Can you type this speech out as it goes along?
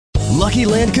Lucky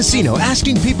Land Casino,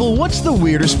 asking people, what's the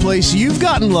weirdest place you've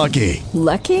gotten lucky?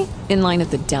 Lucky? In line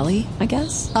at the deli, I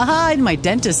guess? Aha, in my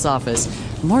dentist's office.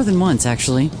 More than once,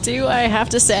 actually. Do I have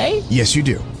to say? Yes, you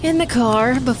do. In the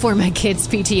car before my kids'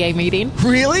 PTA meeting.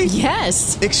 Really?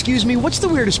 Yes. Excuse me, what's the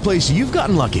weirdest place you've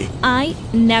gotten lucky? I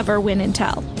never win and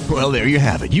tell. Well, there you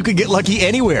have it. You can get lucky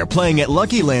anywhere, playing at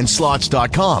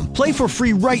LuckyLandSlots.com. Play for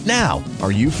free right now.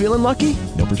 Are you feeling lucky?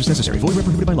 No purchase necessary. Void where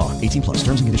prohibited by law. 18 plus.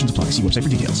 Terms and conditions apply. See website for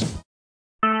details.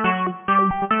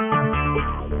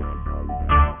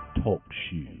 Talk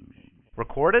shoes.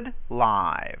 Recorded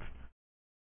live.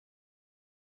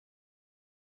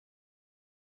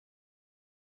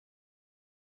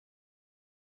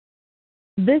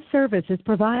 This service is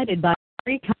provided by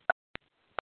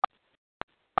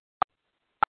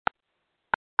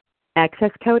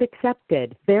Access code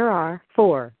accepted. There are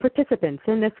 4 participants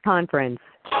in this conference.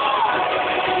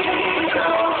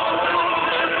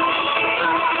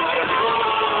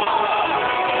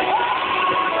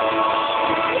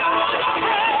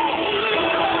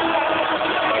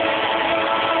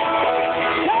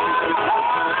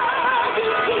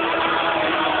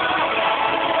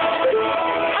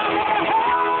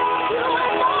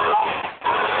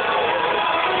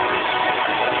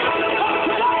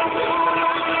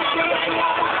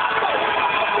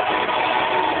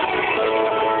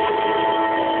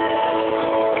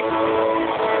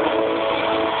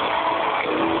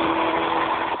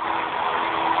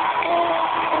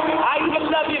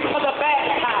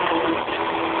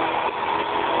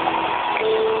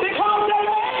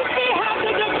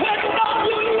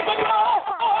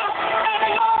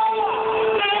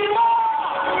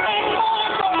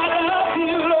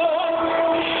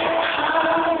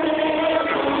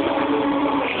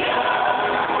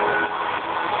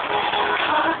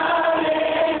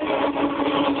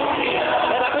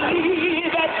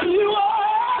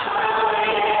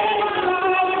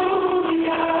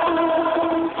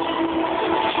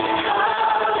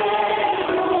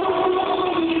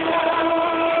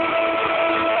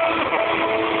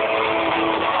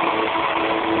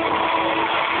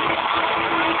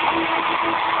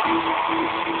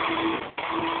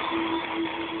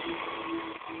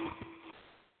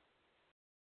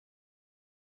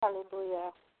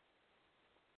 Hallelujah.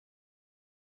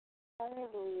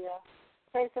 Hallelujah.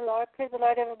 Praise the Lord. Praise the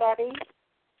Lord, everybody.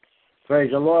 Praise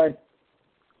the Lord.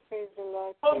 Praise the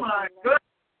Lord. Oh, my God.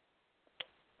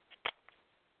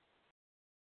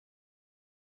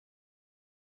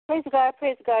 Praise God,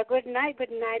 praise God. Good night,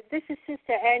 good night. This is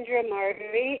Sister Andrea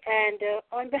Murray, and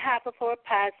on behalf of our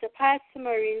pastor, Pastor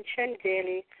Maureen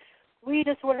Daly, we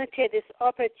just want to take this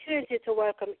opportunity to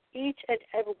welcome each and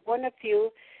every one of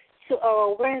you to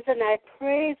our Wednesday night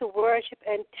praise, worship,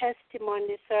 and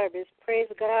testimony service. Praise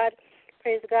God,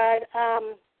 praise God.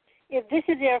 If this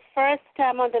is your first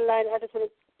time on the line, I just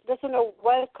want to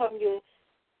welcome you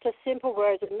to Simple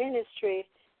Words of Ministry.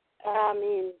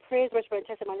 Praise, worship, and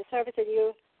testimony service, and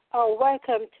you are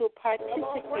welcome to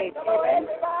participate. Come on,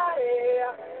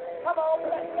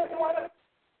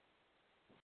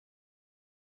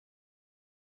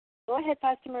 go ahead,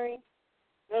 Pastor Marie.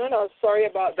 No, sorry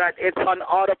about that. It's on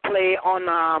autoplay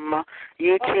on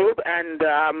YouTube, and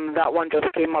that one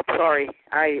just came up. Sorry,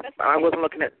 I wasn't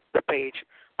looking at the page.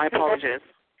 My apologies.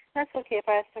 That's okay,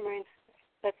 Pastor Marie.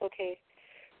 That's okay.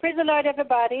 Praise the Lord,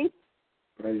 everybody.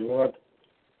 Praise the Lord.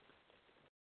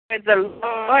 Praise the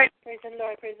Lord. Praise the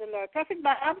Lord, praise the Lord. Prophet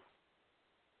Bob?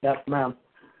 Yes, ma'am.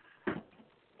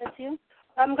 That's you?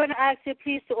 I'm going to ask you,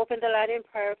 please, to open the line in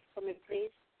prayer for me, please.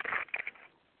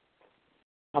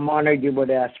 I'm honored you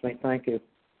would ask me. Thank you.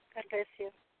 God bless you.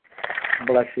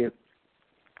 Bless you.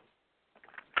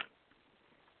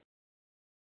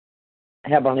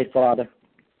 Heavenly Father,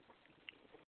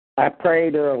 I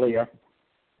prayed earlier,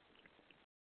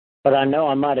 but I know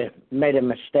I might have made a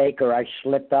mistake or I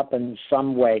slipped up in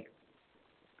some way.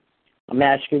 I'm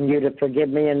asking you to forgive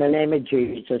me in the name of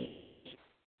Jesus.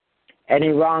 Any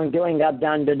wrongdoing I've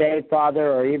done today,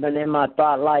 Father, or even in my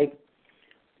thought life,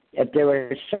 if there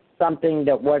was something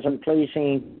that wasn't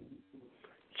pleasing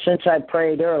since I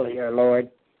prayed earlier, Lord,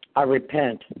 I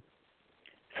repent.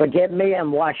 Forgive me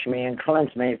and wash me and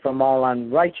cleanse me from all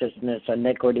unrighteousness,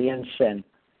 iniquity, and sin.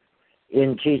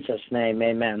 In Jesus' name,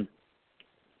 amen.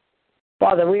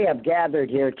 Father, we have gathered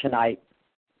here tonight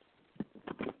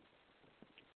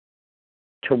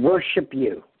to worship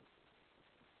you.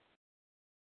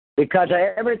 Because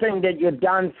of everything that you've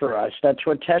done for us, that's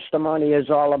what testimony is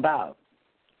all about.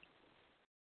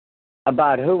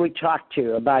 About who we talk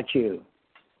to about you,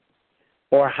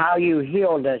 or how you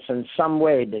healed us in some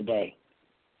way today.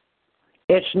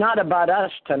 It's not about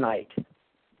us tonight,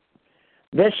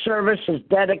 This service is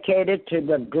dedicated to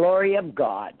the glory of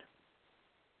God.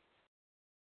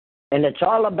 And it's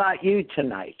all about you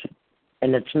tonight.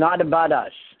 And it's not about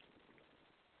us.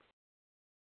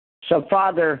 So,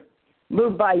 Father,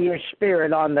 move by your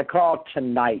Spirit on the call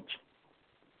tonight.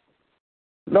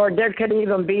 Lord, there could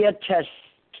even be a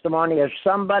testimony of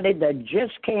somebody that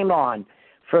just came on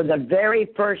for the very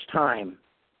first time.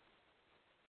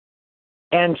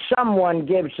 And someone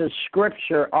gives a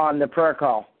scripture on the prayer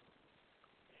call.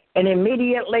 And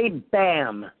immediately,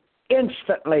 bam,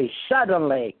 instantly,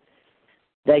 suddenly,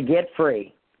 they get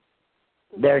free.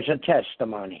 There's a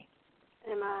testimony.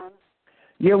 Amen.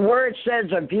 Your word says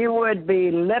if you would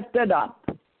be lifted up,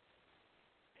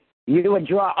 you would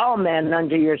draw all men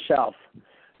unto yourself.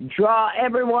 Draw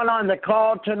everyone on the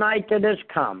call tonight that has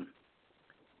come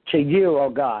to you, O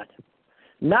God.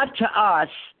 Not to us,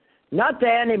 not to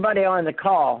anybody on the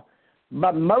call,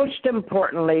 but most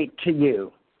importantly to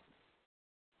you.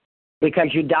 Because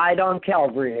you died on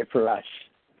Calvary for us.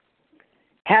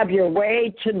 Have your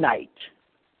way tonight.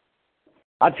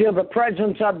 I feel the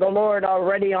presence of the Lord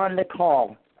already on the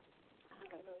call.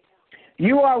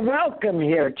 You are welcome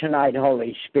here tonight,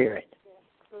 Holy Spirit.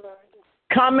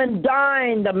 Come and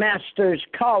dine, the Master's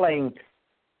calling.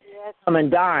 Yes. Come and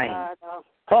dine.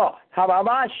 Oh,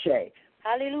 Hababashe.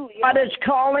 Hallelujah. God is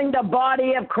calling the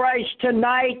body of Christ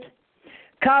tonight.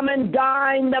 Come and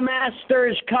dine, the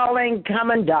Master's calling. Come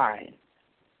and dine.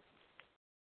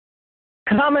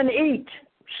 Come and eat,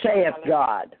 saith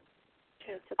God.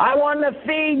 I want to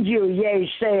feed you, yea,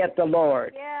 saith the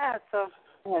Lord. Yes.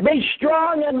 Be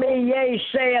strong in me, yea,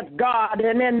 saith God,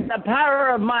 and in the power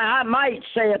of my might,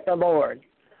 saith the Lord.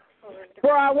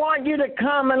 For I want you to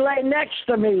come and lay next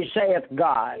to me, saith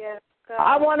God. Yes, God.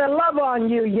 I want to love on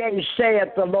you, yea,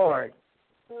 saith the Lord.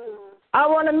 I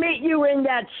want to meet you in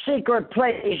that secret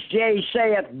place, yea,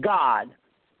 saith God.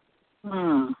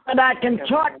 And I can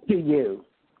talk to you.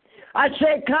 I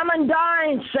say, come and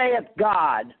dine, saith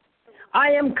God. I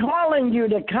am calling you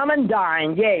to come and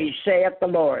dine, yea, saith the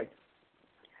Lord.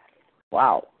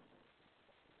 Wow.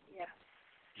 Yeah.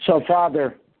 So,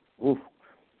 Father,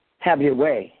 have your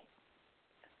way.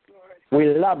 Lord.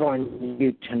 We love on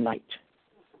you tonight.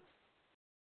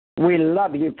 We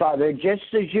love you, Father, just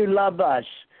as you love us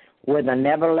with an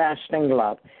everlasting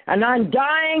love. An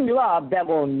undying love that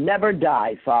will never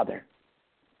die, Father.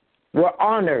 We're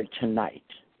honored tonight.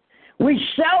 We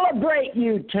celebrate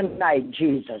you tonight,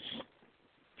 Jesus.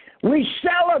 We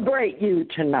celebrate you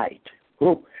tonight.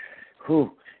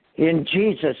 In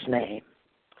Jesus' name.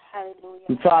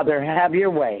 Hallelujah. Father, have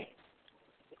your way.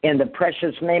 In the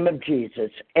precious name of Jesus.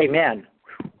 Amen.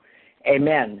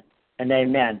 Amen and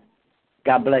amen.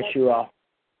 God bless you all.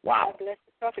 Wow. God bless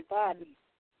the prophet God.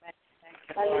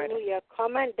 Hallelujah.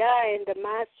 Come and dine. The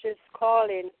Master's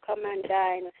calling. Come and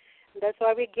dine. That's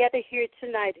why we gather here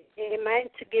tonight. Amen.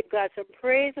 To give God some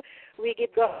praise. We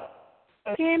give God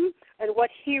Him, and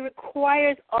what He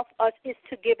requires of us is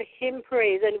to give Him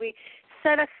praise. And we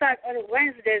set aside on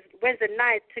Wednesday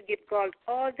night to give God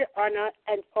all the honor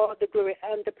and all the glory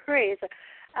and the praise.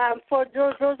 For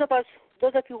those of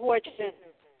you who are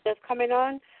just coming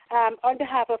on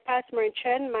behalf of Pastor Maureen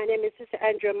Chen, my name is Sister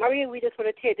Andrea Murray. We just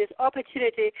want to take this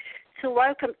opportunity to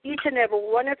welcome each and every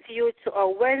one of you to our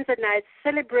Wednesday night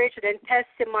celebration and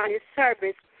testimony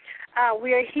service.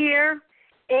 We are here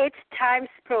 8 times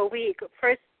per week.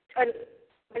 First,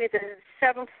 it's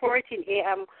at 7:14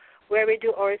 a.m., where we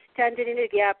do our Standing in the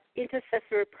Gap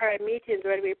intercessory prayer meetings,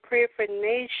 where we pray for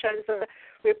nations,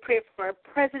 we pray for our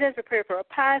presidents, we pray for our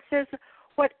pastors,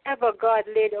 whatever God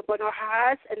laid upon our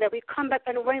hearts, and then we come back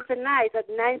on Wednesday night at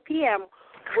 9 p.m.,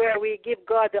 where we give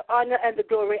God the honor and the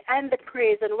glory and the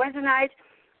praise. On Wednesday night,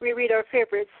 we read our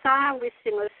favorite song, we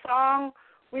sing a song,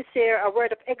 we say a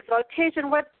word of exaltation,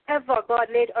 whatever God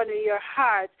laid on your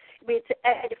heart, to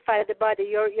edify the body.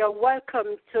 You're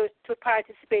welcome to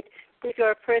participate if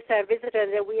you're a first-time visitor.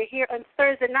 And we are here on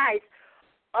Thursday nights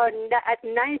at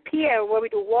 9 p.m. where we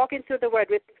do Walking Through the Word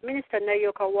with Minister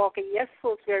Nayoka Walker. Yes,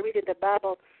 folks, we are reading the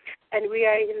Bible, and we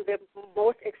are in the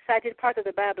most exciting part of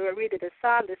the Bible. We're reading the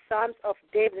Psalms of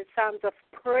David, the Psalms of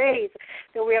praise.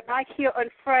 Then we are back here on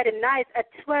Friday nights at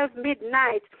 12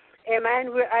 midnight.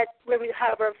 Amen. We're at where we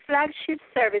have our flagship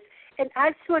service. And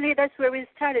actually, that's where we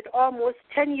started almost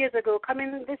 10 years ago.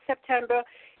 Coming this September,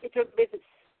 it will be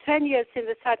 10 years since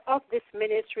the start of this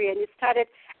ministry, and it started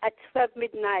at 12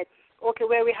 midnight. Okay,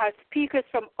 where we have speakers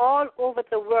from all over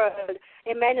the world.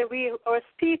 Amen. And our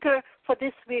speaker for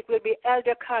this week will be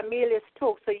Elder Carmelia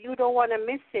Stokes, so you don't want to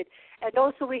miss it. And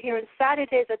also we're here on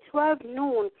Saturdays at 12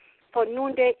 noon for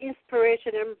Noonday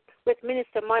Inspiration with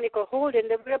Minister Monica Holden.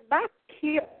 And we're back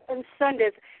here on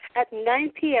Sundays at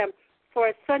 9 p.m. for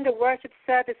a Sunday worship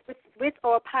service with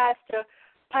our pastor,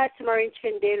 Pastor Maureen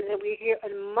Chandale, and we're here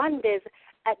on Mondays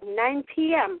at 9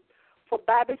 p.m. for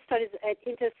Bible studies and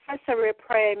intercessory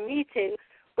prayer meeting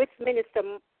with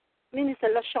Minister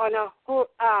LaShawna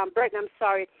Burton.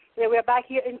 Then we're back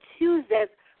here on Tuesdays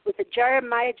with the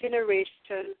Jeremiah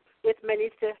Generation with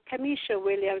Minister Kamisha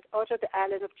Williams out of the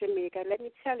island of Jamaica. Let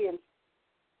me tell you,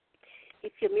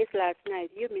 if you missed last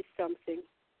night, you missed something.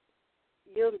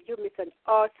 You missed an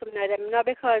awesome night. And not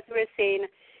because we're saying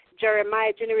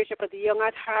Jeremiah Generation, but the young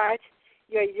at heart.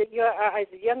 You're as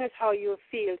young as how you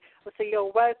feel. So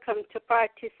you're welcome to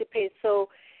participate. So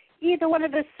either one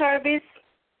of the service,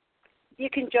 you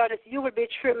can join us. You will be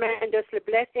tremendously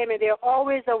blessed. Amen. There's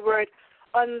always a word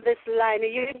on this line.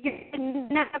 You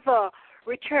never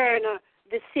return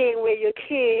the same way you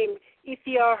came. If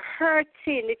you're hurting,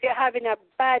 if you had a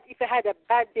bad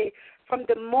day, from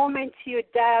the moment you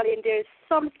dial in, there's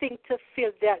something to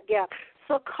fill that gap.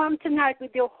 So come tonight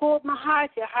with your whole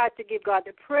heart, your heart to give God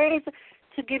the praise,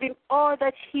 to give him all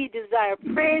that he desires.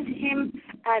 Praise him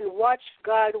and watch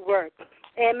God work.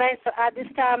 Amen. So at this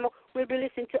time, we'll be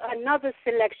listening to another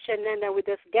selection, and then we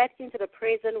just get into the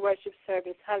praise and worship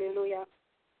service. Hallelujah.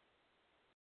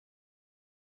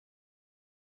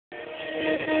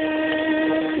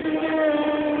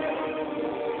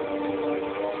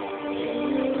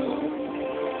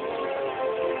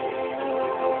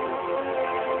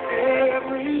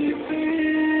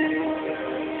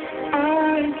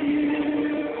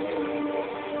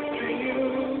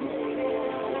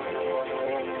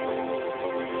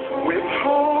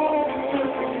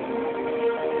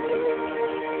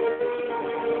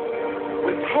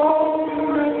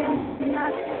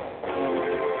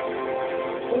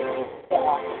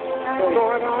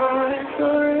 Lord, I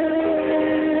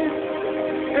surrender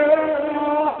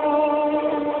all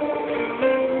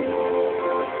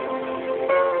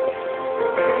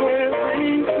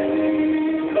everything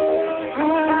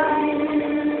I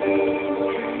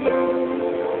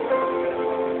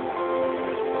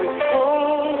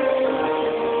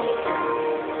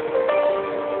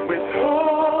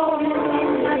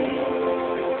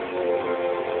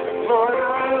Lord,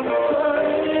 I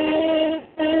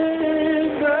surrender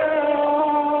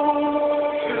all.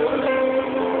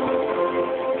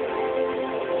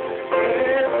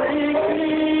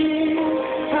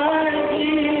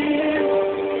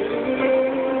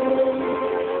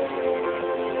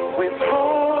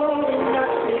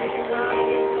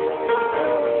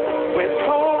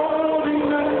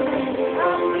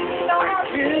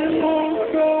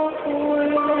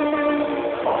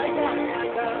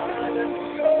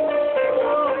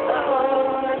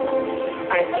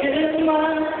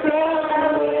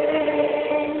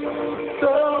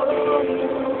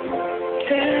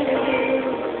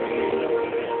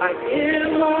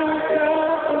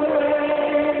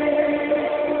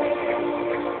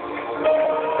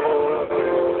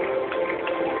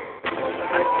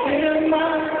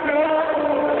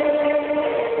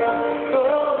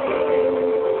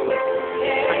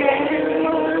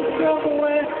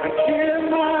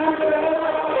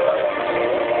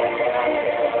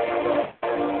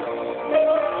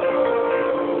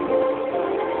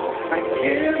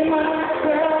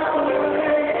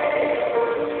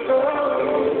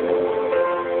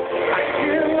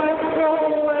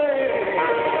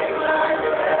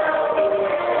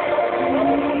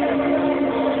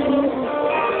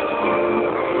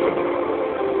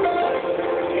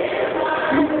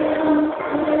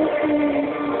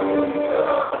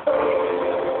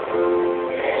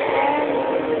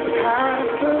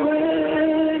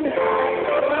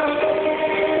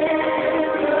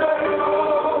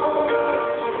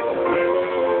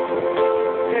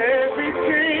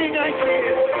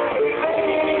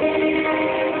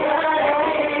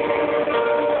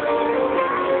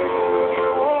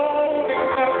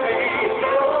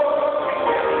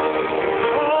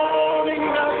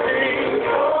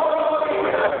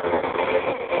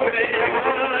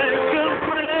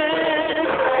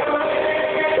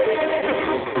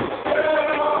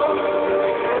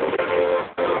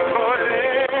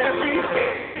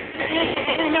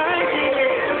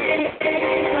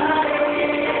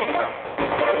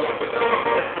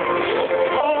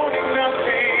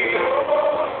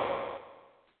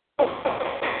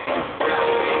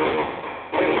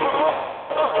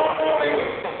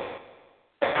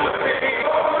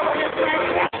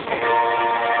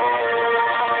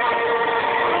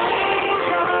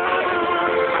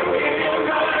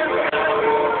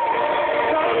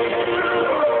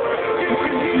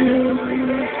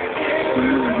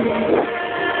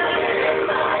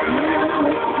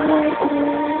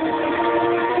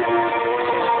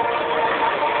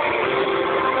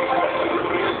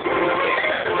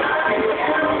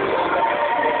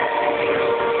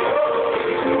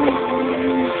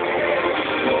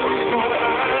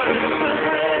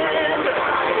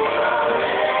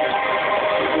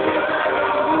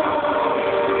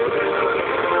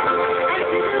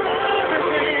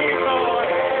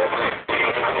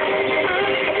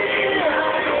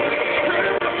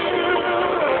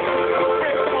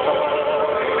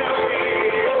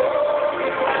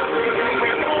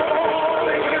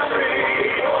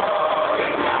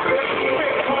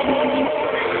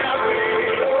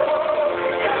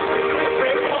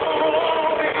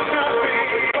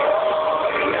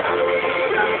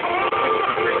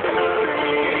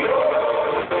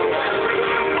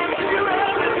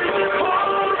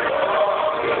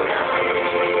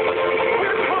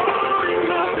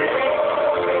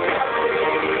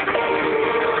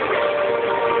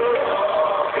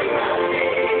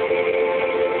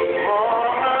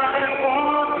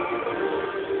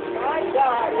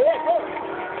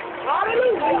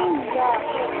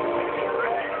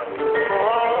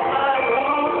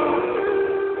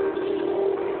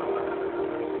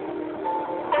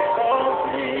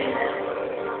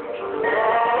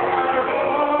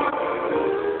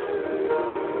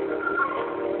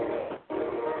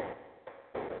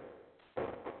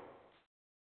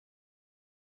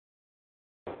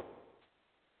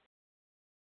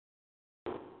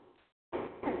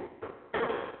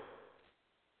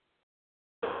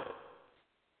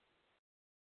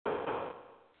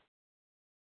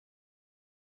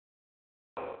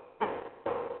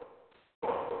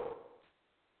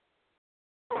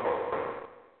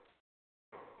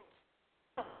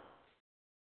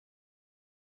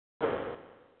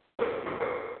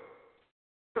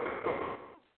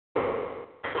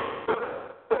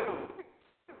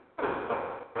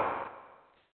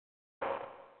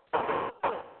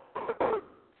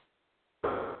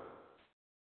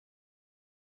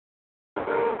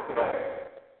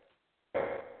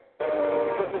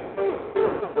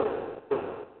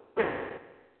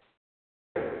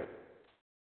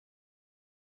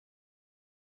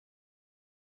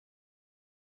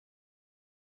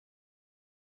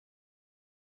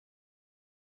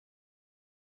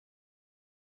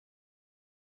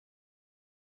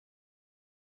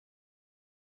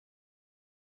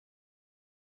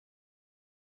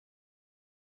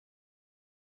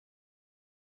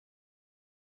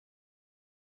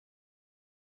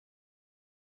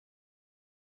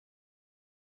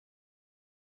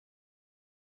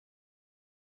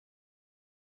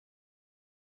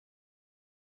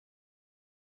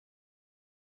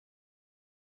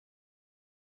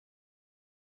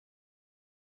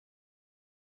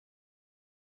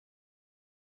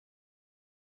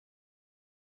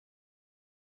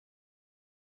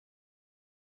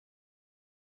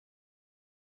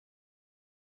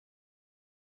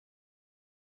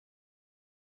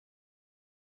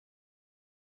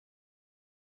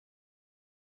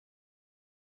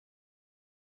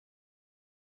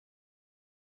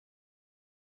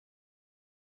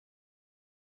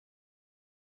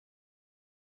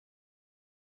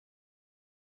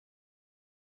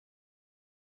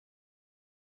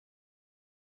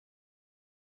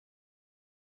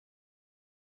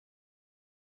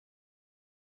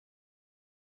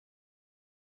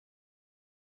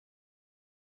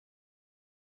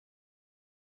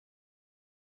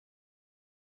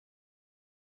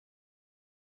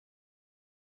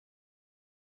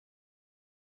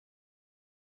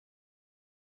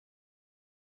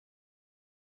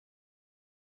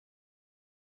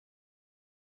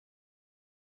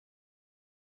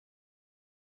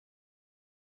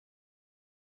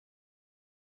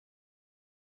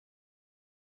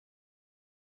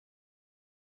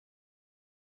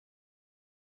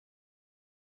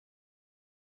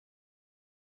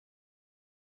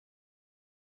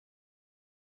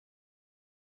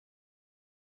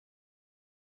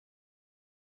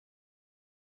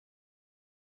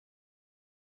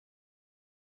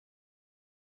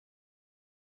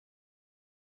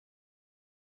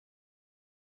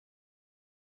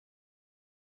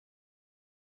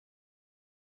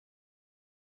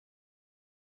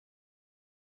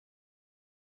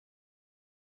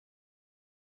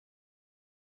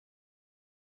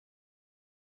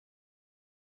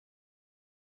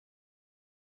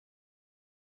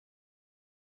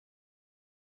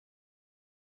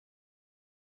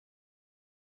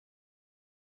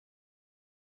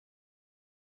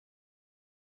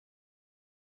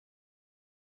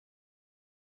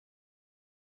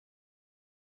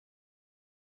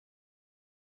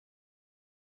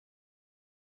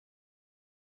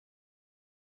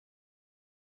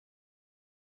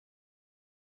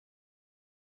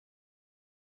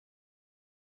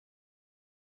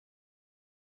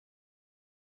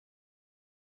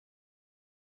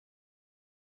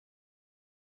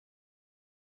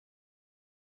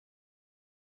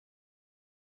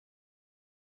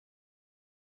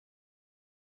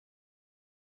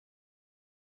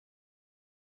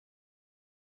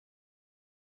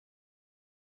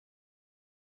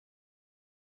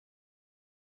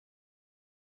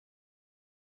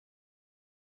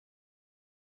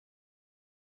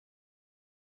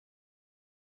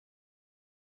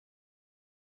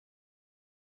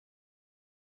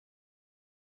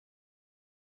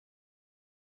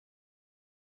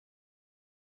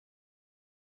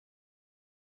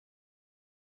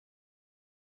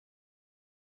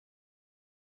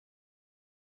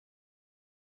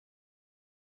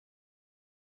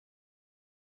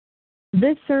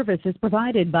 This service is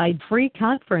provided by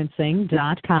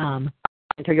freeconferencing.com.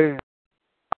 Enter your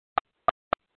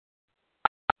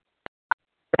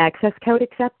access code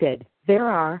accepted. There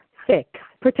are 6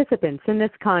 participants in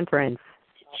this conference.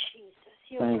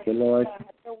 Thank you, Lord.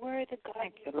 The word of God.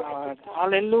 Thank you, Lord.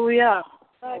 Hallelujah.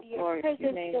 God, your Lord, your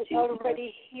presence name, is Jesus.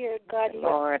 already here, God.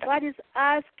 Lord. God is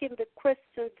asking the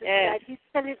questions tonight. Yes. He's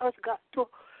telling us, God, to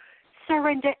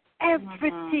surrender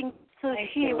everything to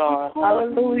Thank Him. you, Lord.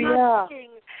 Withhold Hallelujah. nothing.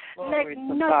 Glory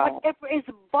to Not God. whatever is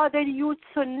bothering you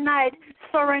tonight,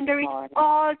 surrender it Lord.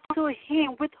 all to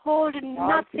Him. Withhold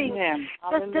nothing. Him.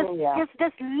 Hallelujah.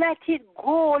 Just let it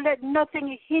go. Let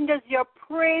nothing hinders your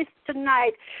praise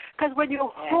tonight. Because when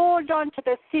you hold on to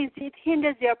the things, it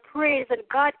hinders your praise. And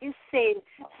God is saying,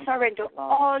 surrender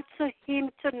all to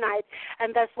Him tonight.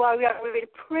 And that's why we are in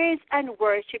praise and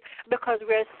worship, because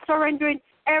we are surrendering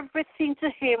everything to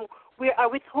Him. We are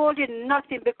withholding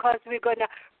nothing, because we're going to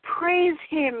praise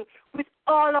Him with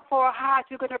all of our heart.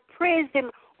 We're going to praise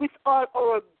Him with all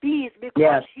our beings,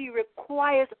 because He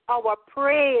requires our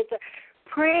praise.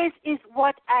 Praise is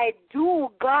what I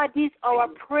do. God needs our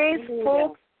praise,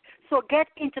 folks. So get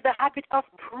into the habit of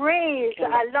praise.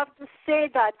 I love to say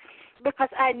that, because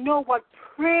I know what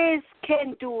praise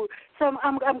can do. So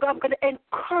I'm going to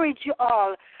encourage you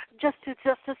all just to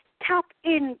tap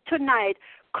in tonight.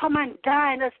 Come and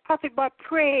dine as Prophet Bob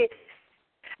pray.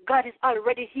 God is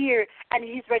already here, and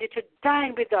He's ready to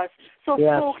dine with us. So,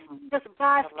 folks, just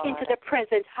bask into the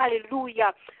presence.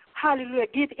 Hallelujah. Hallelujah.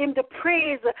 Give Him the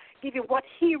praise. Give Him what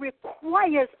He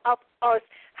requires of us.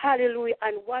 Hallelujah.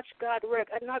 And watch God work.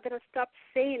 I'm not going to stop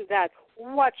saying that.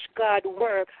 Watch God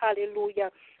work.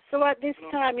 Hallelujah. So at this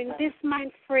time, in this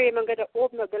mind frame, I'm going to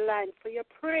open up the line for your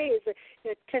praise,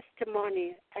 your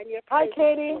testimony, and your praise.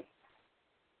 Hi, Katie.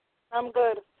 I'm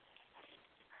good.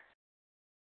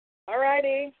 All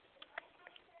righty.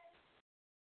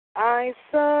 I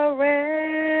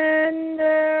surrender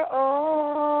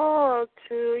all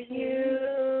to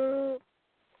You.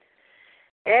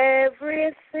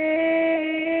 Everything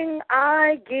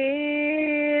I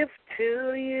give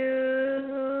to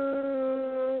You.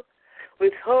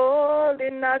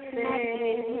 Withholding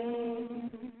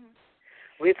nothing.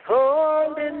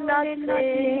 Withholding nothing.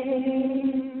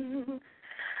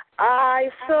 I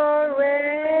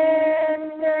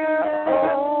surrender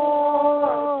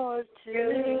all to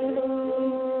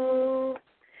You.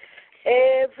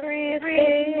 Everything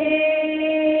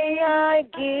I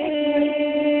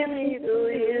give to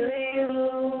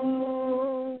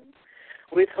You.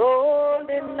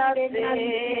 Withholding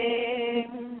nothing.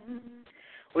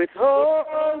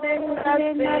 Withholding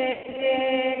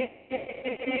nothing.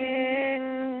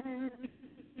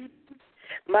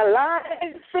 My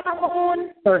life's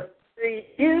own. To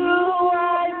You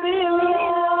I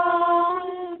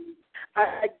belong.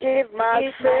 I give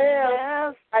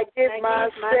myself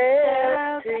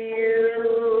to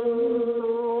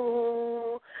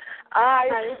You.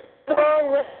 I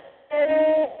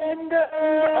surrender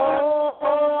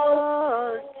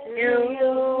all to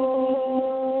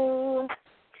You.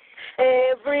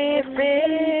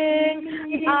 Everything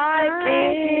I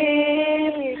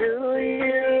give to You.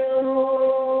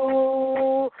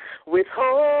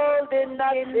 Withholding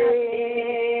nothing.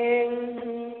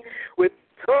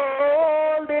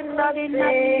 Withholding nothing.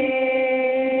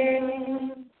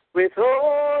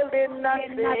 Withholding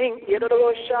nothing.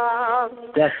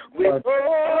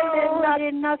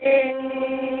 Withholding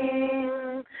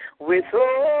nothing.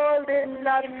 Withholding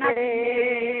nothing.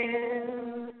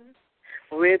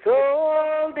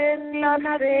 Withholding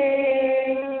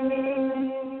nothing.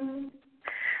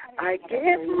 I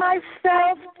give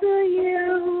myself to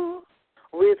You.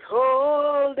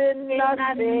 Withholding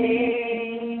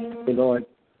nothing. Lord.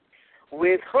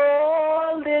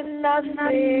 Withholding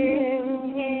nothing.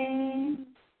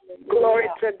 Glory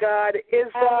to God.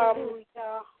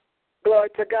 Glory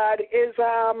to God. Is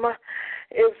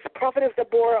Prophetess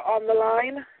Deborah on the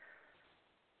line?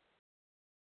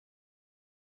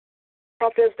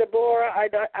 Prophetess Deborah, I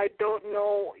don't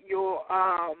know you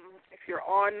if you're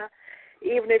on.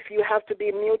 Even if you have to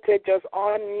be muted, just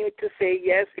unmute to say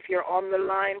yes if you're on the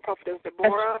line, Prophetess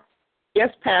Deborah. Yes,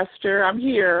 Pastor, I'm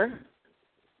here.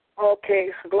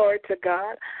 Okay, glory to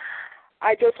God.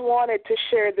 I just wanted to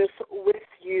share this with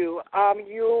you.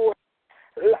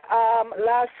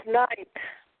 Last night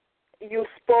you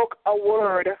spoke a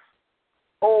word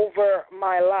over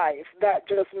my life that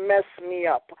just messed me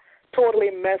up, totally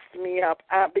messed me up,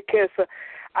 because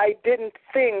I didn't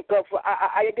think of,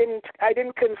 I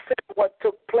didn't consider what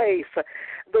took place,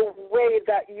 the way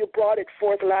that you brought it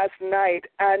forth last night.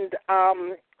 And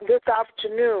this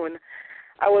afternoon,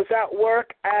 I was at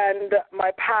work, and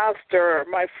my pastor,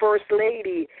 my first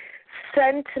lady,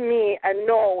 sent me a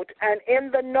note. And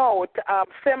in the note,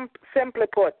 simply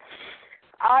put,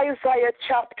 Isaiah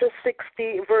chapter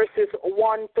 60, verses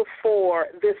 1 to 4.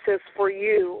 This is for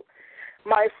you.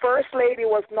 My first lady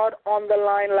was not on the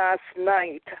line last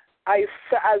night. I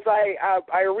have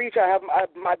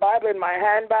my Bible in my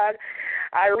handbag.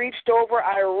 I reached over,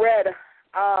 I read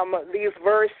these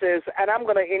verses, and I'm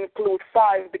going to include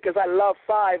 5 because I love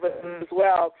 5 as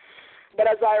well. But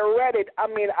as I read it,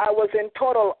 I was in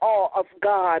total awe of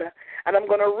God. And I'm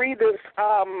going to read this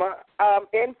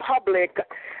in public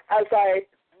as I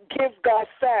give God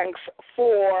thanks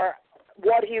for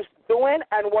what he's doing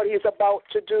and what he's about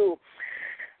to do.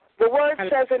 The word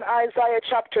says in Isaiah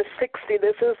chapter 60,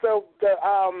 this is the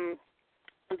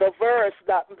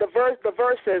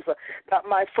verses that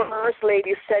my first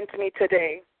lady sent me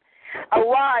today.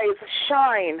 Arise,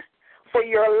 shine, for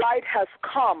your light has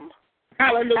come.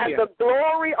 Hallelujah. And the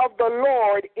glory of the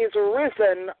Lord is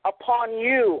risen upon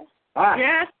you.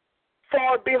 Yes.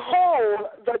 For behold,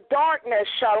 the darkness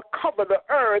shall cover the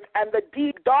earth, and the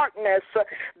deep darkness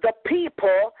the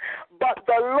people. But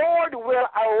the Lord will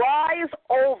arise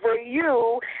over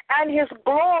you, and his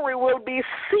glory will be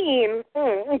seen.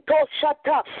 And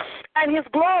his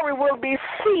glory will be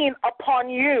seen upon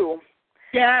you.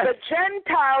 Yes. The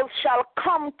Gentiles shall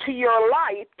come to your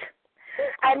light,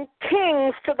 and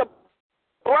kings to the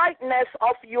brightness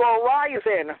of your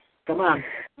rising. Come on.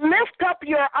 Lift up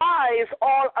your eyes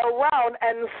all around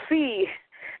and see.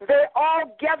 They all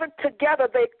gather together.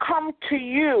 They come to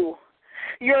you.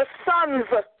 Your sons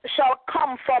shall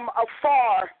come from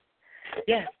afar.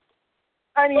 Yes.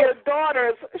 And your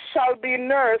daughters shall be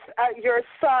nursed at your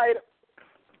side.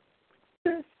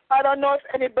 I don't know if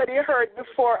anybody heard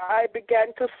before I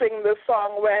began to sing this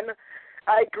song when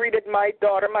I greeted my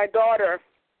daughter. My daughter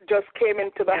just came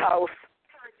into the house.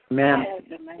 Amen.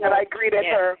 And I greeted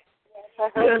her.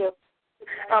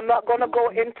 I'm not going to go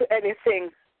into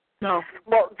anything. No.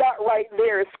 But that right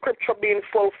there is scripture being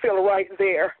fulfilled right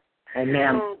there.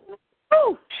 Amen.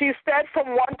 She said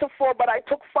from 1 to 4, but I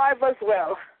took 5 as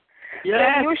well. Yes.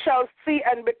 Then you shall see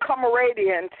and become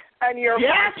radiant, and your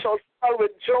heart shall swell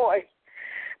with joy,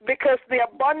 because the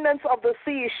abundance of the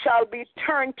sea shall be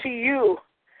turned to you.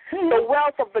 The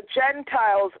wealth of the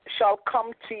Gentiles shall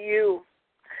come to you.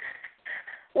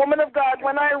 Woman of God,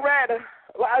 when I read,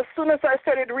 as soon as I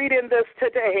started reading this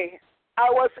today, I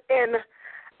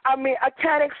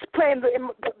can't explain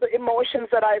the emotions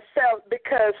that I felt,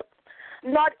 because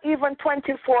not even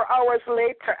 24 hours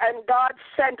later, and God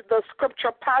sent the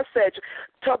scripture passage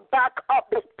to back up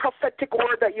the prophetic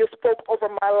word that you spoke over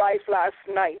my life last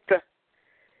night.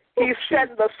 He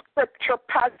sent the scripture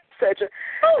passage.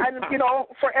 And,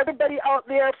 for everybody out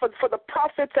there, for the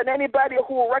prophets and anybody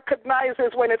who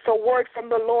recognizes when it's a word from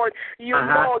the Lord, you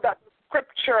know that the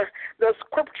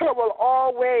scripture will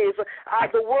always,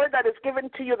 the word that is given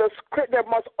to you, there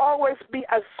must always be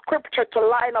a scripture to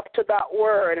line up to that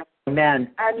word.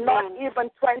 Amen. And not even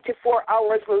 24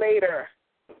 hours later,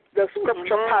 the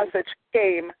scripture passage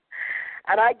came.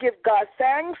 And I give God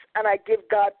thanks and I give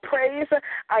God praise.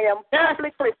 I am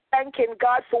publicly thanking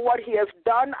God for what he has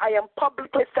done. I am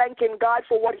publicly thanking God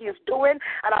for what he's doing.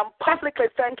 And I'm publicly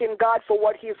thanking God for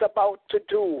what he's about to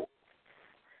do.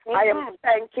 I am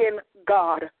thanking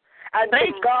God. And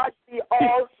to God be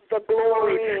all the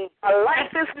glory. My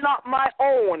life is not my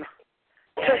own.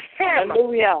 To him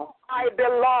I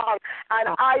belong.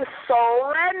 And I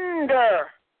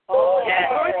surrender all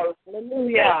to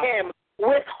him.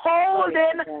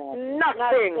 Withholding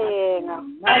nothing.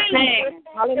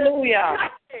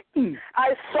 Hallelujah.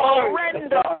 I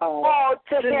surrender all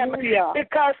to him,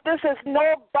 because this is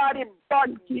nobody but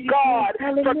God.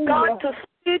 For God to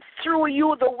speak through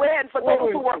you the way, and for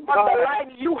those who were on the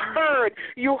line, you heard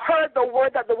the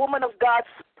word that the woman of God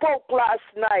spoke last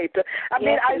night. I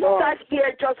sat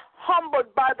here just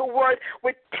humbled by the word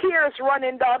with tears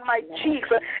running down my cheeks.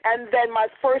 And then my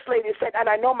first lady said, and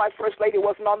I know my first lady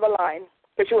wasn't on the line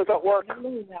because she was at work.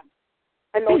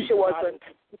 I know she wasn't.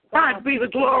 God be the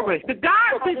glory. To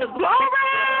God be the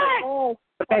glory.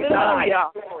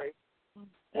 Hallelujah.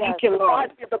 Thank you, Lord.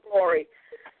 To God be the glory.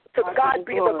 To God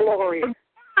be the glory.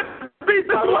 Be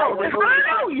the glory.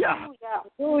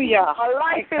 Hallelujah. My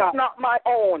life is not my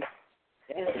own.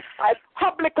 I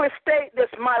publicly state this.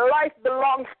 My life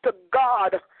belongs to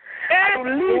God.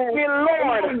 And lead me,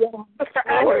 Lord. Sister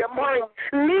Andrea Murray,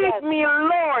 lead me,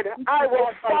 Lord. I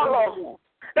will follow.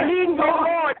 Lead me,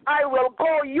 Lord. I will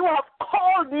go. You have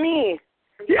called me.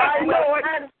 I will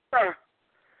answer.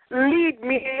 Lead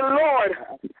me, Lord.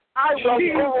 I will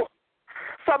go.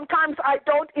 Sometimes I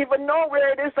don't even know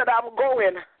where it is that I'm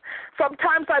going.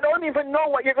 Sometimes I don't even know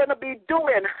what you're going to be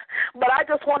doing, but I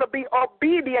just want to be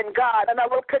obedient, God, and I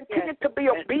will continue to be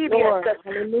obedient.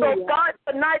 So, God,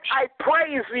 tonight I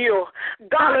praise you.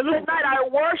 God, tonight I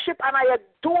worship and I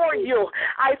adore you.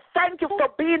 I thank you for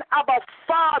being Abba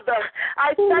Father.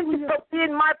 I thank you for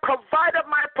being my provider,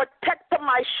 my protector,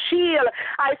 my shield.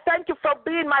 I thank you for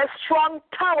being my strong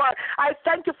tower. I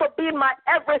thank you for being my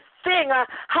everything.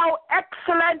 How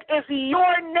excellent is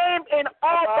your name in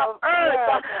all the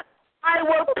earth. I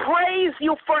will praise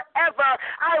you forever.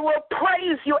 I will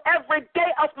praise you every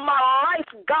day of my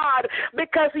life, God,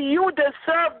 because you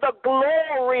deserve the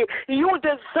glory. You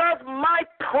deserve my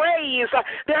praise.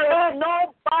 There is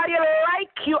nobody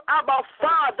like you, Abba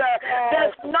Father.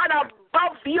 There's none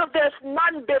above you. There's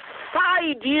none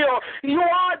beside you. You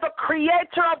are the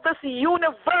creator of this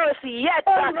universe, yet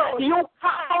you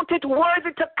count it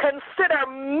worthy to consider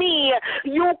me.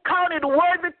 You count it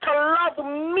worthy to love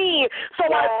me. So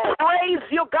I praise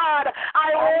you, God.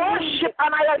 I worship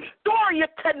and I adore you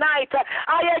tonight.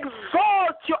 I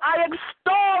exalt you. I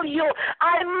extol you.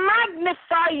 I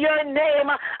magnify your name.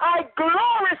 I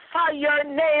glorify your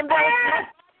name. There's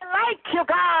like you,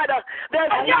 God.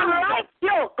 There's none like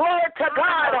you. Glory to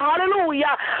God.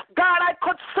 Hallelujah. God, I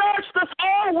could search this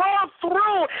whole world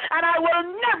through, and I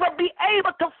will never be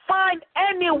able to find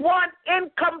anyone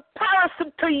in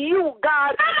comparison to you,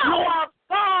 God. You are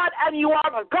God, and you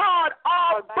are God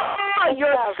all by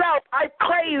yourself. I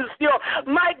praise you.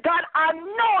 My God, I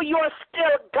know you're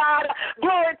still God.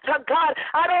 Glory to God.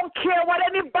 I don't care what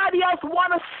anybody else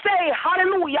want to say.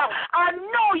 Hallelujah. I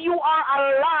know you are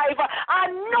alive. I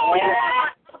know you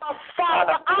are my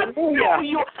Father. I know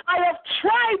you. I have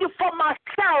tried you for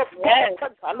myself.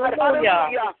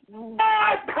 Hallelujah.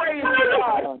 I praise you,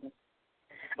 God.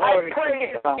 I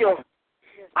praise you.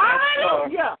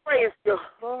 Hallelujah. Praise you.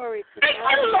 Glory to God.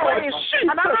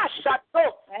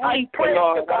 I praise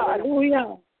you, God.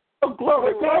 Hallelujah.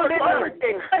 Glory, glory,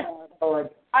 glory.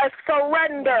 I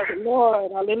surrender.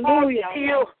 Lord, hallelujah. To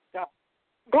you.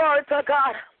 Glory to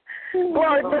God.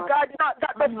 Glory to God. Not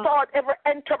that the thought ever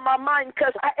entered my mind,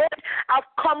 because I've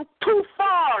come too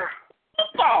far.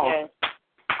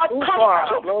 I've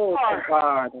come too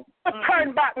far.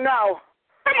 Turn back now.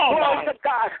 Glory to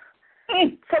God.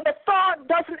 So the thought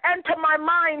doesn't enter my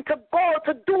mind to go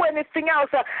to do anything else.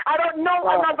 I don't know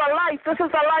another life. This is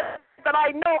a life that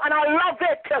I know, and I love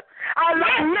it. I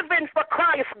love living for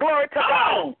Christ. Glory to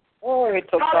God. Glory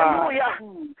to Hallelujah.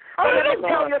 God. Let me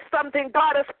tell you something.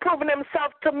 God has proven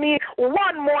himself to me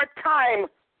one more time.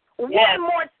 One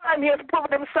more time he has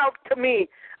proven himself to me.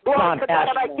 Glory to God.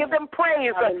 And I give him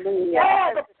praise.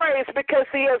 All the praise because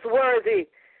he is worthy.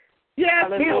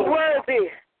 Yes, he's worthy.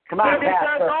 He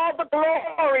deserves all the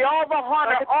glory, all the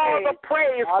honor, all the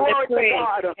praise. Glory to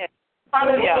God.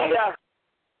 Hallelujah.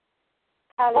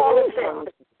 Hallelujah.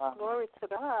 Glory to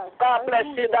God. God bless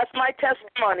you. That's my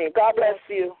testimony. God bless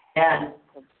you. Yeah.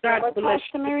 God bless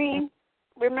you. Marine,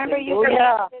 remember you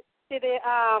said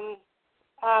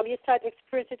you started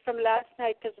experiencing it from last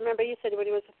night, because remember you said when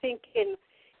you was thinking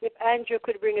if Andrew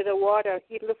could bring you the water,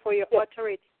 even before you utter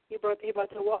it, he brought the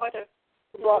water.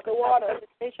 He brought the water.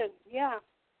 Yeah.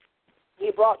 He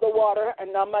brought the water,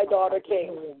 and now my daughter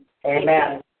came.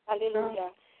 Amen. Hallelujah.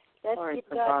 Let's give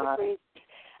God the praise.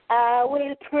 I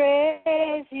will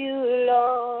praise you,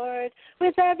 Lord,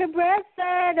 with every breath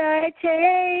that I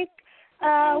take.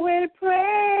 I will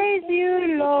praise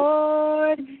you,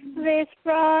 Lord, this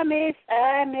promise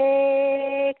I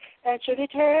make. And through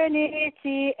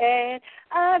eternity, and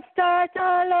I'll start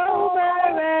all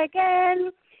over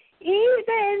again.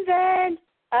 Even then,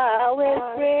 I will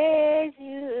praise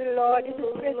you, Lord. This is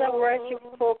praise and worship,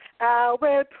 folks. I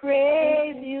will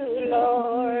praise you,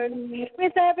 Lord.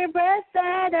 With every breath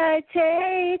that I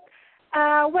take,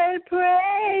 I will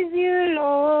praise you,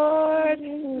 Lord.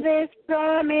 This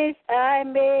promise I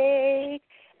make,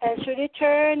 and through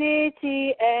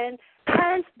eternity end,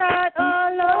 and start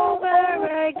all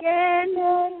over again.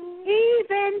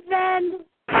 Even then,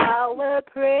 I will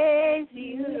praise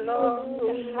you, Lord.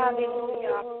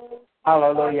 Hallelujah.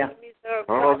 Hallelujah.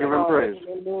 Oh, give him praise.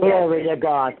 Glory to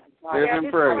God. Give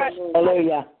him praise.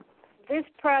 Hallelujah. This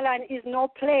prayer line is no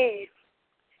play.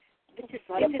 This is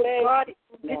God.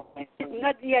 This is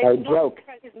not a joke.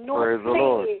 It's no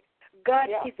play. God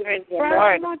is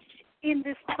very much in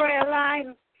this prayer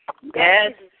line.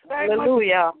 Yes.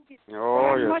 Hallelujah.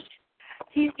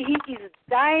 He is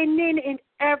dining in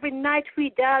every night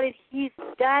we dial. He's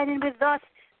dining with us.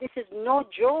 This is no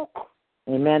joke.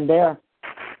 Amen there.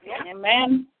 Yeah.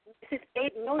 Amen. This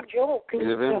is no joke.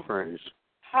 Give him praise.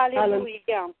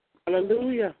 Hallelujah.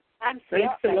 Hallelujah. I'm so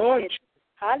Thank the Lord.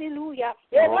 Hallelujah.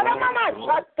 Yeah,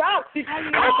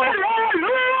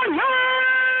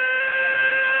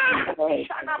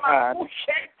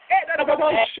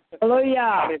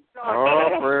 Hallelujah.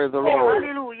 Oh, praise the Lord.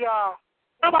 Hallelujah.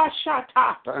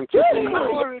 Thank you, Jesus.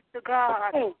 Glory to God.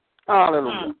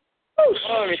 Hallelujah.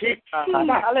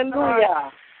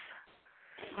 Hallelujah.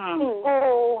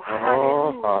 Oh,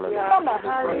 hallelujah.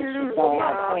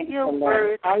 Hallelujah. You're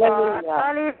worthy, God.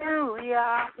 Hallelujah.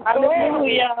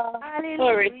 Hallelujah.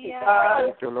 Glory to God.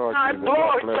 Thank you, Lord Jesus.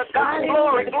 Glory to God.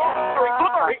 Glory,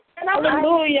 glory.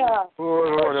 Hallelujah. Oh,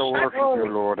 Lord, I worship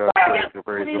you, Lord. I praise you,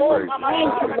 praise you, praise you.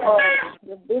 Thank you, Lord.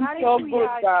 You've been so good,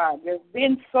 God. You've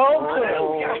been so good.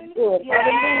 Good.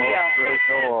 Hallelujah. Praise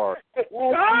the Lord. Yes,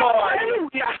 Lord.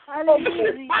 Hallelujah.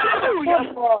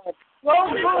 Good, Lord. So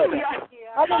good.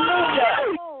 Hallelujah.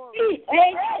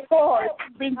 Thank you, Lord.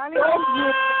 You've been so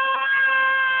good.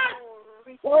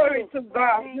 Glory to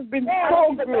God. You've been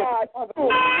so good.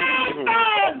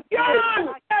 Yes,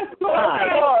 Lord.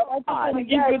 I just want to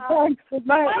give you thanks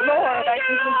tonight, Lord. I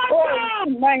give you glory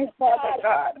tonight, Father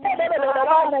God.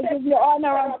 God, I give you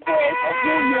honor and praise. I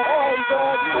give you all,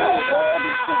 God. You are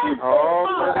worthy to be praised. Oh,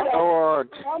 praise the Lord.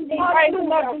 From the rising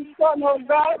of the sun, oh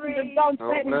God, to the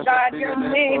downsetting, God, your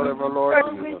name is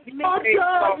perfect. Oh,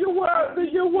 God, you're worthy,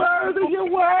 you're worthy,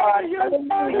 you're worthy, you're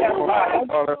worthy.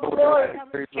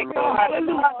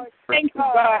 Thank you,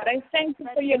 God. I thank you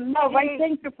for your love. I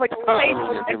thank you for your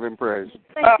faithfulness. Give him praise.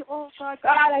 God,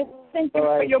 I thank you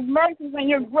for your mercies and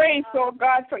your grace, oh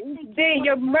God, for each day.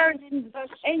 Your mercies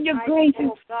and your grace is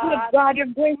good, God. Your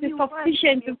grace is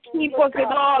sufficient to keep us in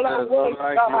all our ways,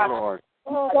 God.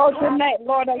 So tonight,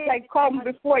 Lord, as I come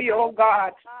before you, oh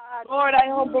God, Lord, I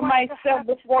humble myself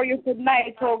before you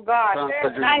tonight, oh God.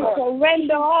 I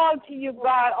surrender all to you,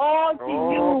 God, all to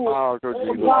you. Oh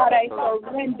God, I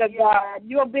surrender, God.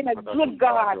 You have been a good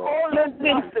God. You've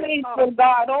been faithful,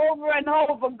 God, over and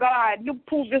over, God. You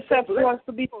prove yourself to us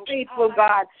to be faithful,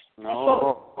 God.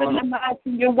 So I'm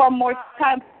asking you one more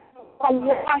time,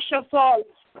 wash us all,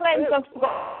 cleanse us,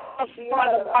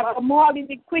 God, from all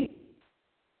iniquity.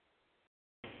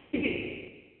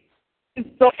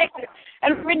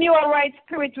 And renew a right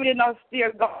spirit within us,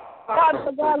 dear God.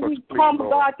 Father God, we come,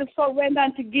 God, to surrender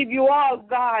and to give you all,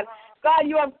 God. God,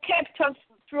 you have kept us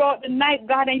throughout the night,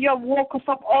 God, and you have woke us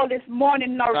up all this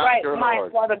morning in our right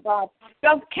mind, Father God. You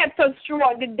have kept us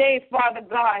throughout the day, Father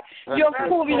God. You have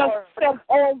proven yourself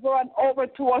over and over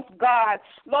to us, God.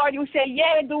 Lord, you say,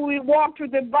 yea, do we walk through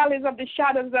the valleys of the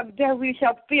shadows of death, we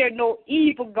shall fear no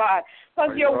evil, God.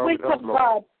 Because you're with us,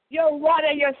 God. Your rod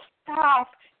and your staff,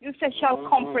 you said, shall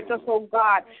comfort us, oh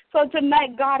God. So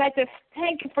tonight, God, I just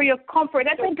thank you for your comfort.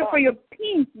 I thank you for your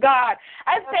peace, God.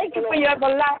 I thank you for your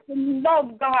everlasting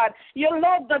love, God. Your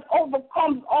love that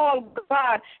overcomes all,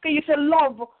 God. Because you said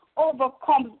love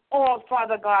overcomes all,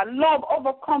 Father God. Love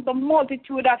overcomes the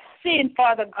multitude of sin,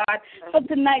 Father God. So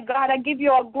tonight, God, I give you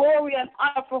all glory and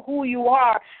honor for who you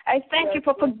are. I thank you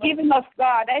for forgiving us,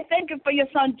 God. I thank you for your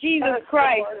Son, Jesus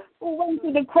Christ, who went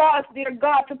to the cross, dear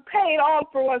God, to pay it all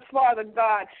for us, Father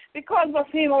God. Because of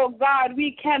him, oh God,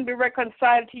 we can be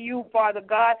reconciled to you, Father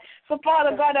God. So,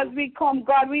 Father God, as we come,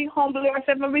 God, we humble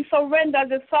ourselves and we surrender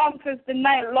the song says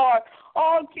tonight, Lord.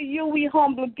 All to you we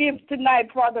humbly give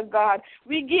tonight, Father God.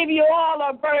 We give you all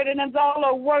our burden and all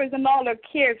our worries and all our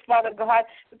cares, Father God,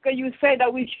 because you say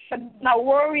that we should not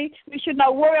worry. We should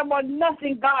not worry about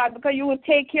nothing, God, because you will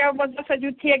take care of us just as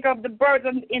you take care of the birds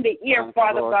in the ear,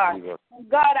 Father God.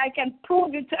 God, I can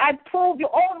prove you. I prove you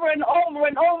over and over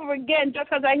and over again,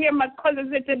 just as I hear my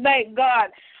cousins say tonight,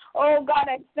 God. Oh, God,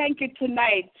 I thank you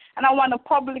tonight. And I want to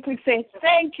publicly say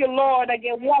thank you, Lord,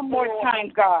 again one more time,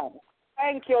 God.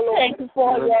 Thank you, Lord. Thank you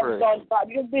for all you have done, God.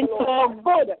 You've been so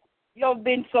good. You've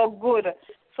been so good.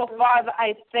 So, Father,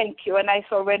 I thank you, and I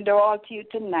surrender all to you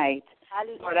tonight.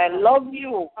 Lord, I love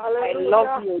you. I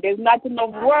love you. There's not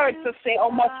enough words to say how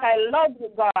much I love you,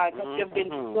 God, because you've been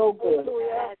so good.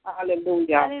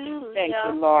 Hallelujah. Thank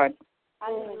you, Lord.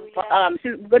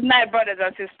 Good night, brothers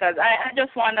and sisters. I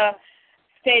just want to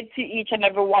say to each and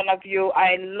every one of you,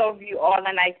 I love you all,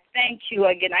 and I thank you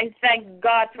again. I thank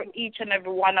God for each and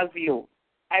every one of you.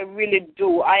 I really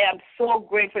do. I am so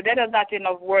grateful. There is not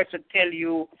enough words to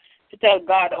tell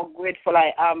God how grateful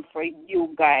I am for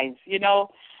you guys. You know,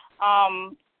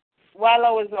 while I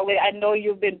was away, I know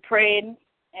you've been praying,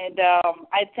 and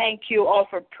I thank you all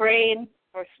for praying,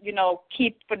 for,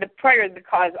 keep for the prayers,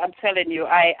 because I'm telling you,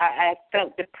 I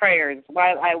felt the prayers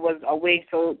while I was away,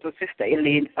 so to Sister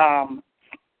Elaine's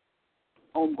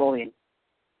homegoing.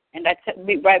 And that's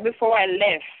right before I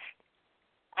left.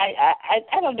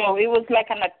 I don't know, it was like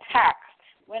an attack.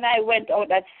 When I went out,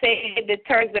 the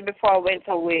Thursday before I went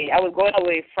away, I was going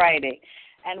away Friday.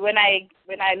 And when I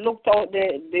looked out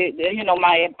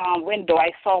my window,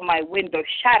 I saw my window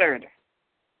shattered.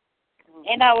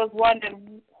 And I was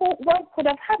wondering what could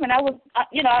have happened. I was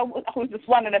just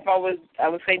wondering if I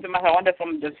was saying to myself, I wonder if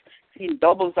I'm just seeing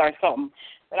doubles or something.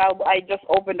 But I just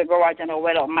opened the garage and I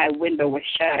went out. My window was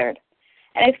shattered.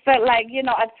 And it felt like,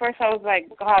 at first I was like,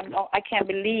 God, no, I can't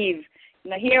believe.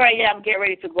 Here I am, getting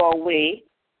ready to go away.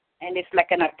 And it's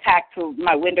like an attack to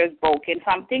my windows broken.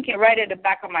 So I'm thinking right at the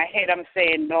back of my head, I'm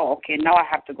saying, no, okay, now I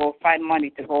have to go find money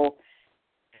to go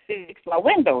fix my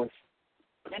windows.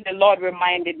 And the Lord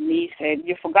reminded me, said,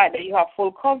 you forgot that you have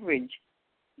full coverage,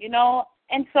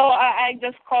 And so I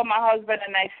just called my husband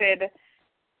and I said,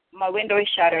 my window is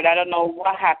shattered. I don't know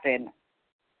what happened.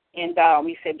 And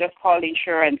he said, just call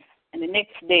insurance. And the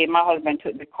next day, my husband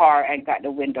took the car and got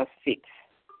the windows fixed.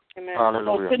 Amen.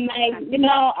 So tonight,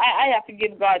 I have to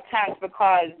give God thanks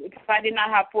because if I did not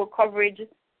have full coverage,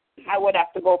 I would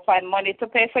have to go find money to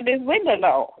pay for this window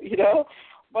now,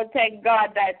 But thank God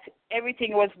that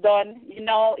everything was done.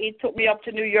 He took me up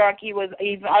to New York. He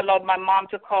even allowed my mom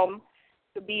to come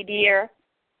to be there,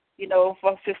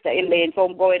 for Sister Elaine. So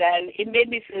I'm going, and it made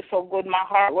me feel so good. My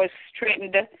heart was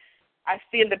straightened. I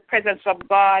feel the presence of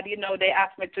God. They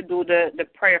asked me to do the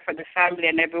prayer for the family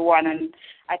and everyone, and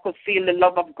I could feel the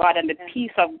love of God and the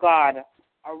peace of God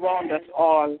around us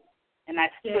all. And I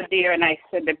stood there and I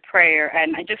said the prayer,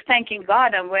 and I just thanking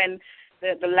God. And when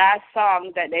the last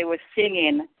song that they were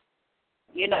singing,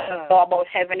 about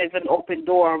heaven is an open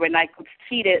door, when I could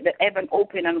see the heaven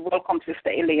open and welcome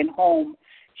Sister Elaine home.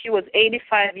 She was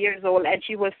 85 years old, and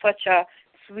she was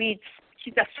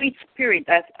she's a sweet spirit,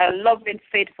 a loving,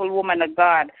 faithful woman of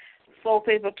God, so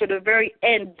faithful to the very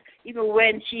end. Even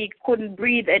when she couldn't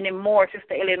breathe anymore,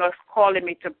 Sister Elaine was calling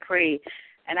me to pray.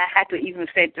 And I had to even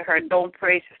say to her, don't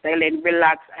pray, Sister Elaine,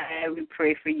 relax, I will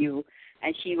pray for you.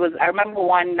 And I remember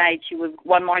one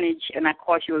morning, and I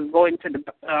called, she was going to the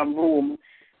room.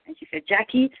 And she said,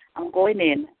 Jackie, I'm going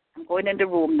in the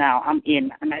room now, I'm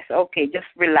in. And I said, okay, just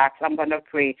relax, I'm going to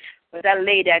pray. But that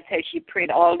lady, I tell you, she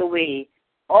prayed all the way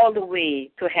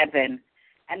to heaven.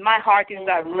 And my heart is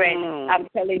at rest. I'm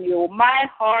telling you, my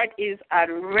heart is at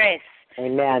rest.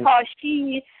 Amen. Because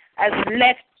she has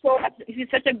left she's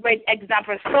such a great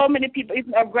example. So many people,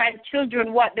 even our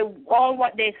grandchildren, what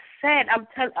they said,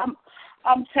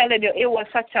 I'm telling you, it was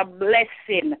such a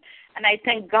blessing. And I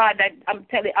thank God that I'm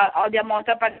telling you, all the amount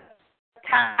of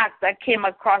attacks that came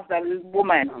across that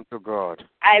woman. Thank you, God.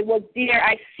 I was there,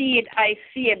 I see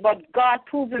it, but God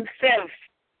proved himself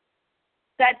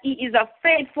that he is a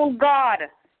faithful God.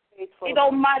 It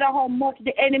don't matter how much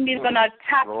the enemy is going to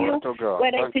attack you,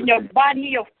 whether it's in your body,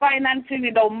 your finances,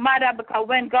 it don't matter, because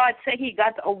when God said he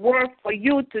got a work for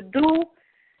you to do,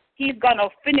 he's going to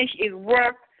finish his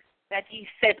work that he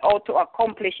set out to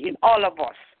accomplish in all of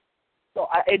us. So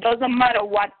it doesn't matter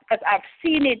what, because I've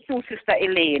seen it too, Sister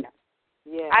Elaine.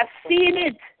 Yeah. I've seen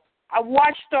it. I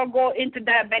watched her go into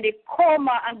diabetic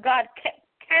coma, and God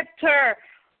kept her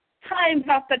times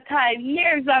after time,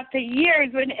 years after years,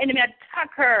 when the enemy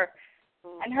attacked her.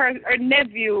 And her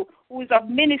nephew, who is a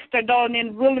minister down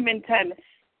in Wilmington,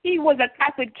 he was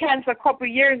attacked with cancer a couple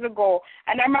of years ago.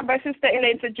 And I remember Sister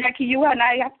Elaine said, Jackie, you and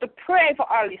I have to pray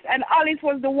for Alice. And Alice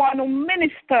was the one who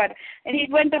ministered. And he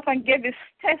went up and gave his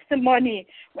testimony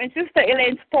when Sister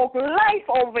Elaine spoke life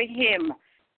over him.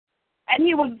 And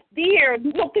he was there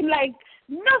looking like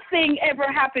nothing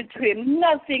ever happened to him.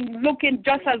 Nothing, looking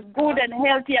just as good and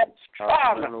healthy and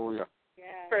strong. Hallelujah.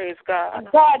 Yeah. Praise God.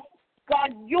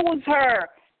 God used her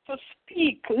to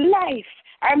speak life.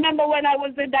 I remember when I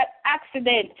was in that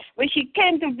accident, when she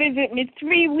came to visit me,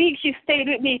 3 weeks she stayed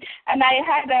with me, and I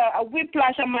had a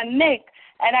whiplash on my neck,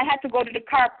 and I had to go to the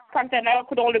chiropractor, and I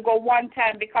could only go one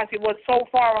time because it was so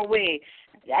far away.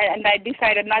 And I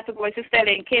decided not to go. Sister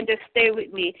Elaine came to stay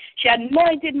with me. She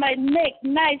anointed my neck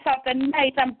night after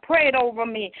night and prayed over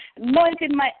me,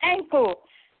 anointed my ankle.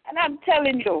 And I'm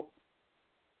telling you,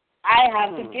 I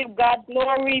have to give God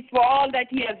glory for all that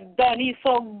he has done. He's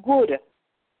so good.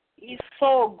 He's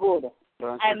so good.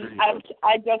 And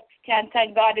I just can't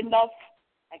thank God enough.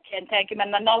 I can't thank him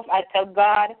enough. I tell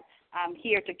God I'm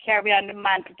here to carry on the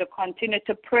mantle, to continue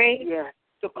to pray,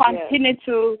 to continue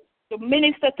to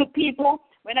minister to people.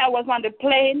 When I was on the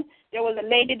plane, there was a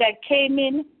lady that came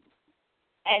in,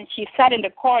 and she sat in the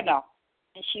corner,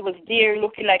 and she was there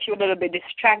looking like she was a little bit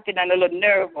distracted and a little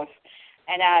nervous.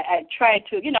 And I tried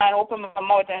to, I opened my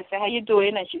mouth and I said, how you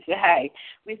doing? And she said, hi.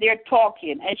 We're there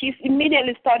talking. And she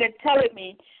immediately started telling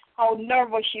me how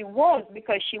nervous she was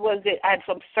because she had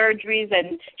some surgeries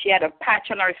and she had a patch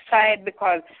on her side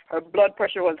because her blood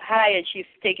pressure was high and she's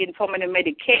taking so many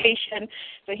medication.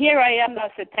 So here I am. I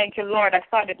said, thank you, Lord. I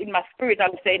started in my spirit. I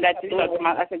was saying that to God.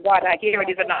 I said, God, I hear it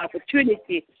is an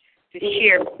opportunity to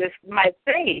share this my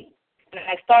faith. And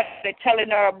I started telling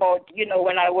her about,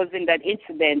 when I was in that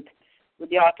incident with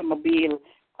the automobile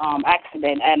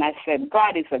accident, and I said,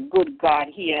 God is a good God.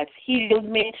 He has healed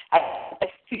me.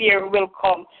 Fear will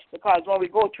come because when we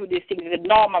go through these things, it's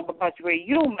normal because we're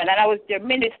human. And I was there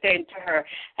ministering to her,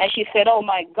 and she said, oh,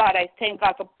 my God, I thank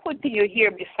God for putting you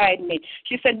here beside me.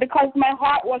 She said, because my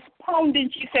heart was pounding,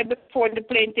 she said, before the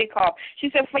plane take off. She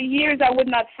said, for years I would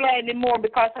not fly anymore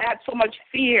because I had so much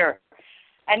fear.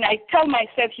 And I tell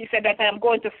myself, she said, that I am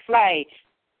going to fly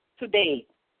today.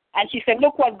 And she said,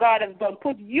 look what God has done.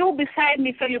 Put you beside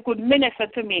me so you could minister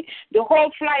to me. The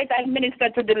whole flight I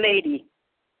ministered to the lady.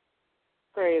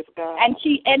 Praise God. And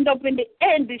she ended up in the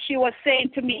end, she was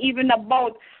saying to me even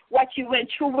about what she went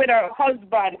through with her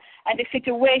husband and the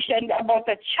situation about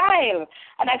the child.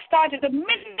 And I started to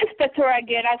minister to her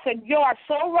again. I said, you are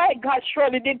so right. God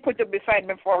surely did put you beside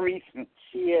me for a reason.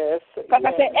 Yes. Because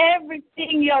I said,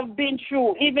 everything you have been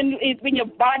through, even in your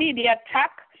body, the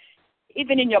attack,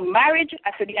 even in your marriage,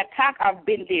 I said, the attack, I've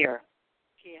been there.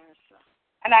 Yes.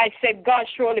 And I said, God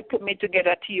surely put me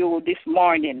together to you this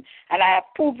morning. And I have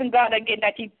proven God again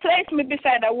that he placed me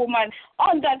beside a woman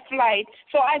on that flight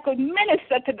so I could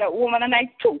minister to that woman. And I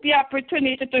took the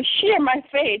opportunity to share my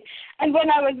faith. And when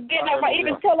I was getting up, I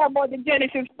even told her about the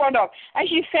Genesis product. And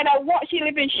she said, she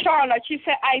lives in Charlotte. She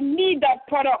said, I need that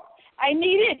product. I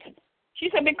need it. She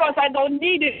said, because I don't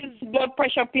need this blood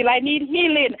pressure pill. I need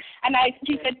healing. And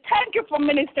she said, thank you for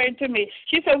ministering to me.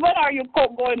 She said, when are you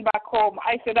going back home?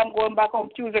 I said, I'm going back home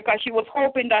Tuesday because she was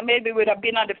hoping that maybe we'd have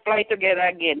been on the flight together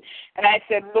again. And I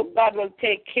said, look, God will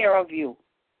take care of you.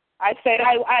 I said,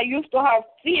 I used to have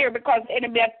fear because the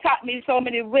enemy attacked me in so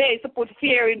many ways to put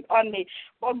fear on me.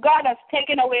 But God has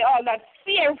taken away all that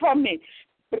fear from me.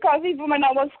 Because even when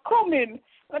I was coming,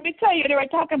 let me tell you, they were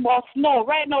talking about snow.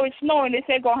 Right now it's snowing. They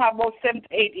say it's going to have about 7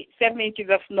 inches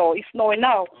of snow. It's snowing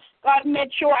now. God made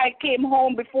sure I came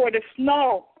home before the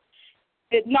snow.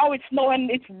 Now it's snowing.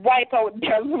 It's white out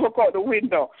there. Look out the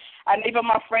window. And even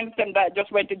my friends that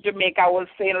just went to Jamaica, I was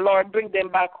saying, Lord, bring them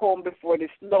back home before the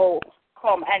snow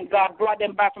come. And God brought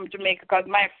them back from Jamaica because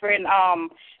my friend,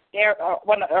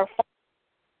 one of her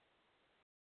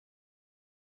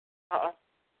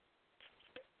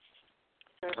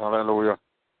Hallelujah.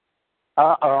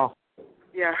 Uh-oh.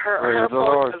 Yeah,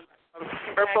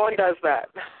 her phone does that.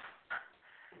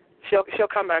 She'll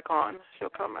come back on. She'll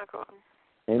come back on.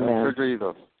 Amen. Thank you,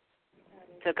 Jesus.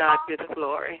 To God be the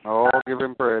glory. Oh, give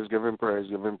him praise, give him praise,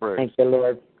 give him praise. Thank you,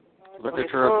 Lord. Let the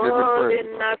church give him praise.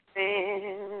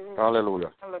 Nothing.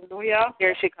 Hallelujah. Hallelujah.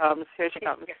 Here she comes. Here she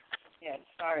comes. Yes,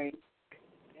 sorry.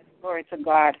 Yes, glory to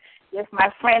God. Yes, my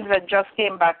friends that just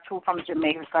came back too from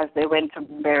Jamaica because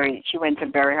she went to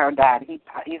bury her dad.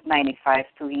 He's 95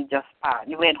 too. He just passed.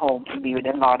 He went home to be with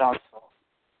the Lord also.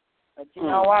 But you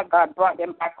know what? God brought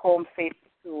them back home safe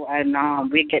too. And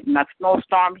we're getting a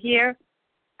snowstorm here.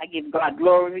 I give God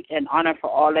glory and honor for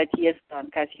all that he has done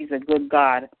because he's a good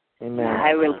God. Amen.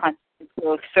 I will continue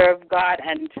to serve God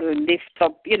and to lift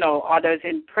up, others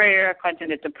in prayer,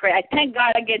 continue to pray. I thank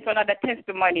God again for another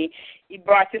testimony. He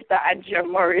brought Sister Andrea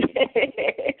Murray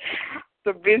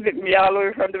to visit me all the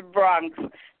way from the Bronx.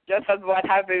 Just as what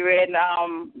happened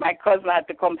when my cousin had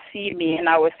to come see me, and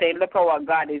I was saying, look at what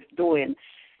God is doing.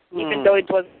 Even though it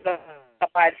was a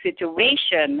bad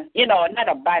situation, not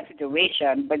a bad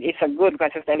situation, but it's a good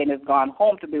because Sister Ellen has gone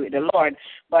home to be with the Lord.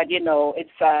 But,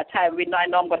 it's a time I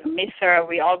know I'm going to miss her.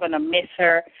 We're all going to miss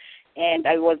her. And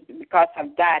I was, because of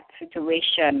that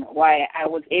situation, why I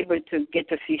was able to get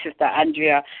to see Sister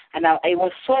Andrea. And it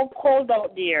was so cold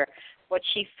out there, but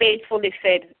she faithfully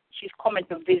said she's coming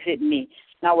to visit me.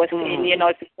 And I was saying,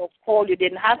 if it's so cold, you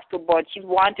didn't have to, but she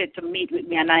wanted to meet with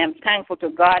me, and I am thankful to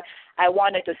God. I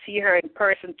wanted to see her in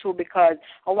person, too, because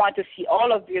I want to see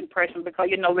all of you in person because,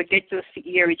 we get to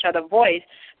hear each other's voice,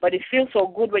 but it feels so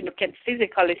good when you can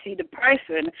physically see the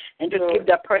person and just give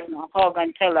that person a hug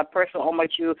and tell that person how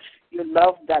much you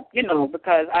love that,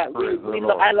 because I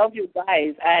love you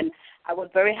guys, and I was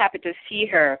very happy to see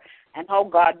her and how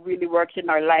God really works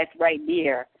in our life right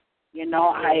there.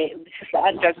 Sister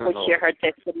Andrea could share her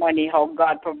testimony, how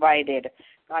God provided.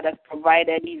 God has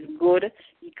provided. He's good.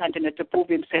 He continues to prove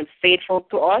himself faithful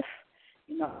to us.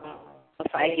 So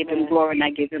I give him glory and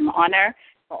I give him honor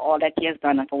for all that he has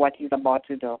done and for what he's about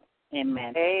to do.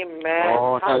 Amen. Amen.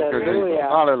 Oh, Hallelujah.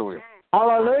 Hallelujah.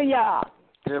 Hallelujah.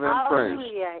 Give him praise.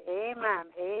 Hallelujah. Amen.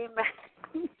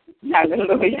 Amen.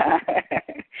 Hallelujah.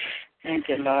 Thank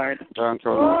you, Lord. Thank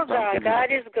you, Oh, Lord. God.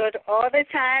 God is good all the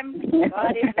time.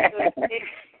 God is good.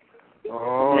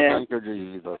 Oh, Yes. thank you,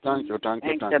 Jesus. Thank you, thank you,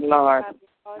 Thank thank you, you. Lord.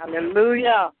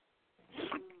 Hallelujah.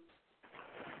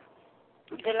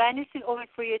 The line is still open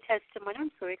for your testimony.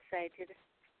 I'm so excited.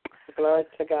 Glory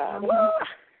to God.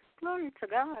 Glory to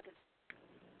God.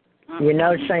 You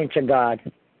know, saints of God,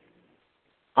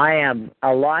 I have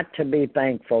a lot to be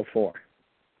thankful for.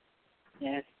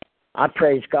 Yes. I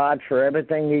praise God for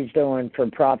everything He's doing for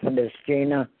Prophetess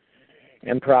Gina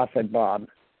and Prophet Bob.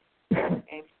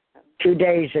 2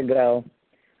 days ago,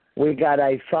 we got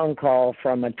a phone call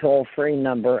from a toll-free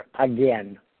number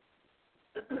again.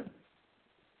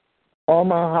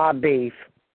 Omaha Beef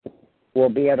will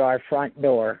be at our front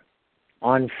door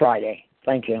on Friday.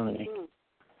 Thank you, honey.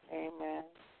 Amen.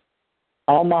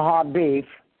 Omaha Beef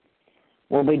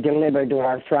will be delivered to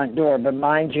our front door. But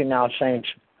mind you now, saints,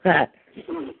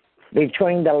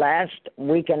 between the last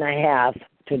week and a half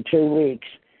to 2 weeks,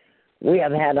 we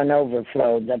have had an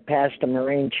overflow that Pastor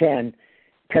Maureen Chen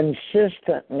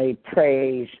consistently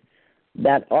prays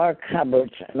that our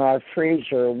cupboards and our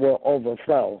freezer will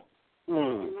overflow.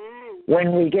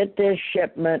 When we get this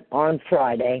shipment on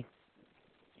Friday,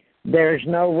 there's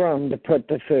no room to put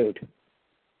the food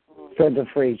for the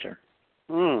freezer.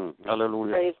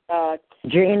 Hallelujah. Praise God.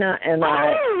 Gina and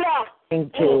I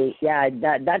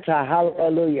that's a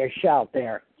hallelujah shout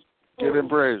there. Give him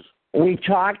praise. We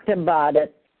talked about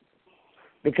it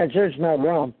because there's no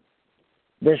room.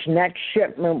 This next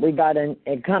shipment we got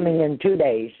coming in 2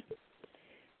 days,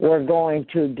 we're going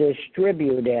to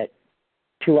distribute it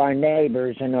to our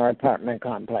neighbors in our apartment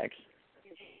complex.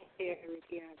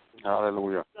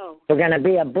 Hallelujah. We're going to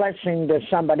be a blessing to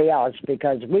somebody else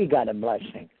because we got a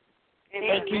blessing.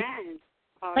 Thank you.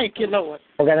 Thank you, Lord.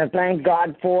 We're going to thank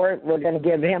God for it. We're going to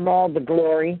give Him all the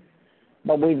glory.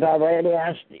 But we've already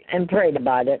asked and prayed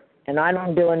about it. And I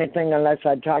don't do anything unless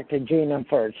I talk to Gina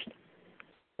first.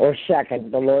 Or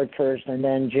second, the Lord first and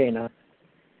then Gina.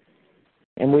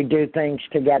 And we do things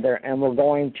together. And we're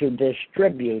going to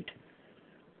distribute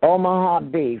Omaha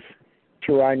Beef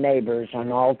to our neighbors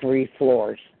on all 3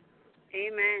 floors.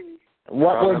 Amen.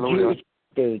 What would Hallelujah. Jesus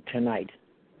do tonight?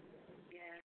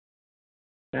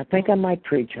 I think I might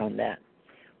preach on that.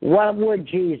 What would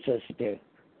Jesus do?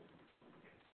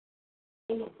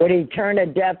 Would He turn a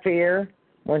deaf ear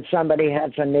when somebody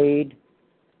has a need?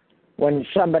 When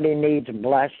somebody needs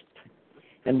blessed?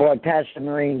 And boy, Pastor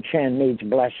Maureen Chen needs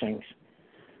blessings.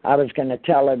 I was going to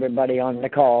tell everybody on the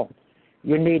call,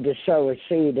 you need to sow a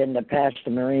seed into Pastor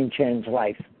Maureen Chen's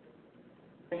life.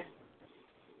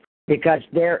 Because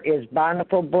there is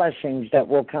bountiful blessings that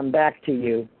will come back to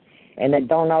you, and it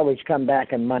don't always come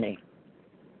back in money.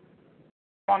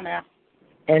 On now.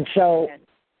 And so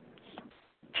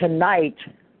tonight,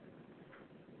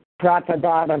 Prophet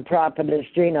Bob and Prophetess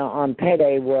Gina on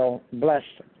payday will bless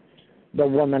the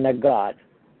woman of God.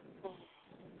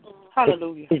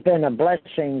 Hallelujah. It's been a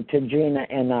blessing to Gina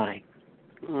and I.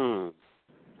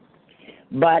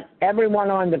 But everyone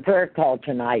on the prayer call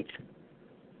tonight,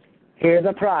 hear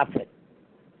the prophet.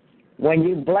 When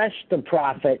you bless the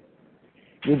prophet,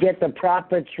 you get the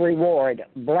prophet's reward.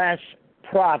 Bless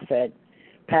prophet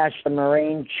Pastor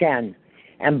Maureen Chen.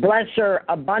 And bless her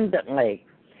abundantly.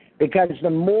 Because the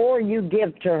more you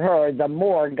give to her, the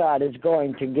more God is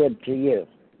going to give to you.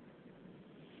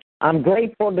 I'm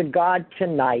grateful to God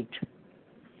tonight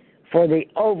for the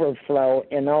overflow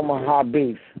in Omaha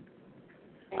Beef.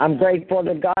 I'm grateful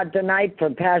to God tonight for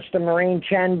Pastor Maureen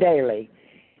Chen Daly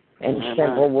and Amen.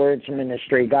 Simple Words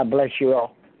Ministry. God bless you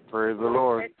all. Praise the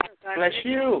Lord. Bless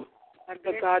you.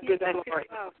 To God be the glory.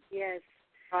 Yes.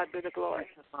 God be the glory.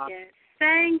 Yes.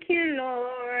 Thank you,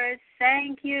 Lord.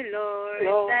 Thank you, Lord,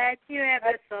 that you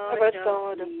ever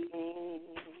thought of me.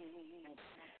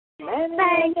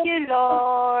 Thank you,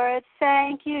 Lord.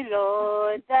 Thank you,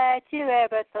 Lord, that you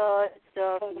ever thought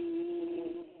of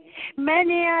me.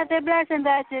 Many are the blessings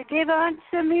that you give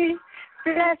unto me.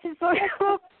 Blessed for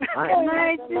your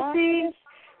mighty.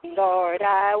 Lord,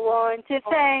 I want to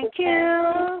thank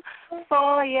you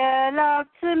for your love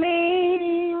to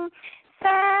me.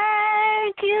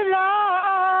 Thank you,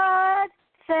 Lord.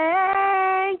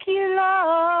 Thank you,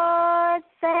 Lord.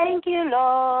 Thank you,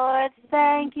 Lord.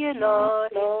 Thank you,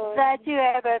 Lord, that you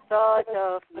ever thought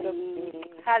of me.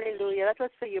 Hallelujah. That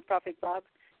was for you, Prophet Bob.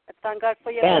 I thank God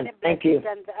for your many blessings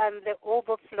and the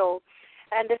overflow.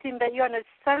 And the thing that you're not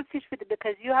selfish with it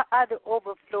because you are the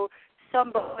overflow.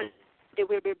 Somebody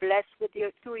will be blessed with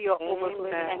you through your overflow.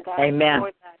 And God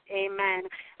for that. Amen.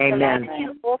 Amen. The line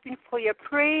is open for your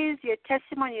praise, your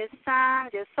testimony,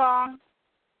 your song.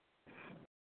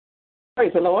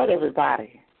 Praise the Lord,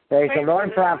 everybody. Praise the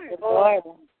Lord, Prophet.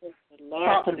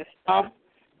 Prophet Bob,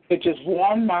 it just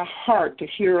warmed my heart to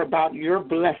hear about your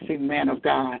blessing, man of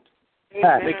God.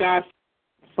 May God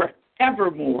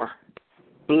forevermore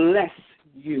bless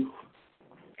you.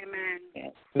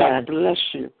 Amen. God bless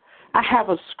you. I have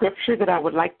a scripture that I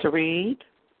would like to read.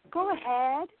 Go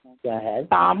ahead. Go ahead.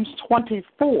 Psalms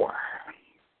 24.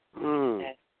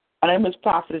 My name is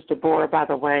Prophetess Deborah, by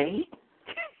the way.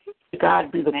 To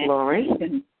God be the glory.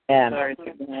 Amen.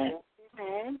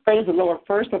 Praise the Lord,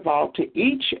 first of all, to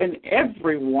each and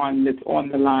every one that's on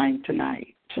the line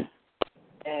tonight.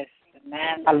 Yes,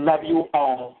 amen. I love you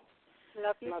all.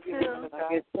 Love you too.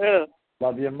 Love you too.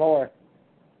 Love you more.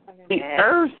 The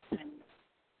earth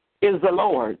is the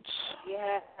Lord's,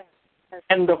 Yes.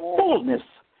 and the fullness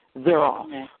thereof.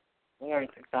 Glory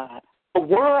to God. The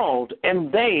world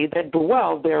and they that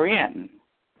dwell therein.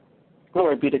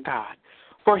 Glory be to God.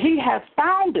 For he hath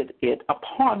founded it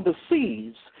upon the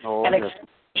seas and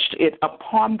established it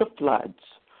upon the floods.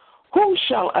 Who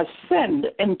shall ascend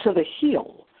into the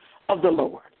hill of the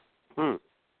Lord?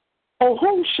 Or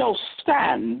who shall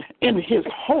stand in his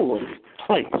holy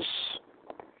place?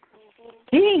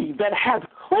 He that hath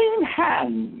clean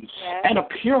hands and a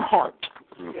pure heart,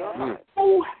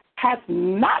 who hath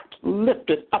not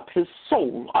lifted up his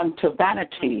soul unto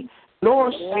vanity,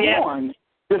 nor sworn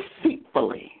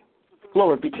deceitfully.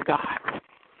 Glory be to God.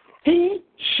 He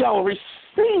shall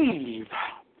receive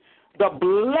the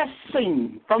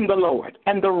blessing from the Lord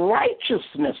and the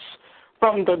righteousness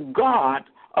from the God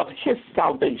of his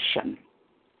salvation.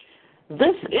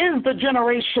 This is the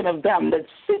generation of them that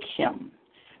seek him,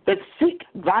 that seek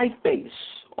thy face,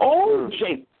 O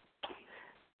Jacob.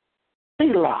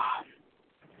 Selah.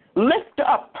 Lift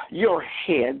up your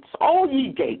heads, all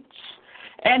ye gates,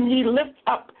 and ye lift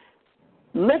up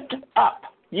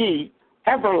ye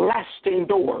everlasting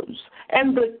doors,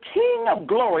 and the King of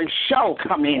glory shall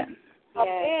come in.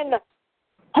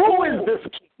 Who is this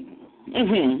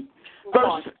King?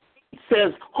 Verse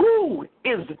says, who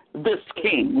is this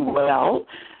King? Well,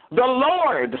 the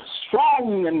Lord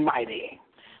strong and mighty,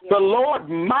 the Lord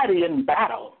mighty in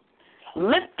battle.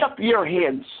 Lift up your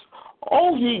heads,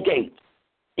 O ye gates,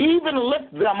 even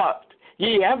lift them up,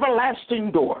 ye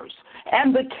everlasting doors,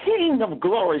 and the King of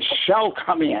glory shall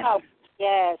come in.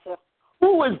 Yes.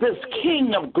 Who is this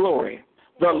King of glory?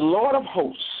 The Lord of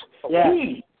hosts. Yes.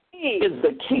 He is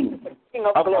the King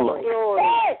of glory.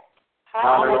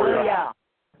 Hallelujah.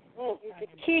 He's the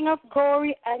King of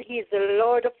glory, and he's the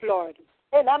Lord of lords.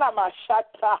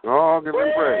 Oh, give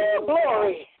him praise.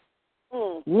 Glory.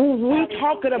 We're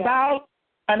talking about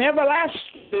an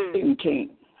everlasting King.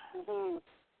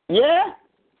 Yeah?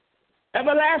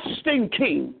 Everlasting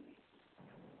King.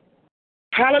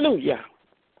 Hallelujah.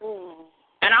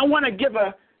 And I want to give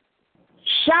a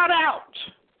shout out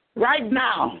right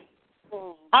now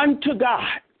unto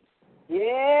God.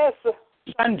 Yes.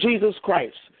 Son Jesus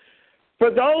Christ.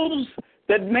 For those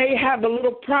that may have a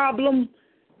little problem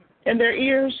in their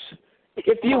ears,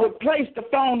 if you would place the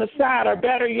phone aside, or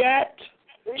better yet,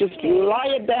 just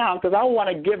lie it down, because I want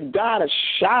to give God a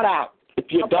shout out, if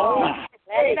you don't mind.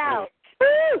 Let it out.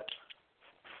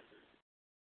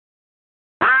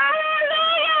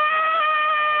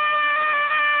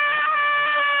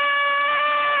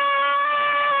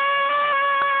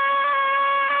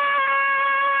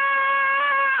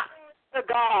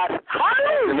 God.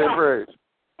 Give him praise.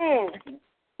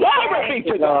 Glory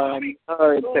be to God.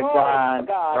 Glory to God.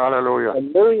 Hallelujah.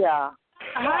 Hallelujah.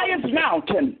 Highest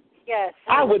mountain. Yes.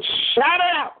 I would shout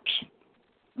it out.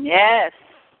 Yes.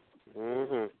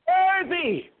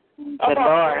 Worthy of The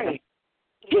our Lord. praise.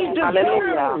 He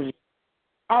deserves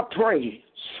our praise.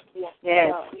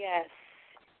 Yes. Yes.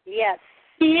 Yes.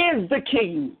 He is the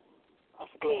King.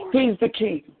 He's the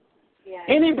King. Yes.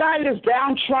 Anybody that's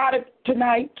downtrodden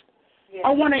tonight, Yes.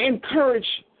 I want to encourage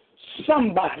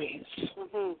somebody.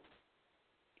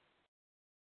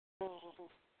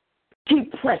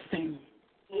 Keep pressing.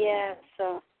 Yes.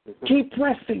 Keep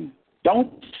pressing.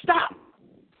 Don't stop.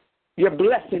 Your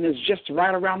blessing is just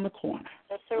right around the corner.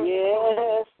 That's right.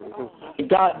 Yes. To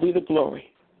God be the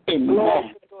glory. Amen.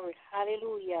 Glory.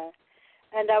 Hallelujah.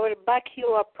 And I will back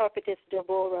you up, Prophetess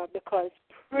Deborah, because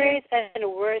praise and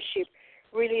worship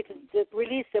release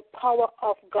the power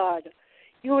of God.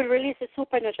 You will release the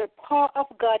supernatural power of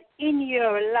God in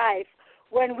your life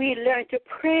when we learn to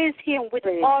praise him with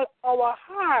all our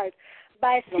heart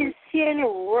by sincerely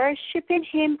worshiping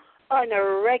him on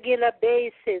a regular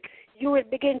basis. You will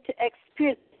begin to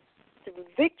experience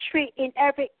victory in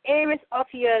every area of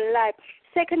your life.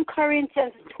 2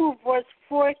 Corinthians 2 verse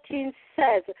 14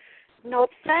 says, "Now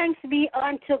thanks be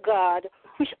unto God,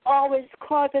 which always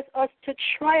causes us to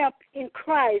triumph in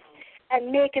Christ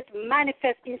and make it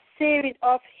manifest in saving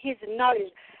of his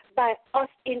knowledge by us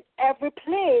in every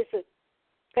place.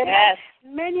 But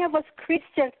many of us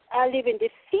Christians are living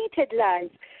defeated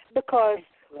lives because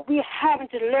we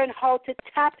haven't learned how to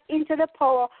tap into the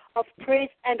power of praise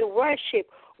and worship.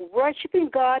 Worshiping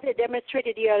God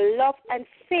demonstrated your love and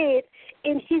faith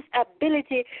in his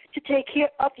ability to take care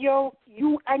of you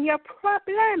and your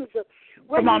problems.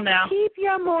 When you keep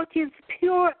your motives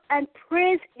pure and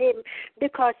praise him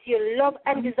because you love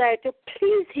and desire to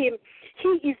please him,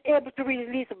 he is able to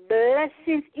release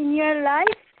blessings in your life.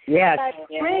 Yes. By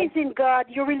praising God,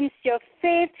 you release your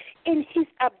faith in his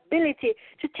ability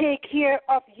to take care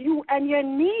of you and your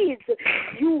needs.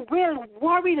 You will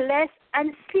worry less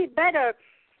and sleep better.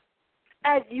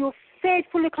 As you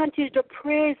faithfully continue to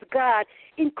praise God,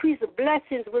 increased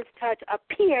blessings will start to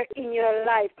appear in your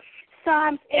life.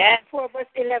 Psalms 84 verse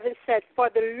 11 says,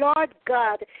 "For the Lord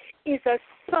God is a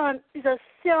sun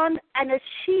and a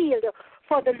shield.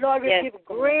 For the Lord will give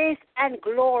grace and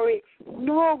glory.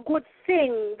 No good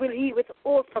thing will he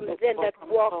withhold from them that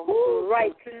walk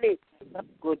rightly."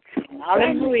 Good.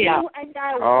 Hallelujah. When you and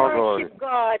I worship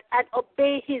God and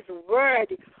obey his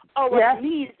word, our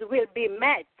needs will be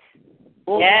met.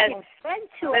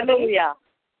 Eventually, hallelujah.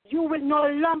 You will no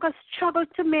longer struggle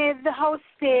to make the house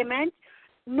payment.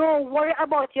 No worry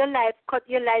about your lights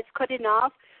cutting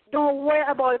off. Don't worry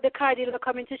about the car dealer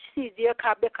coming to seize your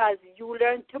car because you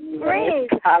learn to praise.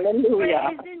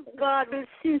 Hallelujah. Praising God with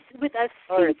a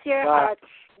sincere heart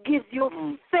gives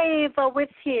you favor with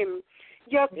him.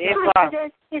 Your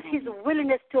confidence is his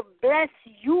willingness to bless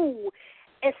you.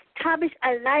 Establish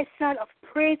a lifestyle of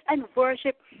praise and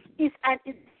worship is an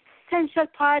essential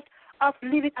part of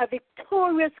living a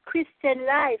victorious Christian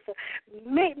life.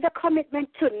 Make the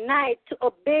commitment tonight to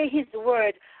obey his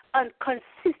word and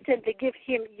consistently give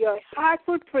him your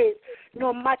heartful praise,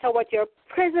 no matter what your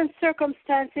present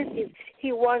circumstances is.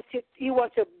 He wants to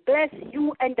bless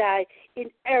you and I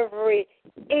in every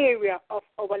area of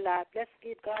our life. Let's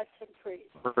give God some praise.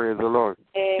 Praise the Lord.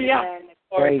 Amen.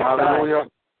 Hallelujah.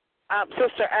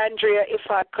 Sister Andrea, if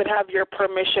I could have your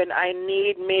permission, I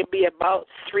need maybe about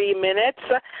 3 minutes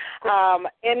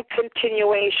in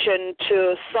continuation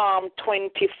to Psalm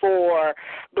 24.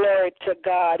 Glory to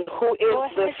God. Who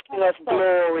is the King of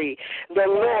glory? The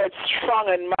Lord strong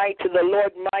and mighty, the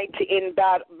Lord mighty in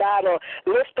battle.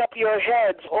 Lift up your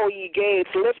heads, O ye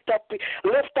gates. Lift up,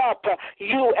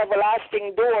 you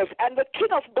everlasting doors, and the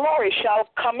King of glory shall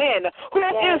come in. Who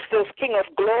is this King of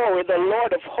glory? The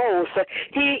Lord of hosts.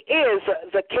 He is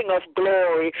the King of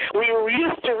glory. We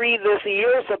used to read this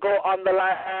years ago on the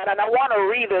line, and I want to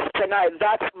read this tonight.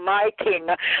 That's my King.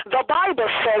 The Bible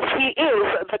says he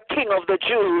is the King of the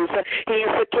Jews. He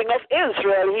is the King of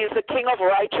Israel. He is the King of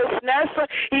righteousness.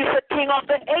 He is the King of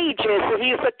the ages. He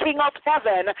is the King of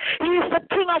heaven. He is the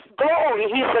King of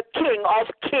glory. He is the King of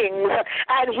kings,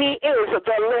 and he is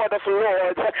the Lord of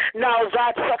lords. Now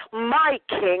that's my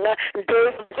King.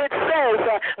 David says,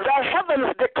 the heavens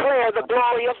declare the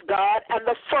glory of God, and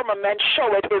the firmament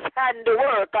showeth his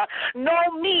handiwork.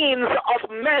 No means of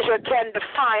measure can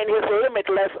define his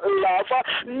limitless love,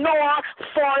 nor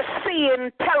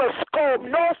foreseeing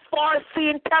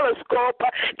telescope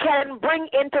can bring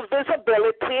into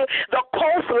visibility the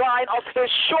coastline of his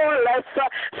shoreless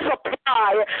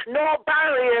supply. No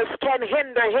barriers can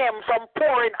hinder him from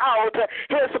pouring out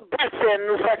his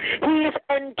blessings. He's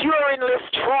enduringly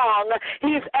strong.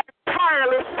 He's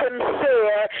entirely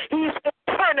sincere. He's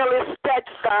eternally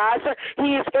steadfast.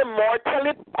 He's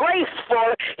immortally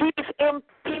graceful. He's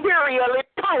imperially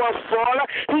powerful.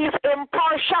 He's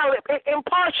impartially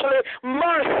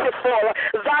merciful.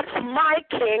 That's my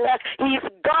King. He's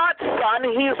God's Son.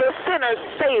 He's a sinner's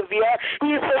Savior.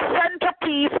 He's the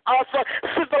centerpiece of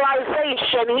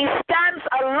civilization. He stands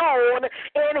alone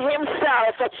in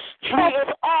himself. He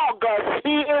is august.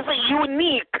 He is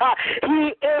unique.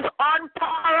 He is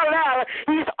unparalleled.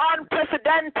 He's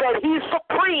unprecedented. He's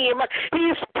supreme.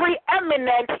 He's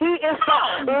preeminent. He is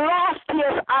the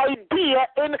loftiest idea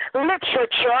in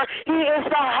literature. He is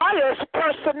the highest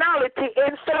personality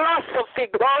in philosophy.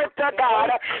 Glory to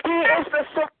God. He is the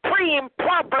supreme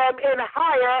problem in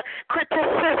higher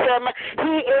criticism.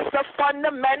 He is the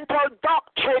fundamental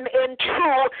doctrine in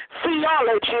true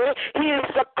theology. He is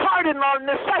the cardinal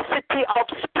necessity of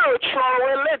spiritual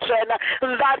religion.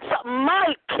 That's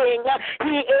my King.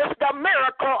 He is the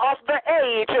miracle of the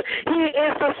age. He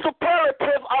is the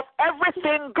superlative of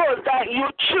everything good that you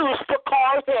choose to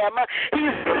call him.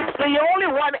 He's the only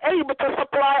one able to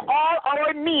supply all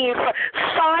our needs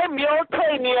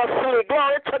simultaneously.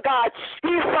 Glory to God.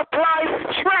 He supplies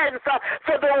strength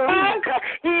for the weak.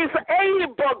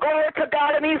 able, glory to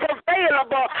God, and he's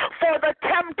available for the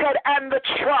tempted and the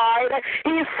tried.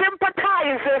 He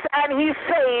sympathizes and he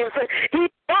saves. He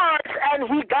guards and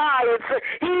he guides.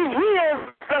 He heals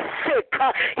the sick.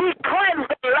 He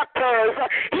cleanses the lepers.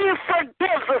 He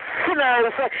forgives the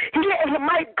sinners.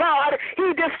 My God,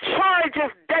 he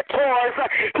discharges debtors.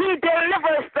 He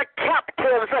delivers the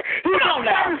captives. He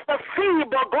defends the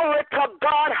feeble. Glory to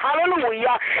God.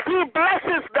 Hallelujah. He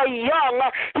blesses the young.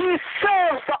 He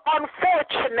serves the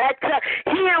unfortunate.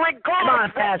 He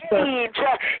regards the age.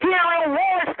 He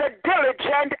rewards the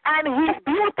diligent, and he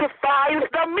beautifies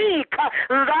the meek.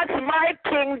 That's my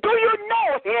King. Do you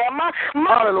know him?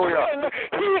 My Hallelujah. King.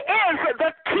 He is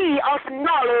the key of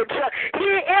knowledge. He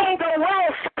is the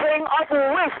wellspring of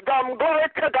wisdom. Glory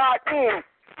to God. He is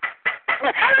the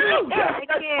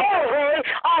doorway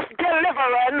of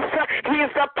deliverance. He is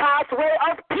the pathway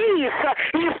of peace.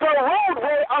 He is the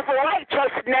roadway of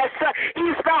righteousness. He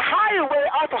is the highway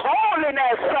of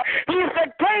holiness. He is the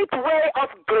gateway of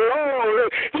glory.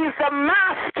 He is the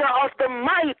master of the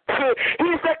mighty. He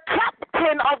is the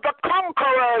captain of the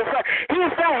conquerors. He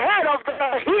is the head of the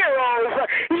heroes.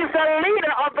 He is the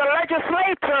leader of the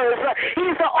legislators.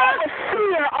 He is the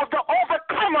overseer of the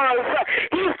overcomers.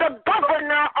 He is the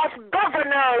governor of governors.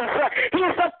 He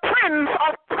is the prince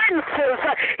of princes.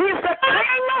 He is the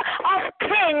king of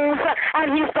kings.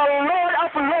 And he's the Lord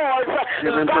of lords.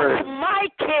 That's my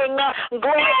King.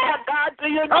 Glory to God. Do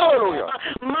you know?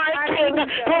 My King.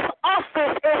 His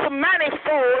office is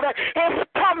manifold. His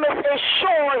promise is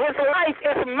sure. His life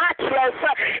is matchless.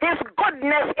 His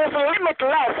goodness is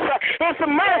limitless. His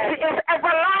mercy is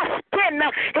everlasting.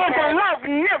 His love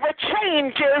never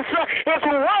changes. His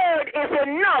word is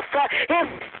enough. His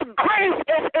grace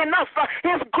is enough.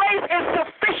 His grace is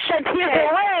sufficient. His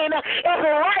reign is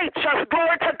righteous.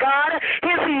 Glory to God.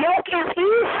 His yoke is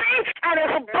easy and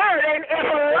his burden is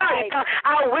light.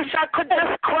 I wish I could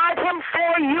describe him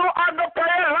for you on the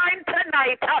prayer line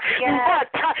tonight, but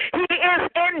he is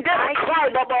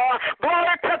indescribable.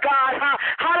 Glory to God.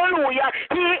 Hallelujah.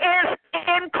 He is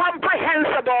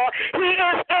incomprehensible. He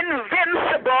is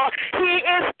invincible. He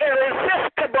is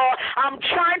irresistible. I'm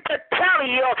trying to tell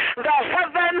you, the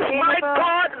heavens, my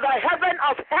God, the heaven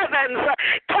of heavens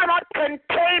cannot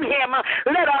contain him,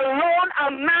 let alone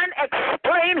a man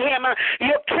explain him.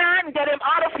 You can't get him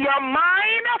out of your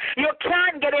mind. You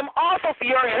can't get him off of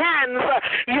your hands.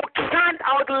 You can't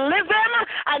outlive him,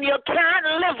 and you can't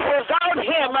live without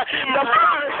him. The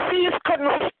Pharisees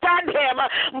couldn't stand him,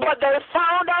 but they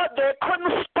found out they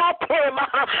couldn't stop him.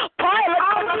 Pilate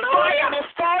couldn't find any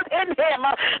fault in him.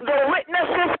 The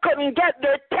witnesses couldn't get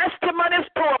their testimonies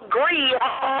to agree,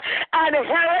 and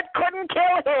Herod couldn't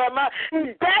kill him.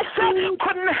 Death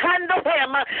couldn't handle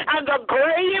him, and the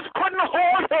grave couldn't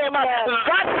hold him.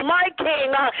 That's my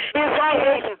King. He's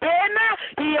always been.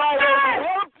 He always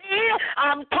will be.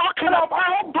 I'm talking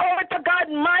about, glory to God,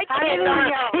 my King.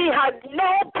 He had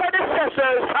no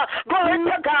predecessors, glory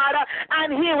to God,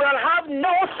 and he will have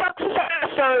no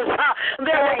successors.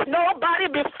 There was nobody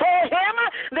before him.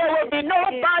 There will be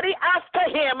nobody after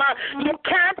him. You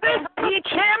can't impeach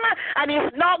him, and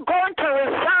he's not going to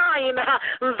resign.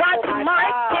 That's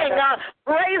my King.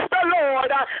 Praise the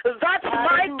Lord. That's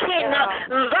my King.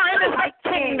 Thine is the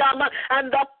kingdom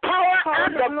and the power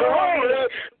and the glory.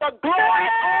 The glory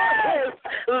are his.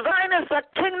 Thine is the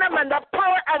kingdom and the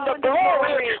power and the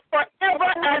glory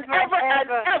forever and ever and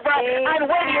ever. And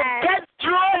when you get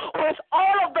through with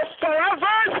all of the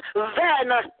forevers,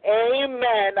 then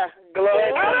amen.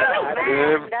 Glory to God.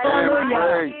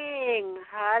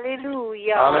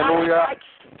 Hallelujah. Hallelujah.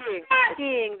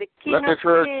 King, the King Let the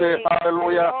church say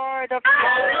hallelujah. Lord of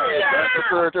Let the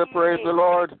church praise the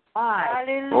Lord.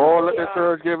 Hallelujah. Oh, let the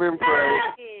church give him praise.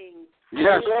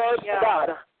 Yes.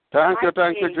 Thank you,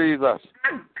 Jesus.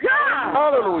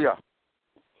 Hallelujah.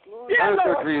 Thank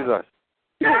you, Jesus.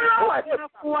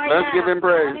 Let's give him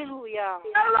praise. Hallelujah.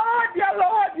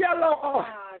 Lord.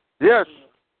 Yes.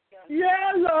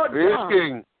 Yeah, Lord. He is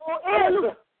King. He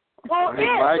is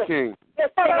my King.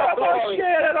 That's my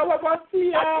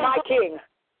King.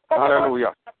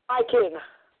 Hallelujah. My King.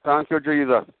 Thank you,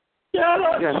 Jesus.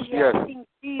 Yes, yes.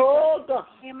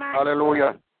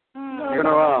 Hallelujah. You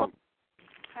know,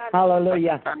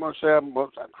 hallelujah. I must say I'm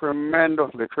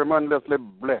tremendously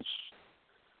blessed.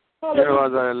 You know,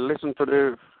 as I listen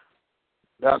to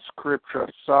that scripture,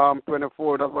 Psalm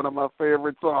 24, that's one of my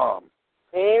favorite psalms.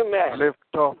 Amen. Lift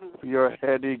up your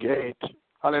heady gate.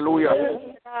 Hallelujah.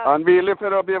 And be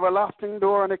lifted up the everlasting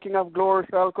door, and the King of glory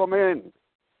shall come in.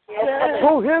 Yes.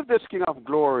 Who is this King of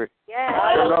glory? Yes.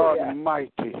 The Lord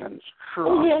mighty and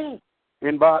strong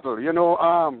in battle. You know,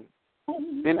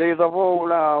 in days of old,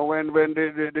 when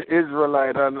the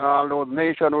Israelite and all those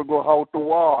nations would go out to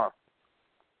war,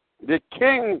 the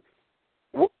king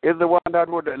is the one that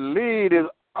would lead his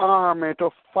army to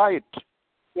fight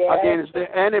against the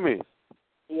enemy.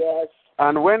 Yes.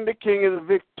 And when the king is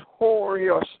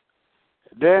victorious,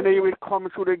 then he will come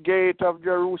through the gate of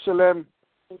Jerusalem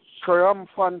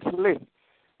triumphantly.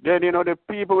 Then, the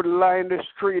people would line the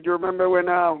street. You remember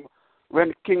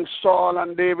when King Saul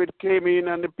and David came in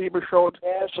and the people shouted,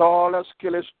 Saul has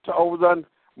killed his 1,000,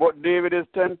 but David is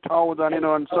 10,000,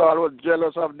 and Saul was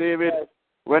jealous of David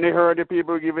when he heard the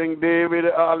people giving David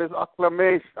all his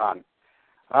acclamation.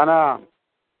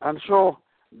 And so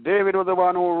David was the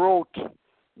one who wrote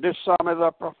this psalm as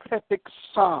a prophetic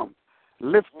psalm.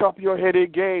 Lift up your heady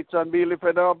gates and be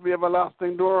lifted up the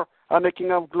everlasting door, and the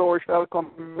King of glory shall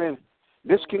come in.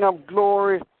 This King of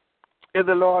glory is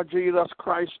the Lord Jesus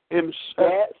Christ himself.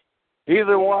 Yes. He's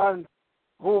the one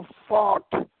who fought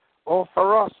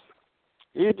for us.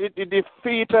 He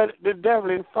defeated the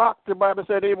devil. In fact, the Bible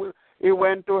said he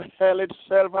went to hell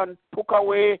itself and took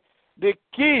away the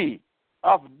key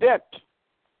of death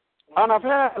and of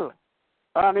hell.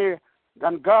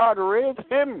 And God raised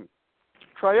him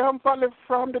triumphantly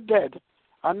from the dead.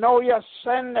 And now he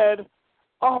ascended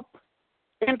up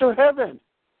into heaven.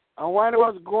 And when he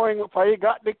was going up, he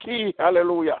got the key.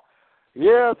 Hallelujah.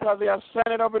 Yes, as he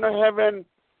ascended up into heaven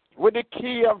with the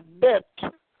key of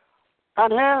death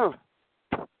and hell.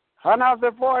 And as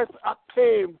the voice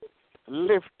came,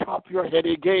 lift up your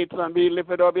heady gates and be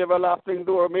lifted up the everlasting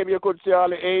door. Maybe you could see all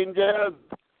the angels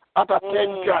at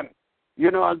attention.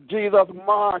 As Jesus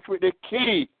marched with the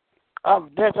key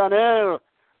of death and hell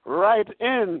right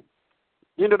into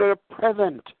the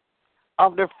presence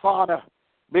of the Father,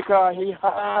 because he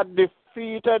had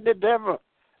defeated the devil.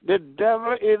 The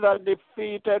devil is a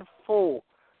defeated foe.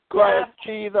 Christ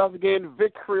Jesus gained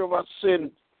victory over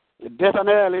sin, death and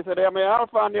hell. He said, I am the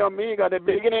Alpha and the Omega, the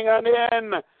beginning and the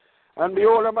end. And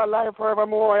behold, in my life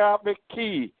forevermore, I have the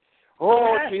key.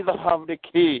 Oh, Jesus have the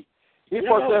key. He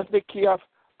possesses the key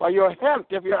for your health.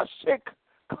 If you are sick,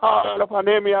 call upon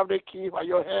him. He have the key for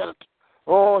your health.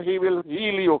 Oh, he will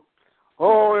heal you.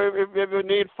 Oh, if you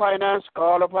need finance,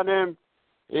 call upon him.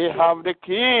 He have the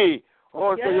key.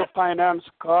 Oh, so your finance,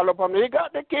 call upon him. He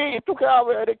got the key. He took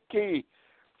away the key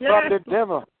from the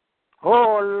devil.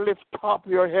 Oh, lift up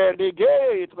your heady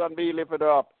gates and be lifted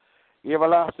up. The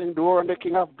everlasting door and the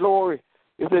King of glory.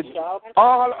 He said,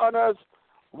 all honors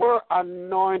were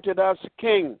anointed as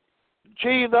king.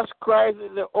 Jesus Christ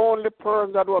is the only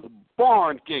person that was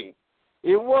born king.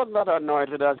 He was not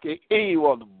anointed as king. He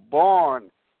was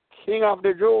born King of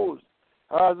the Jews.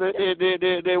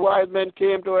 The wise men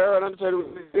came to Aaron and said,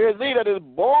 "Is he that is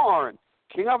born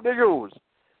King of the Jews?"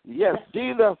 Yes,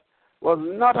 Jesus was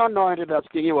not anointed as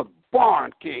king. He was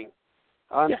born king.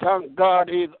 And thank God,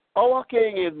 he's our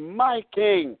king, he's my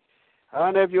king.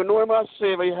 And if you know him as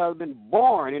Savior, he has been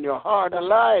born in your heart and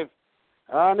life.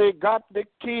 And he got the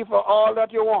key for all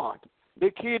that you want,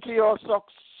 the key to your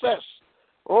success.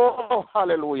 Oh,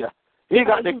 hallelujah. He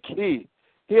got the key.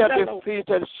 He has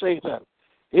defeated Satan.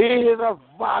 He is a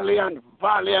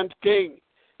valiant king.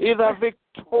 He's a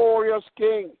victorious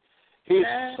king. He's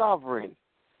sovereign.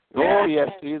 Oh, yes,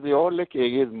 he's the only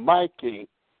king. He's my king.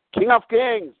 King of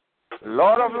kings,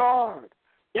 Lord of lords,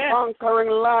 conquering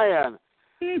lion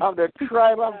of the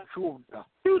tribe of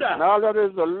Judah. And all that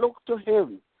is to look to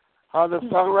him. How the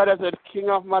songwriter said, King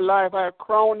of my life, I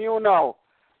crown you now.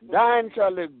 Thine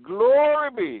shall the glory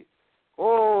be.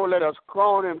 Oh, let us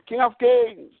crown him King of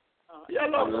kings,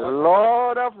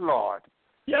 Lord of lords.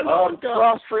 And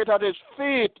prostrate at his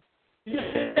feet.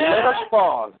 Let us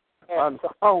fall and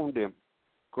crown him.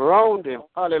 Crown him.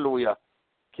 Hallelujah.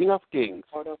 King of kings,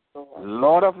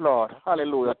 Lord of lords.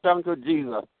 Hallelujah. Thank you,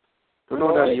 Jesus, to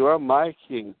know that you are my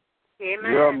king.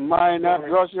 Amen. You're mine.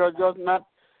 You're just not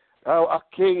a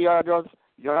king.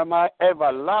 You're my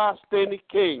everlasting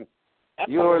king.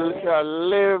 You shall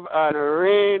live and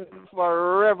reign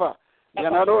forever. You're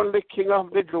not only king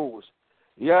of the Jews.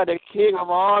 You're the king of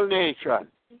all nations.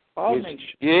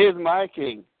 He is my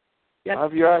king. Yes.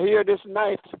 If you are here this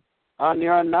night and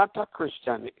you're not a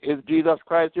Christian, is Jesus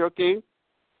Christ your king?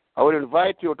 I would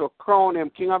invite you to crown him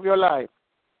king of your life.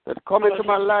 That come into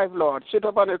my life, Lord. Sit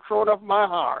upon the throne of my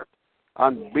heart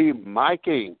and be my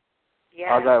king.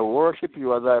 As I worship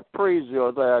you, as I praise you,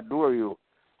 as I adore you.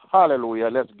 Hallelujah.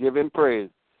 Let's give him praise.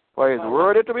 For he is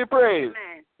worthy to be praised.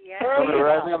 From the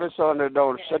rising of the sun and the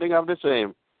down, setting of the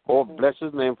same. Oh, bless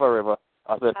his name forever.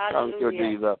 I said, thank you,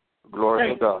 Jesus.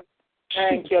 Glory to God.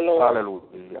 Thank you, Lord.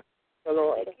 Hallelujah.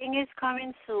 The King is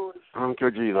coming soon. Thank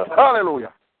you, Jesus.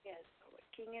 Hallelujah. Yes,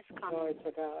 the King is coming. Glory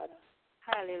to God.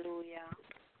 Hallelujah.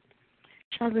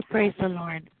 Shall we praise the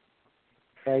Lord?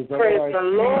 Praise the Praise Lord. the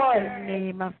Lord. In the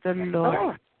name of the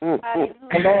Lord.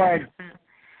 The Lord.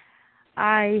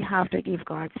 I have to give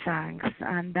God thanks,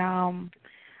 and I'm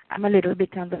a little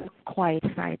bit on the quiet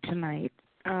side tonight.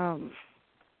 I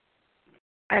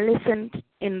listened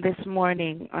in this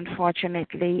morning.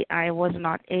 Unfortunately, I was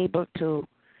not able to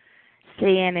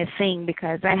say anything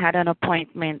because I had an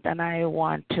appointment and I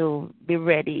want to be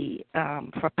ready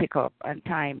for pickup on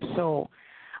time.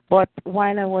 But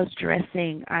while I was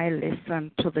dressing, I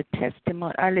listened to the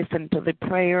testimony. I listened to the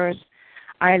prayers.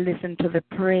 I listened to the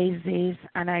praises,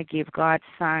 and I give God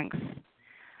thanks.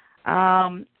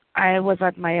 I was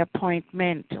at my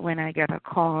appointment when I got a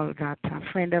call that a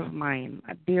friend of mine,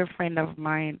 a dear friend of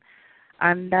mine,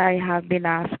 and I have been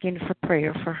asking for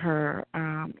prayer for her.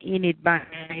 In it by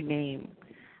name.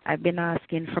 I've been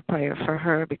asking for prayer for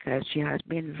her because she has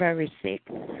been very sick.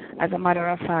 As a matter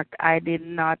of fact, I did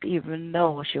not even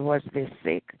know she was this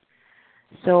sick.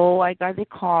 So I got the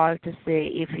call to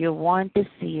say, if you want to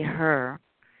see her,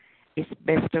 it's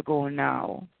best to go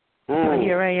now. So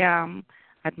here I am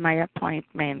at my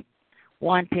appointment,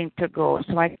 wanting to go.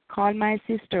 So I called my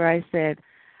sister. I said,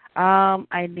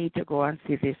 I need to go and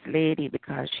see this lady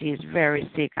because she's very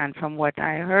sick. And from what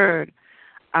I heard,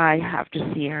 I have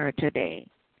to see her today.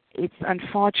 It's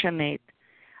unfortunate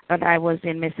that I was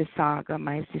in Mississauga.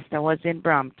 My sister was in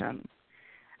Brampton,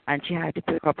 and she had to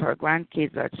pick up her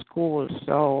grandkids at school,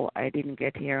 so I didn't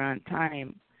get here on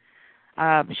time.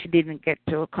 She didn't get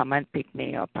to come and pick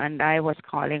me up, and I was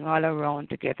calling all around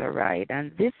to get a ride.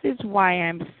 And this is why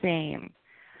I'm saying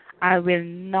I will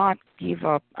not give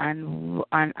up on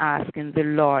asking the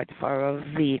Lord for a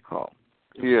vehicle.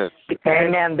 Yes. Because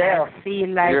Amen there. I feel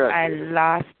like I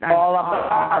lost an all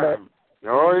about it.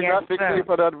 Oh, you yes, got the key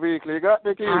for that vehicle. You got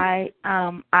the key.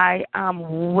 I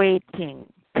am waiting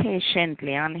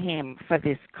patiently on him for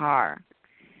this car.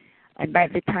 And by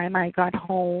the time I got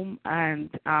home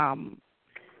and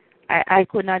I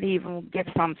could not even get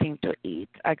something to eat,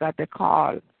 I got the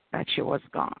call that she was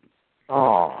gone.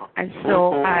 Oh. And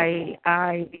so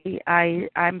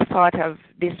I'm sort of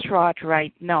distraught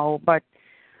right now, but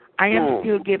I am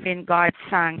still giving God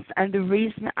thanks. And the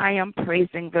reason I am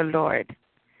praising the Lord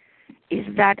is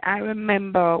that I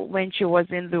remember when she was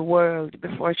in the world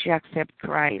before she accepted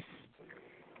Christ.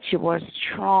 She was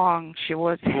strong, she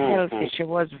was healthy, she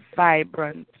was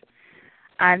vibrant.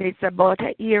 And it's about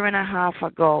 1.5 years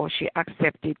ago she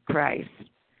accepted Christ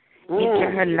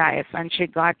into her life, and she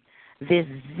got this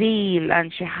zeal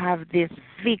and she have this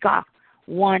vigor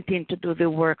wanting to do the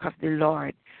work of the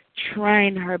Lord,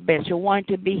 trying her best. She want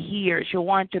to be here, she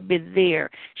want to be there,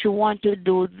 she want to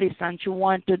do this and she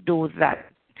want to do that.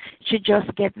 She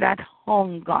just get that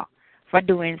hunger for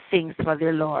doing things for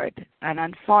the Lord. And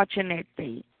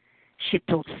unfortunately, she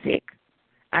took sick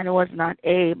and was not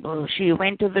able. She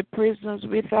went to the prisons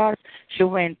with us. She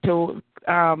went to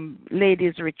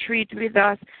ladies' retreat with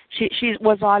us. She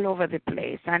was all over the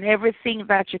place. And everything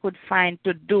that she could find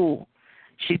to do,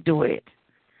 she do it.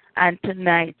 And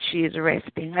tonight she is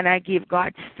resting. And I give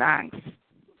God thanks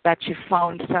that she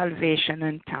found salvation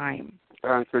in time.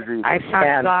 Thank you, Jesus. I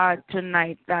thank God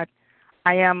tonight that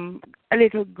I am a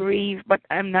little grieved, but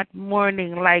I'm not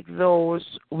mourning like those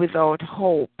without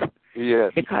hope.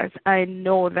 Yes. Because I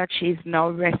know that she's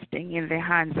now resting in the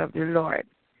hands of the Lord.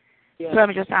 Yes. So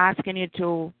I'm just asking you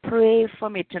to pray for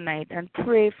me tonight and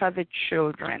pray for the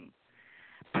children.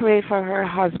 Pray for her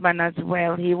husband as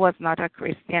well. He was not a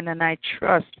Christian, and I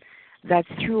trust that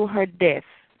through her death,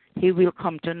 he will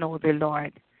come to know the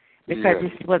Lord. Because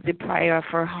it was the prayer of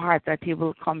her heart that he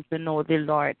will come to know the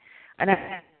Lord. And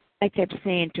I kept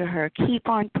saying to her, keep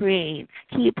on praying,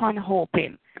 keep on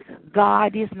hoping.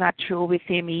 God is not through with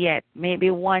him yet. Maybe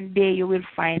one day you will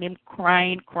find him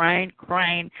crying.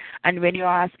 And when you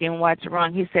ask him what's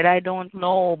wrong, he said, I don't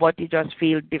know, but he just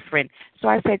feels different. So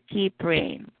I said, keep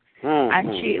praying. And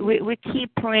we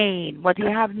keep praying, but he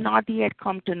have not yet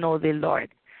come to know the Lord.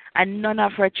 And none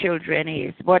of her children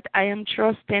is. But I am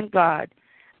trusting God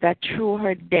that through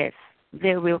her death,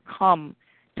 they will come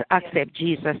to accept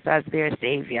Jesus as their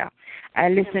Savior. I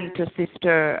listened to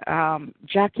Sister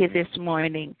Jackie this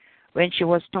morning when she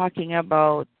was talking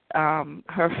about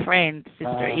her friend,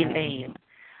 Sister Elaine.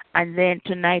 And then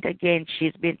tonight again,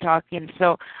 she's been talking.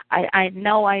 So I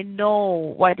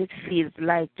know what it feels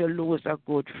like to lose a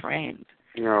good friend.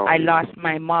 No. I lost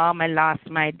my mom, I lost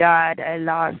my dad, I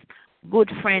lost good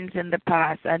friends in the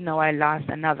past, and now I lost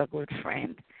another good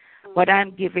friend. But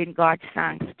I'm giving God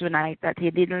thanks tonight that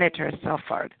he didn't let her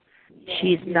suffer.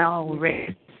 She's now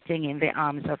resting in the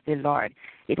arms of the Lord.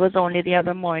 It was only the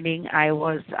other morning I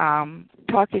was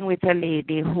talking with a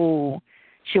lady who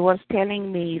she was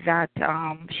telling me that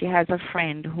she has a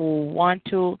friend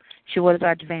who she was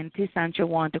Adventist and she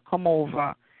want to come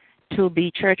over to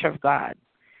be Church of God.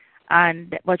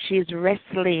 But she's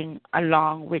wrestling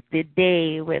along with the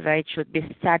day, whether it should be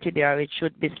Saturday or it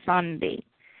should be Sunday.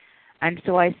 And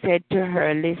so I said to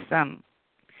her, listen,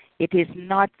 it is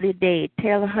not the day.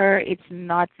 Tell her it's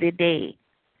not the day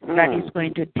that is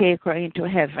going to take her into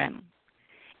heaven.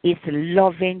 It's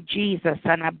loving Jesus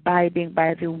and abiding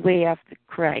by the way of the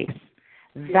Christ.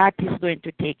 That is going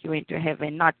to take you into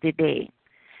heaven, not the day.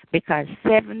 Because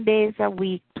 7 days a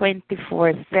week,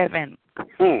 24/7,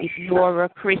 if you are a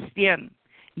Christian,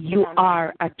 you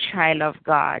are a child of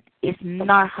God. It's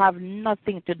not have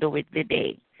nothing to do with the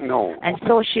day. No. And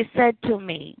so she said to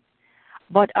me,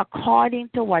 but according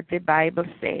to what the Bible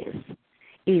says,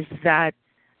 is that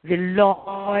the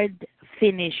Lord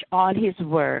finished all his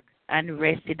work and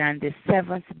rested on the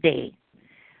seventh day.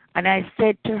 And I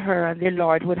said to her, and the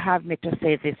Lord would have me to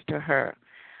say this to her,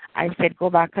 I said, go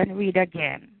back and read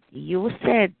again. You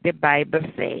said the Bible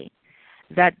say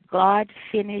that God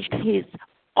finished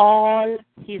all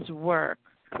his work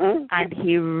and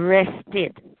he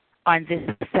rested on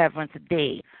the seventh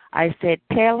day. I said,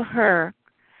 tell her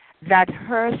that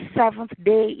her seventh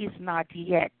day is not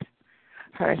yet.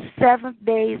 Her seventh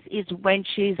day is when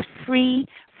she's free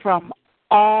from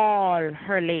all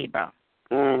her labor.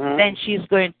 Then she's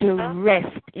going to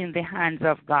rest in the hands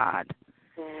of God.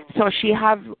 So she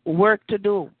have work to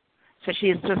do. So she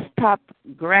has to stop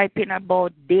griping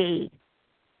about day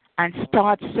and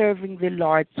start serving the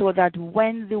Lord, so that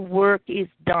when the work is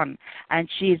done and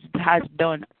she has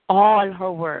done all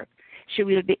her work, she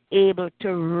will be able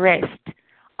to rest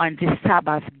on the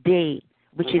Sabbath day,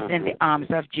 which is in the arms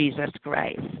of Jesus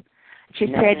Christ. She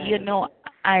said,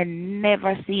 I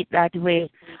never see it that way.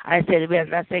 I said, well,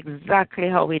 that's exactly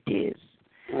how it is.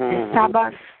 The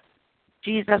Sabbath,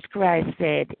 Jesus Christ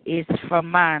said, is for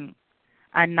man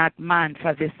and not man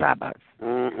for the Sabbath.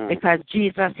 Because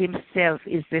Jesus himself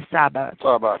is the Sabbath.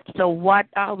 So what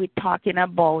are we talking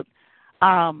about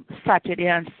Saturday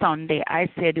and Sunday? I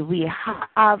said we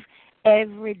have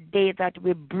every day that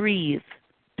we breathe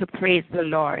to praise the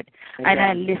Lord. And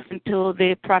I listened to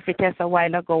the prophetess a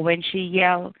while ago when she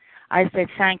yelled. I said,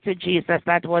 thank you, Jesus.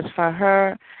 That was for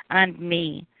her and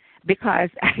me. Because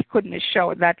I couldn't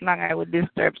shout that long, I would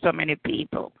disturb so many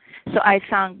people. So I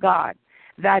thank God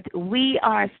that we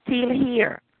are still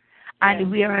here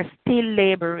and we are still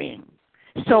laboring.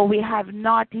 So we have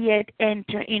not yet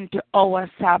entered into our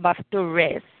Sabbath to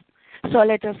rest. So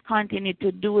let us continue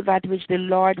to do that which the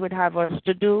Lord would have us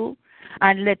to do,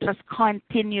 and let us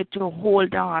continue to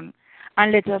hold on,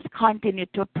 and let us continue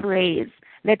to praise.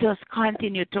 Let us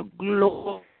continue to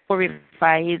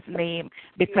glorify his name,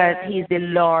 because he's the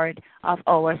Lord of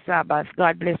our Sabbath.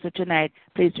 God bless you tonight.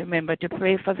 Please remember to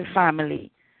pray for the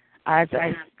family as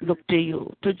I look to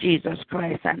you, to Jesus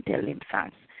Christ, and tell him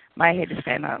thanks. My head is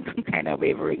kind of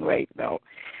wavering right now.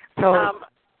 So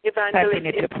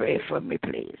continue to pray for me,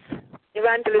 please.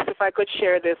 Evangelist, if I could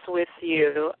share this with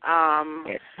you.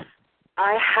 Yes.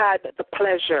 I had the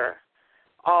pleasure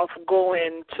of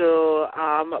going to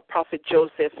Prophet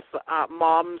Joseph's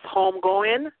mom's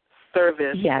homegoing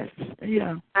service. Yes,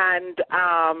 yeah. And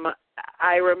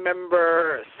I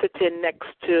remember sitting next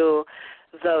to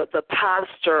the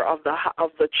pastor of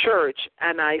the church,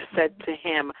 and I said to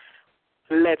him,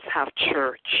 let's have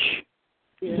church.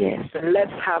 Yes.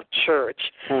 Let's have church.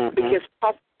 Because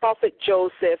Prophet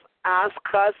Joseph asked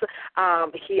us,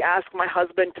 he asked my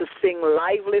husband to sing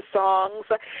lively songs.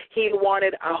 He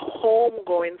wanted a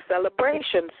homegoing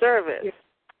celebration service.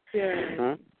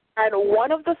 And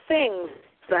one of the things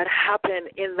that happened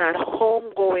in that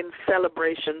homegoing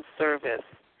celebration service,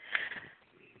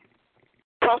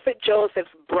 Prophet Joseph's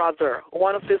brother,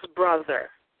 one of his brothers,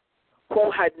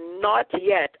 who had not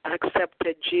yet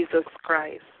accepted Jesus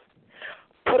Christ,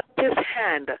 put up his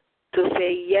hand to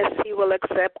say, yes, he will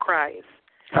accept Christ.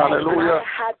 Hallelujah.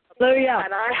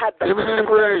 And I had the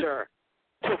pleasure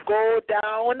to go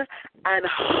down and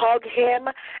hug him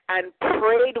and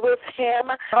prayed with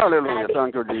him. Hallelujah. And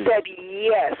thank you, Jesus. Said,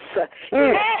 yes,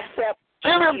 accept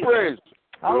Give him praise.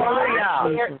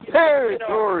 Hallelujah. Hey,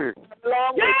 glory.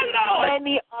 Along with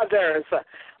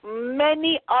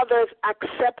many others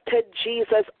accepted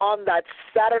Jesus on that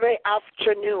Saturday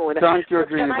afternoon. Thank you,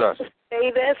 Can I just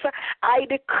say this? I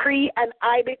decree and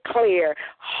I declare,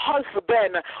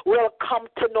 husband will come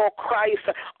to know Christ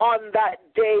on that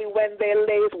day when they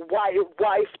lay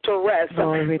wife to rest.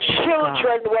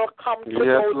 Children will come to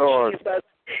know Lord. Jesus.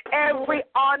 Every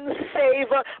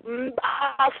unsaved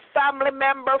family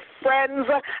member, friends,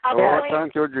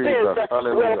 thank you, Jesus.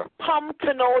 Hallelujah. will come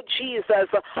to know Jesus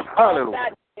on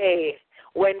that day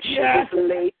when she is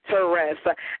laid to rest,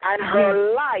 and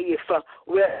her life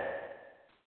will.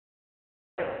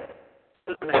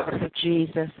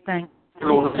 Jesus, thank you.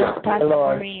 Lord. Pastor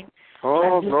Maureen,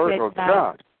 Oh, glory to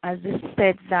God. As you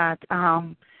said that,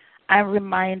 I'm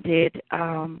reminded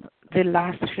the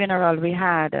last funeral we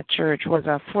had at church was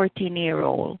a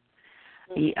 14-year-old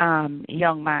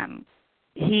young man.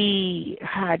 He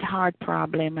had heart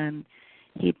problem and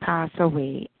he passed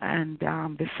away. And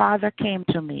the father came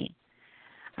to me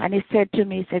and he said to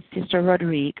me, he said, Sister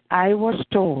Rodrigue, I was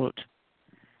told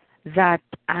that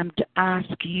I'm to ask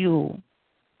you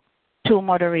to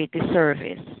moderate the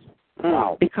service.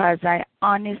 Wow. Because I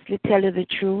honestly tell you the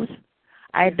truth,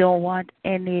 I don't want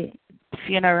any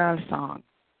funeral song.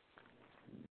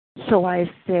 So I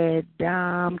said,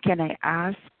 can I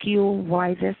ask you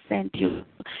why they sent you?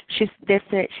 She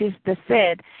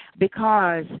said,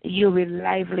 because you will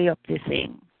lively up the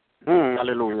thing.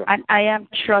 Hallelujah. And I am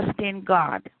trusting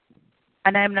God.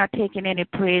 And I'm not taking any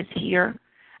praise here.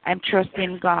 I'm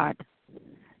trusting God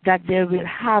that they will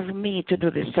have me to do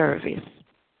the service.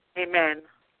 Amen.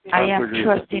 I am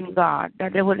trusting God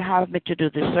that they will have me to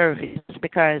do the service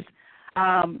because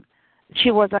she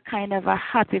was a kind of a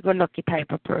happy-go-lucky type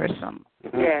of person.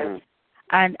 Yes.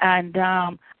 And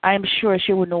I'm sure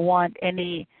she wouldn't want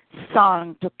any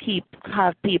song to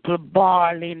have people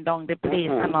bawling down the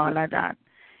place and all of that.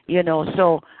 You know,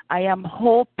 so I am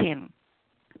hoping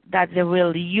that they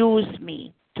will use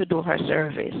me to do her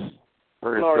service.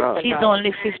 She's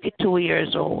only 52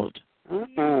 years old.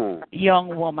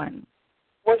 Young woman.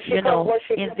 Was she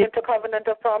into Covenant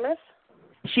of Promise?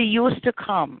 She used to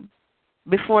come.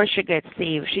 Before she gets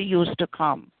saved, she used to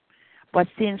come. But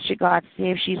since she got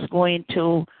saved, she's going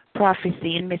to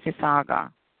Prophecy in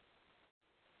Mississauga.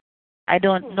 I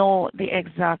don't know the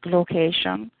exact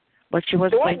location, but she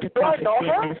was going to Prophecy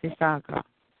in Mississauga.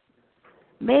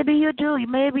 Maybe you do.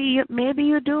 Maybe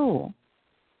you do.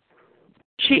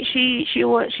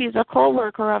 She's a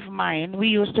co-worker of mine. We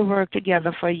used to work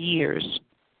together for years.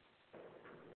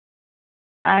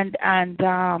 And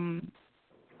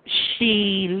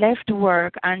she left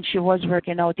work and she was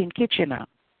working out in Kitchener.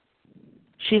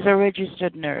 She's a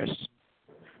registered nurse.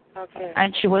 Okay.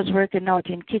 And she was working out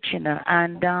in Kitchener.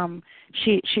 And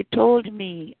she told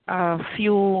me a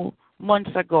few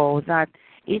months ago that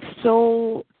it's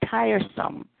so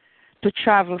tiresome to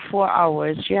travel 4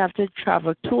 hours. She has to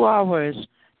travel 2 hours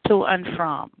to and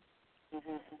from.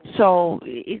 So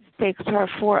it takes her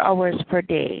 4 hours per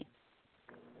day.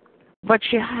 But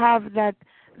she have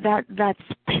that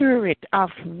spirit of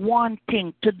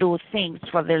wanting to do things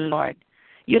for the Lord.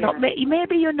 You know,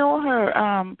 maybe you know her,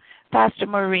 Pastor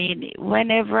Maureen.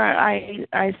 Whenever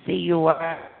I see you,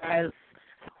 I'll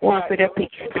work with a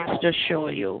picture just to show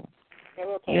you.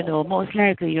 You know, most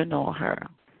likely you know her.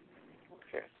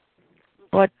 Okay.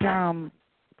 But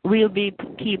we'll be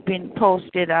keeping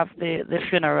posted of the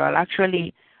funeral.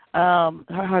 Actually,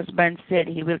 her husband said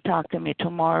he will talk to me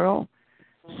tomorrow.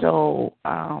 So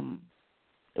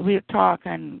we'll talk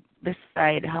and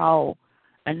decide how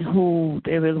and who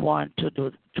they will want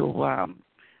to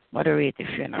moderate the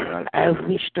funeral. I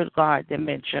wish to God they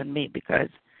mention me because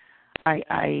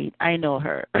I know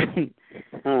her,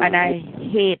 and I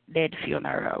hate dead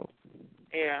funeral.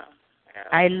 Yeah.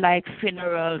 I like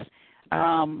funerals.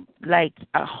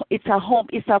 It's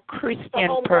a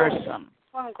Christian person.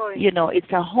 You know,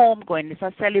 it's a homegoing. It's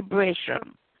a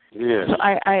celebration. Yes. So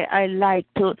I like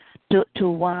to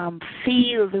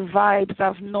feel the vibes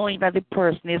of knowing that the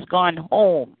person is gone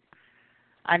home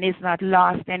and is not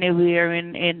lost anywhere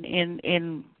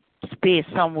in space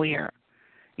somewhere.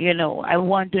 You know, I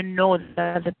want to know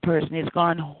that the person is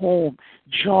gone home,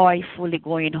 joyfully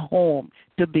going home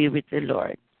to be with the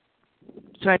Lord.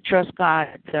 So I trust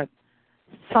God that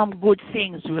some good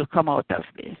things will come out of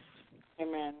this.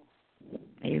 Amen.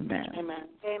 Amen. Amen.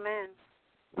 Amen.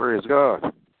 Praise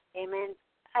God. Amen.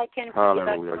 I can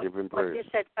Hallelujah. Give him what praise. you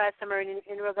said, Pastor Maureen,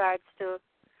 in regards to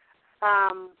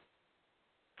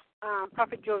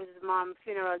Prophet Joe's mom's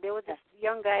funeral. There was this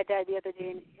young guy died the other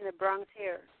day in the Bronx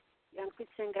here, young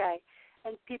Christian guy,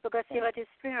 and people got saved at his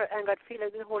funeral and got filled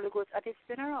with the Holy Ghost at his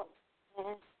funeral.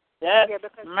 Mm-hmm. Yeah,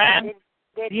 because man.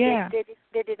 They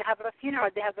didn't have a funeral;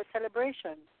 they have a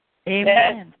celebration.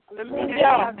 Amen.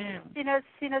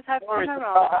 Sinners have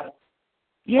funerals.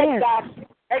 Yes.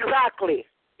 Exactly.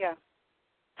 Yeah.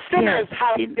 Sinners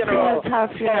have funerals. Sinners have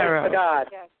funerals. For God.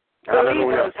 Yes.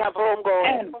 Believers have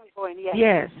homegoing.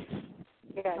 Yes.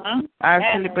 Yes. Our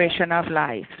celebration of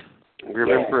life. Give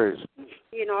him praise.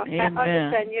 You know, Amen.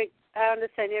 I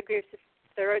understand your grief,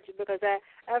 Sister Roger, because I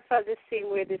felt the same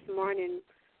way this morning.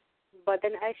 But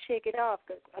then I shake it off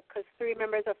because 3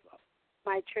 members of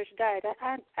my church died.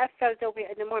 I felt that way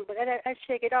in the morning, but I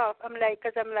shake it off. I'm like,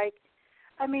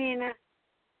 I mean,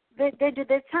 they did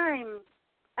their time.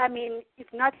 I mean,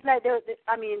 it's not like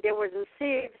they wasn't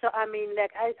saved. So I mean,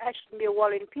 like I shouldn't be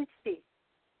walling pity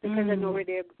because I know where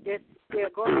they're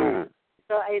going.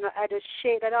 So I just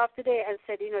shake that off today and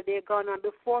said, they're gone on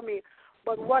before me.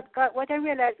 But what I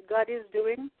realized God is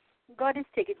doing, God is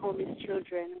taking home His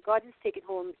children. God is taking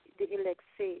home the elect's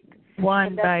sake.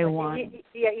 One by one.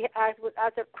 He as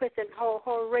a Christian, how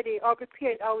ready or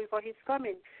prepared are we for His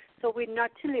coming? So we're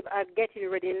not to live a getting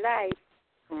ready life.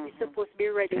 We're supposed to be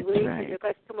ready waiting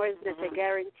because tomorrow is not a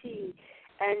guarantee.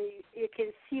 And you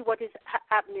can see what is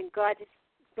happening. God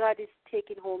is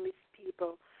taking home His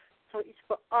people. So it's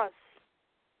for us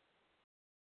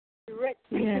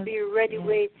to be ready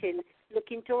waiting,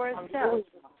 looking to ourselves.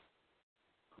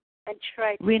 And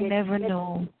try to we never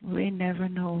know,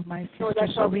 my sister.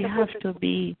 So we have to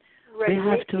be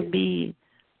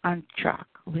on track.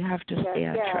 We have to stay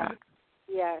on track.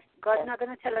 Yeah, God's not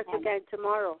going to tell us again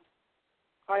tomorrow,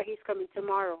 or He's coming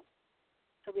tomorrow.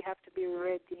 So we have to be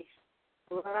ready.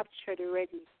 We have to be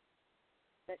ready.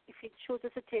 That if He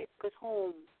chooses to take us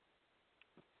home,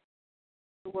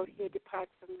 we will hear depart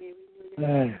from me.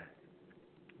 Amen.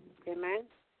 Amen.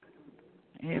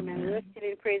 We're still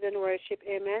in praise and worship.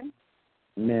 Amen.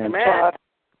 Amen.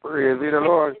 Praise the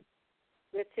Lord.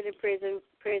 We're still in praise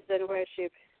and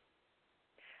worship.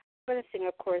 I'm going to sing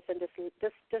a chorus and just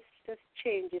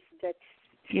change this. That.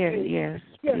 Yes,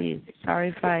 please. Sorry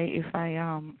if I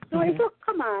No,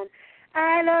 come on.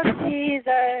 I love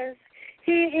Jesus.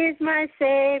 He is my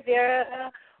Savior.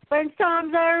 When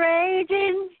storms are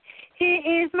raging, He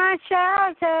is my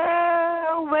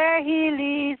shelter. Where He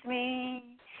leads me,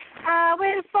 I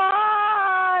will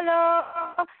follow.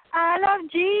 I love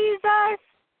Jesus,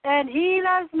 and He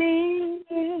loves me.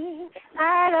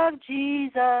 I love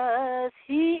Jesus.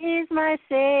 He is my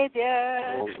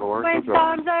Savior. When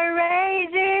storms are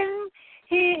raging,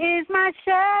 He is my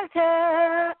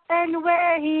shelter, and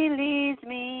where He leads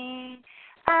me,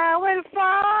 I will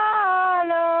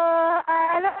follow.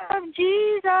 I love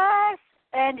Jesus,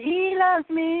 and He loves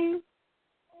me.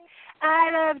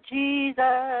 I love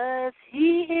Jesus,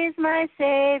 He is my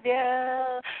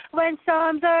Savior. When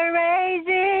storms are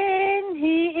raging,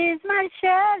 He is my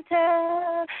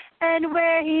shelter. And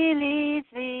where He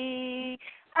leads me,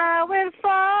 I will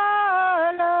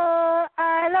follow.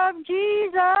 I love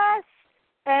Jesus,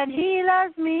 and He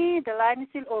loves me. The line is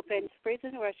still open. Praise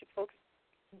and worship, folks.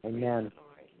 Amen.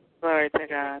 Glory to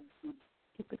God.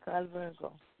 Typical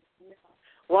Virgo.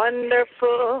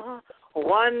 Wonderful,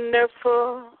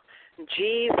 wonderful,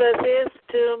 Jesus is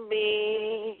to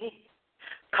me.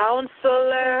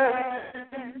 Counselor,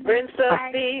 Prince of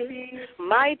Peace,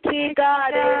 mighty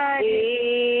God is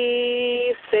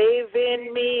He,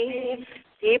 saving me,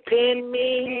 keeping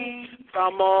me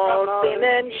from all sin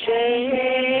and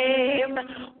shame.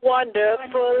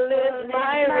 Wonderful is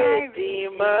my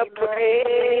Redeemer,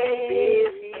 praise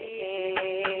His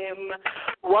name.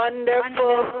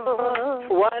 Wonderful,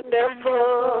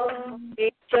 wonderful,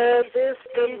 Jesus is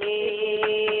to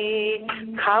me.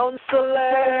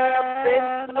 Counselor,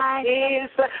 Prince of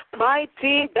Peace,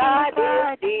 mighty God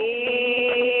is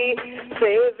He,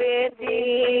 saving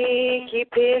me,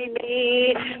 keeping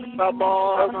me from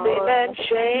all sin and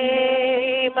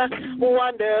shame.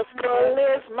 Wonderful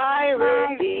is my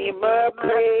Redeemer,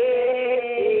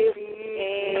 praise His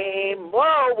name.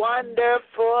 Oh,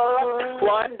 wonderful,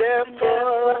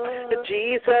 wonderful,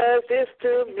 Jesus is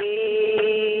to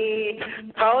me.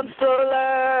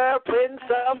 Counselor, Prince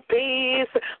of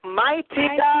Peace, mighty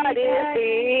God is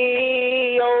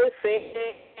He. Oh,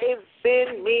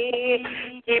 saving me,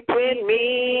 keeping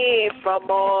me from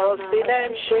all sin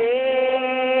and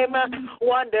shame.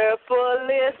 Wonderful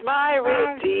is my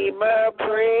Redeemer,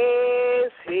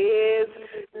 praise His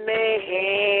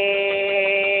name.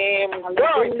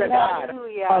 Glory to God.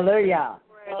 Hallelujah.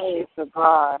 Praise to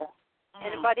God.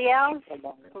 Anybody else?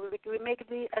 We make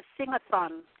it a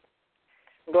sing-a-thon.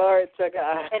 Glory to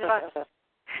God.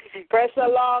 Press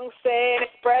along,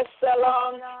 saints, press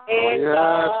along in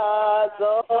God's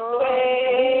own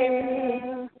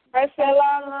way. Press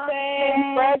along,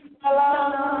 saints, press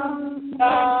along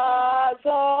God's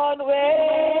own way.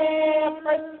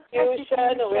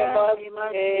 Persecution we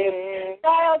must face.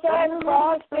 Trials and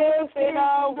crosses in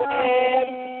our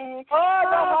way. Oh,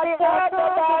 the hot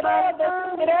side, the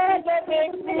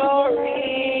victory.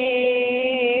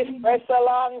 Press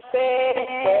along,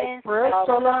 saints, press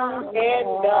along in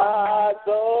God's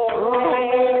own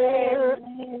way.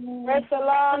 Press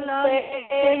along,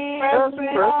 saints, press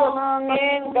along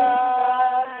in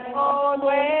God's own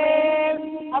way.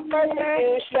 A of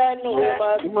persecution we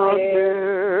must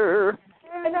bear.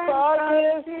 And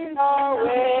forgive our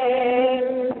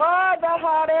way. For the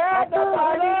heart of the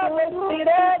Father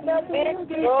seated the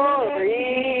victory.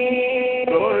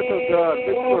 Glory to God,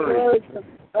 victory.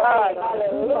 God,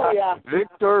 hallelujah.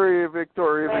 Victory,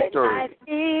 victory, victory. I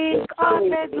think of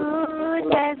the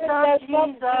goodness of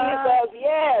Jesus.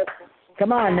 Yes.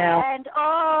 Come on now. And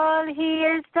all he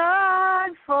has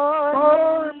done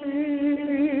for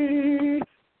me.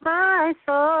 My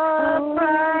soul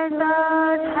cries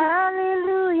out,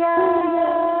 hallelujah.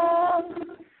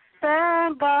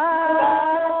 Thank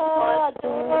God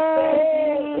for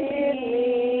saving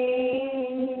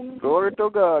me. Glory to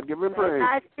God. Give him praise.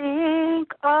 I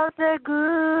think of the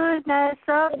goodness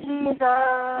of Jesus.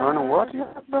 And what he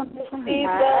has done for me.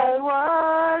 And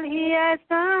what he has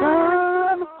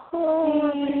done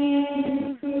for me.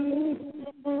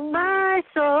 My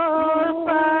soul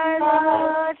cries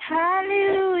out,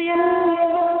 hallelujah.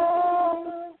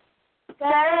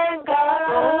 Thank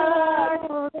God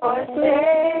for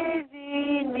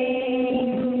saving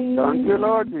me. Thank you,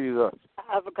 Lord Jesus.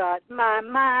 I've got my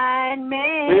mind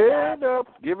made up.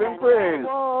 Give him praise. I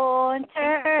won't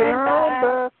turn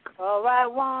back. Oh, I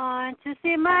want to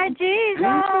see my Jesus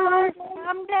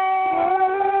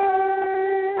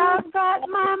someday. I've got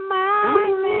my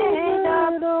mind made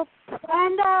up,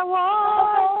 and I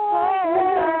want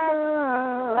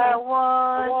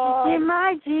to see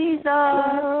my Jesus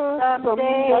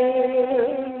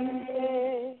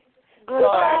someday.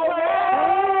 Goodbye.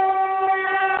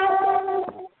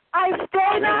 I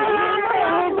stay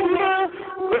not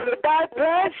with thy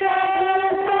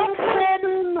precious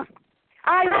affection. I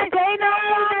stay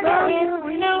not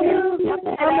with you. But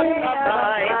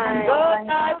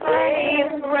I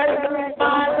praise the rest of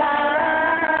my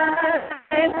life.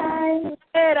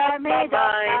 That I may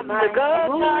find the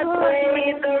God I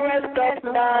praise the rest of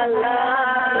my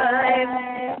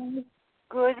life.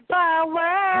 Goodbye,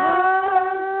 world.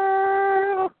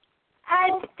 I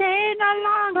stay no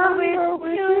longer with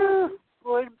you.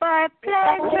 Goodbye,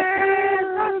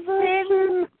 pleasures of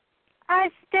sin. I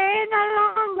stay no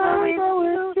longer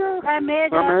with you. I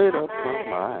made up my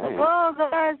mind. Go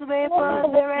God's way for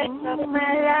the rest of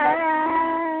my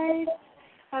life.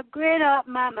 I grit up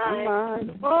my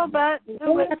mind. Go back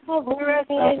to it for the rest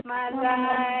of my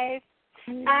life.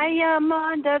 I am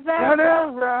on the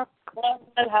rock.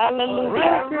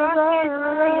 Hallelujah. Rock is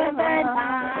higher than I.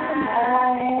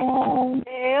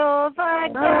 Jehovah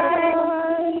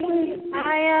Jireh.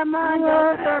 I am on the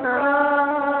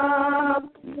rock.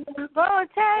 Go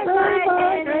tell my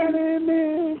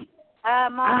enemy.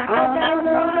 I'm on the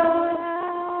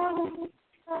rock.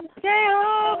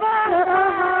 Jehovah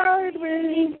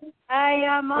Jireh. I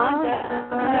am on the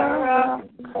rock.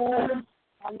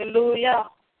 Hallelujah.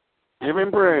 Give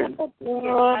him praise.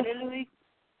 Hallelujah.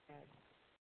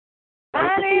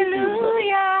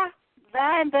 Hallelujah.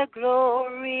 Thine the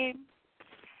glory.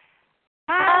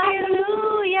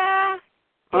 Hallelujah.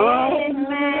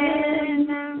 Amen.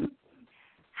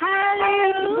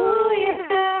 Hallelujah.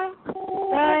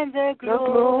 Thine the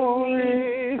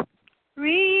glory.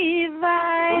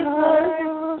 Revive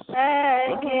us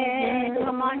again.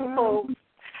 Come on, folks.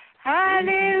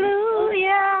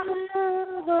 Hallelujah.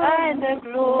 Thine the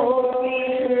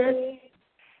glory.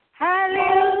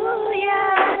 Hallelujah.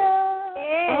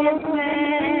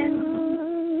 Amen.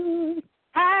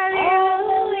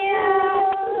 Hallelujah.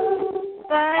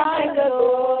 Thine the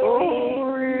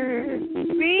glory.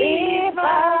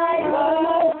 Revive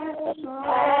us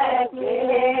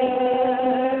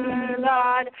again,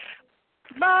 Lord.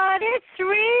 But it's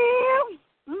real.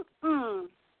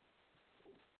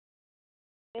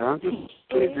 Thank you,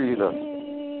 Jesus.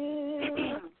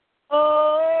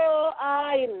 Oh,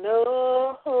 I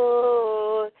know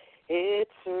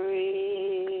it's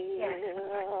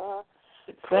real.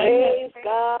 Praise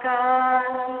God,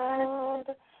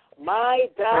 my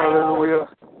doubts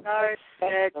are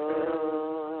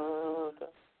settled,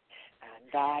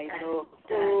 and I know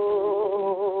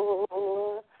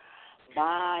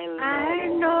my Lord. I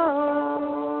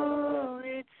know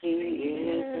He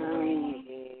is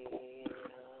real.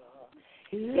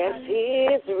 Yes, He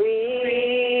is real.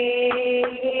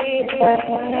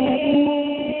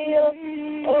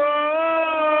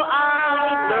 Oh, I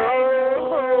know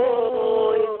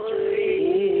it's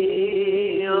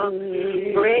real.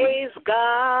 Praise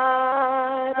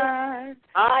God.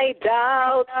 I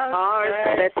doubt are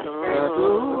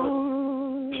settled.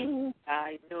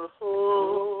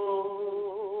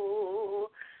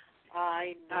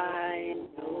 I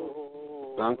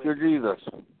know. Thank you, Jesus.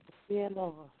 Yeah,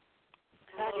 Lord.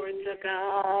 Glory to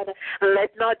God.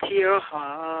 Let not your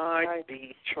heart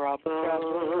be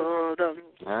troubled.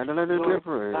 And let it be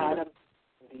free.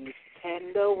 These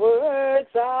tender words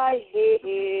I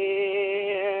hear,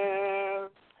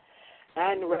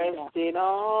 and resting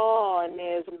on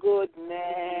His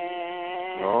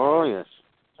goodness. Oh, yes.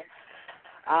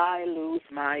 I lose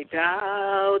my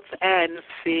doubts and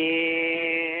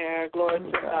fear. Glory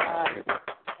to God.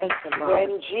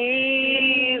 When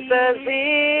Jesus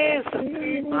is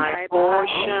my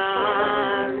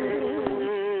portion,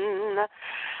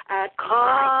 a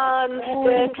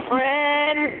constant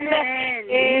friend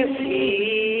is He.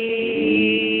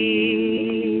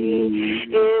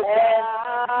 His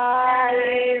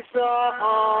eyes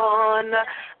on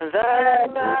the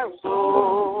road,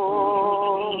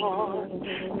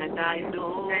 and I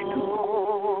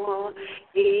know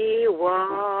He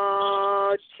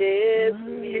watches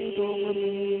me.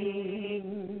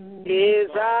 His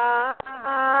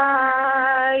eye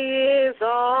is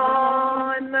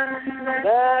on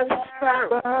the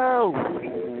sparrow,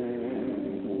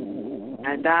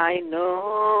 and I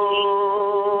know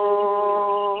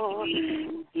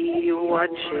He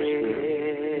watches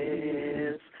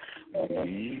me.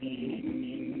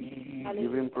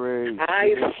 Give Him praise.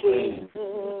 I sing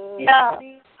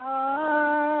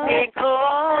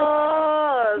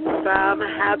because I'm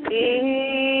happy.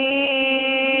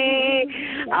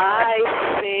 I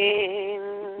sing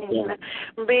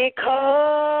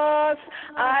because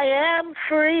I am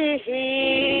free.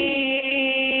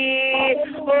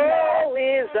 Oh,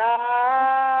 His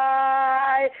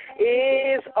eye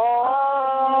is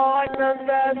on the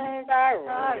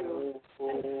sparrow,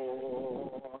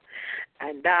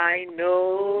 and I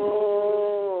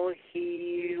know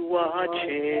He watches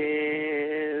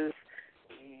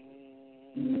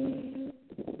me.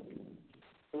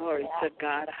 Glory to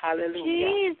God. Hallelujah.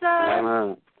 Jesus.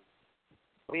 Amen.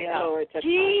 Glory to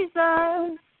Jesus.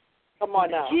 God. Come on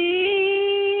now.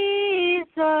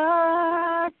 Jesus.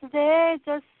 There's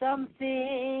just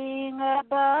something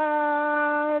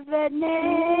about the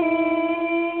name.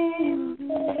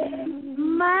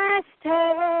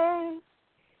 Master,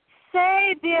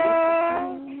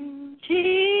 Savior,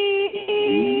 Jesus,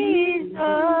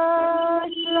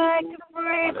 like a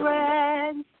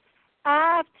fragrance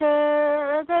after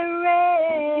the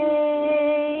rain.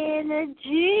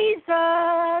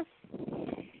 Jesus,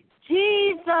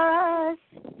 Jesus,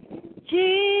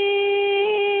 Jesus,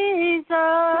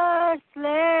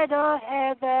 let all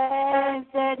heavens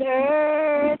and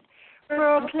earth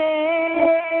proclaim.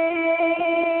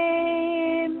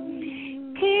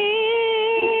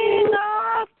 King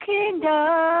of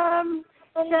kingdoms,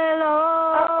 shall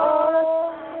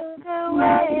all the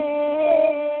way.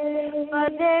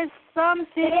 But there's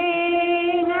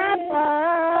something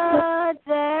about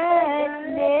that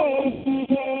name.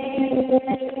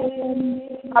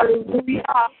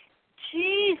 Hallelujah.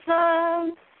 Jesus,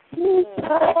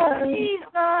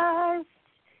 Jesus,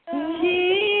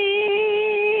 Jesus,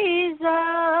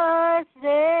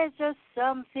 there's just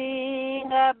something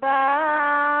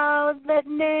about that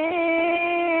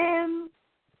name.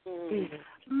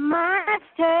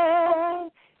 Master,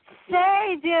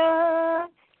 Savior,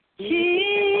 Jesus,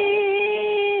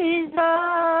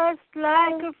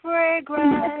 like a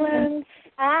fragrance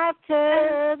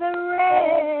after the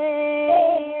rain.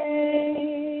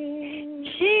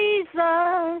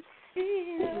 Jesus,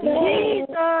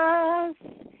 Jesus,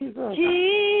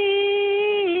 Jesus,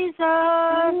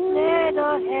 let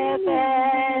all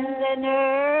heavens and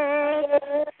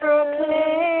earth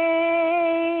proclaim.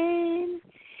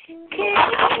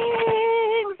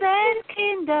 Kings and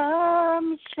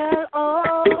kingdoms shall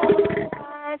all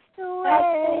pass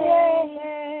away,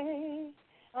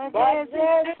 but there's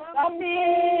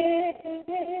something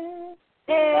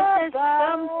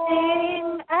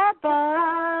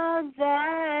about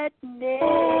that name.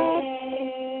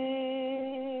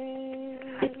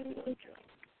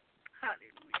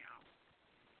 Hallelujah.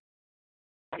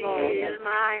 Fill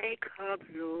my cup,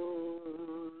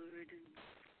 Lord.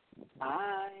 I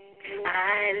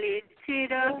lift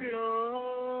it up,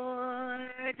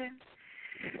 Lord.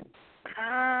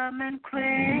 Come and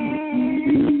quench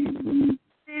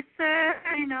the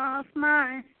thirst of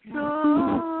my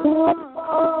soul.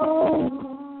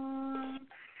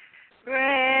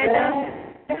 Bread of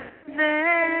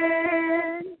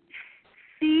heaven,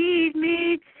 feed me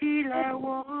till I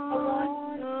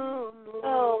want no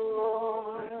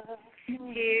more.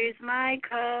 Here's my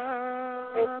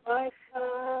cup, fill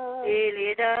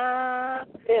it up,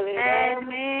 and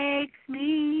makes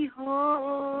me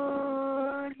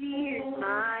whole. Here's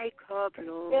my cup,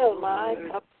 Lord. Fill my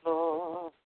cup,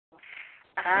 Lord.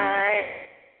 I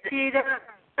Sit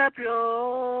up,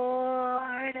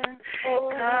 Lord.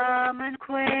 Come and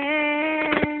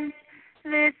quench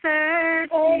the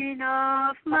thirsting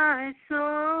of my soul.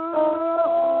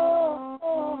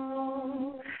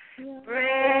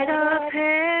 Bread of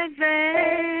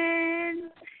heaven,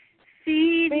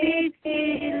 feed me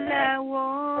till I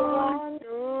want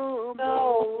no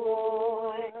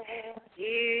more.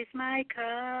 Here's my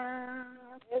cup.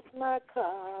 Here's my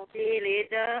cup. Fill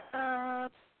it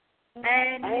up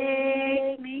and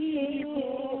make me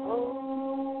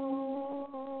whole.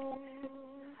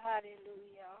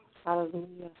 Hallelujah.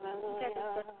 Hallelujah.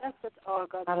 That's all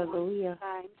God Hallelujah.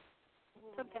 wants.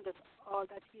 Sometimes that's all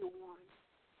that He wants.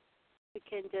 We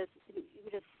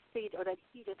just say it, or that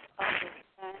He just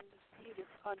understands. He just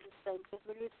understands. Because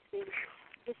when we sing,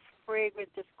 this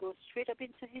fragrance just goes straight up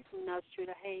into His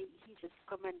nostril. Hey, He just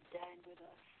come and dine with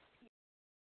us.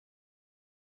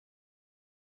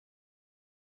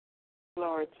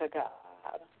 Glory to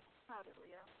God.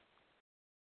 Hallelujah.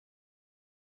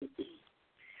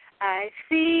 I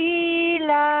feel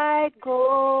like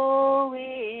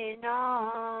going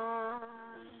on.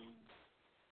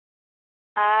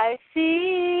 I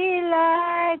feel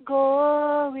like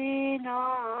going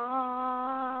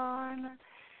on.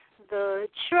 The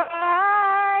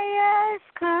trials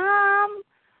come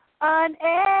on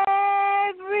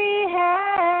every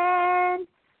hand.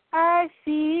 I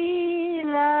feel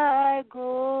like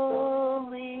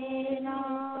going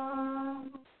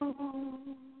on.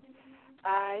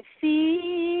 I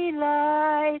feel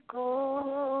like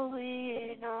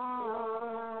going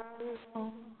on.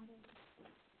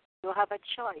 You have a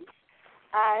choice.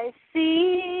 I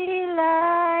feel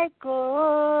like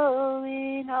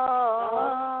going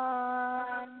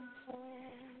on.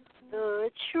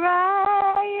 The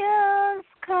trials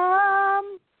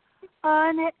come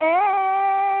on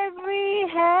every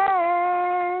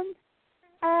hand.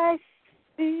 I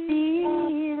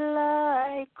feel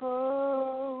like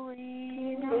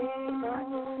going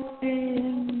on.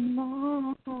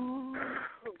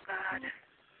 Oh God.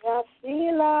 I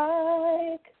feel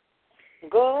like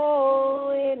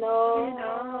going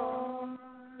on.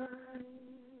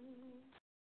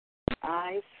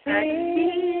 I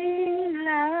feel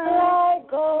like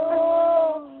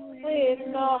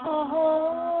going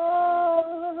on.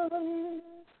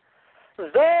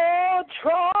 The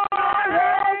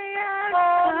trials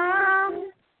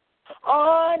come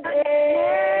on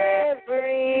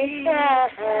every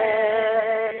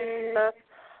hand.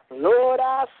 Lord,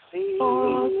 I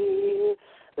feel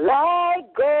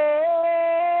like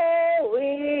going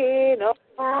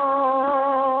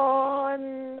on.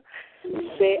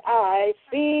 Say, I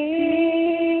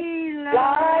feel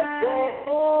like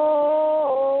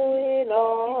going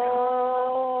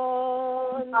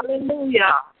on.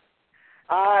 Hallelujah.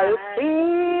 I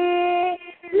feel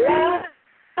like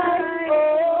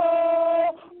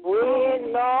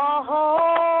going on.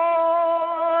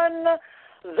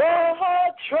 The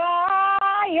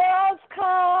trials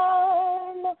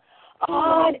come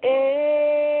on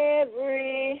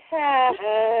every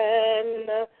hand.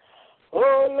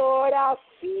 Oh Lord, I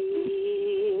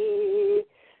feel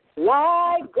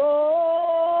like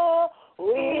going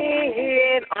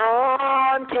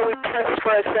on. Can we press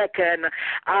for a second?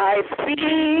 I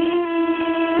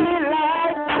feel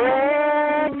like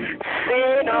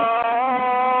pressing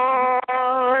on.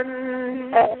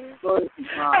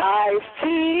 I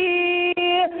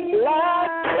feel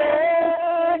like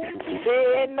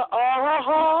pressing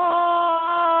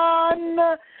on.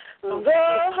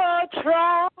 The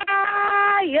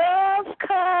trials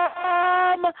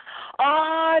come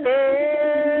on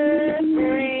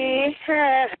every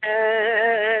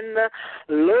hand.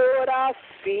 Lord, I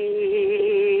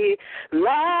feel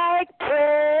like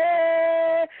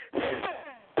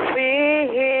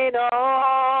pressing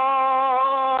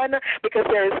on, because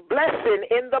there is blessing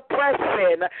in the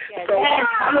pressing. Yes. So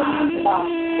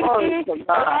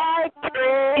I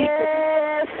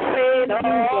pressing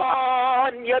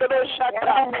on.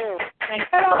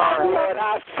 Lord,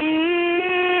 I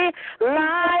feel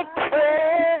like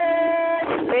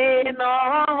pressing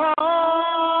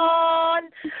on.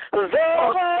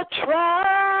 The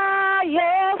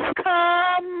trials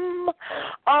come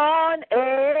on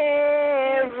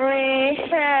every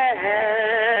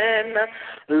hand.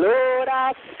 Lord,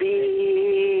 I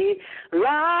feel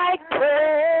like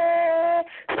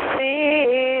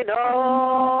pressing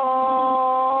on.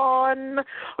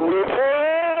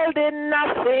 Withholding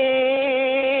nothing.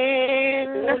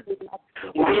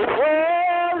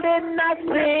 Withholding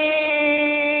nothing.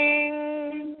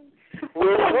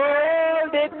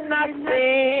 Withholding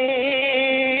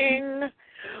nothing.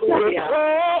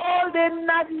 Withholding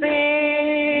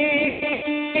nothing.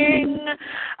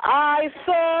 I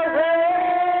surrender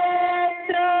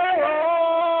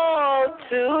all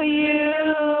to you.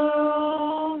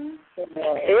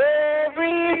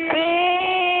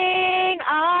 Everything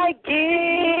I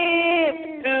give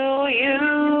to you,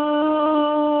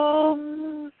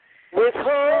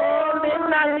 withholding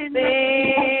nothing,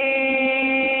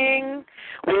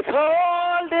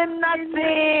 withholding nothing.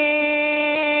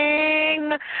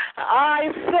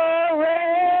 I surrender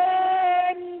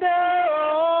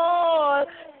all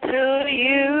to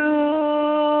you.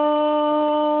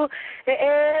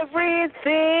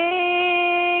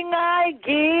 Everything I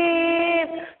give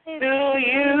to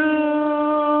you,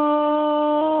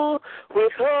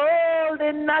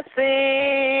 withholding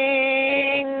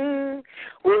nothing,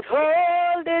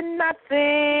 withholding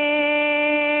nothing,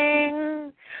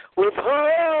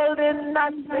 withholding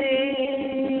nothing,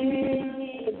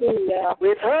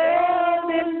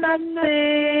 withholding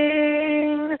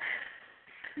nothing.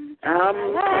 I'm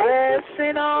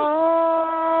pressing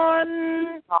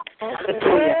on,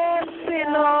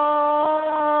 pressing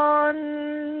on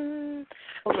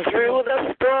through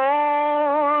the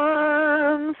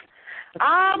storms.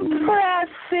 I'm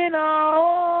pressing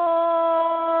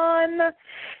on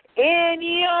in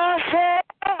your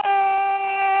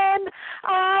hand.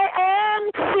 I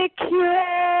am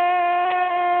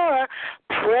secure,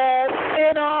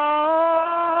 pressing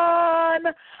on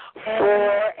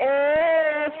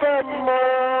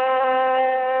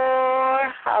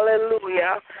forevermore.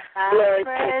 Hallelujah. Glory to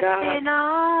Pressing God.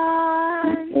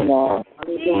 on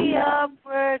the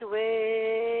upward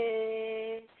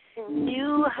way,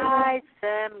 new heights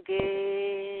I'm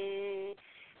gaining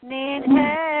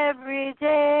every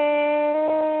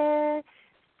day.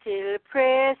 Still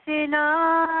pressing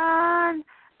on,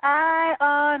 I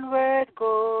onward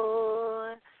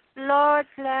go. Lord,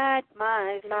 plant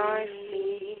my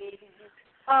feet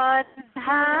on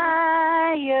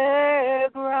higher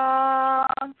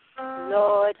ground.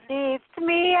 Lord, lift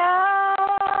me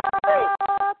up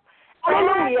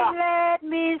and let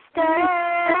me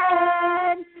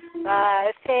stand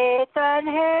by faith on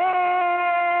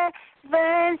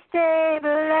heaven's stable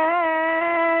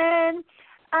land,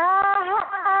 a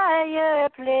higher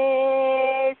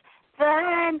place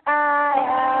than I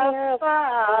have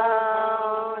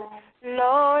found.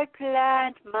 Lord,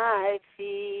 plant my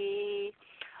feet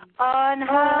on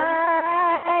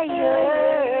higher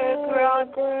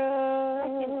ground. I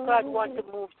think God wants to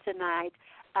move tonight.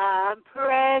 I'm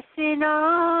pressing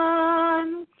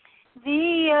on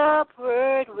the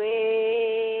upward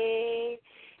way.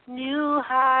 New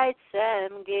heights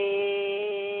I'm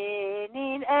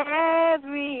gaining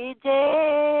every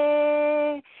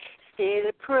day.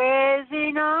 Still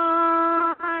pressing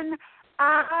on,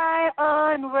 I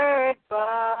onward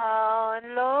bound.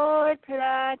 Lord,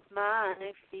 plant my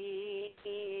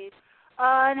feet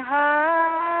on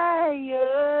higher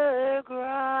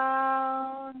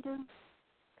ground.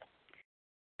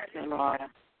 Thank you, Lord.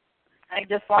 I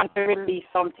just want to release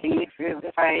something,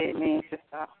 if I may,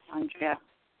 Sister Andrea.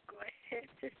 Go ahead,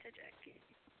 Sister Jackie.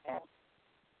 Yeah.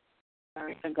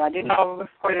 Glory to God. You know,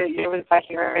 before you was like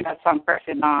hearing that song,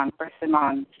 pressing on.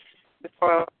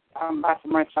 Before Pastor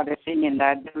Merce started singing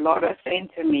that, the Lord was saying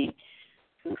to me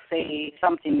to say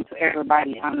something to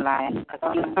everybody online. Because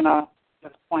I'm not going to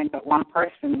just point at one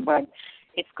person, but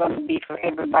it's going to be for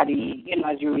everybody, you know,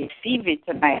 as you receive it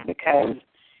tonight. Because,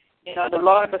 you know, the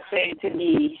Lord was saying to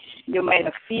me, you might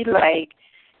feel like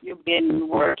you've been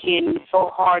working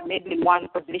so hard, maybe in one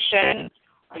position,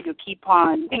 or you keep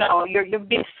on, you know, you've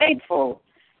been faithful.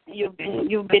 You've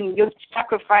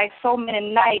sacrificed so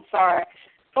many nights or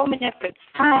so many of your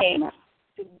time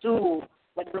to do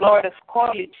what the Lord has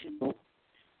called you to do.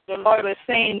 The Lord was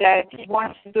saying that He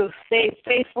wants you to stay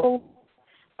faithful,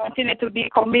 continue to be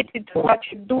committed to what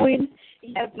you're doing.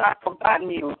 He has not forgotten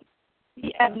you.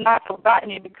 He has not forgotten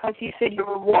you because He said your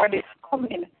reward is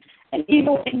coming. And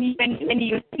even when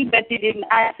you think that He didn't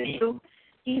answer you,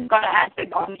 He's going to answer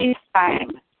it on His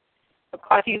time.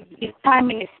 Because His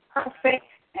timing is perfect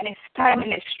and His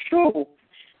timing is true.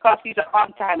 Because He's an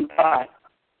on-time God.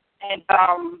 And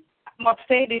I must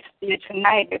say this to you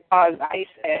tonight because I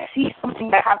see something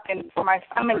that happened for my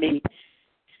family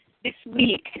this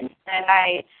week. And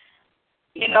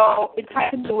it had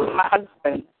to do with my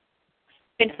husband.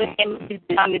 He's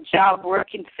been on the job,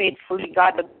 working faithfully.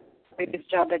 God, the greatest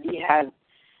job that he has.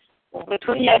 Over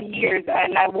 20 years,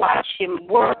 and I watched him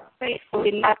work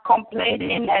faithfully, not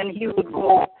complaining, and he would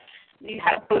go. He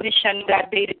had a position that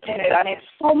they depended on him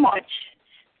so much.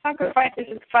 Sacrifices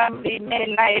his family,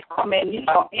 many nights coming,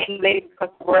 in late because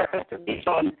the work has to be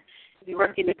done. He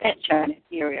worked in the pension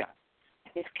area.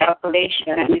 his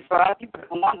calculation, and it's a lot of people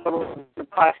don't want to work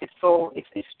because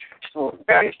it's stressful,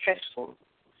 very stressful.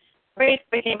 Prayed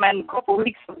for him, and a couple of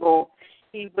weeks ago,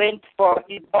 he went for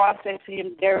his boss said to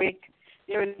him, Derek,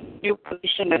 there is a new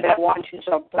position that I want you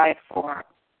to apply for.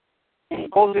 And he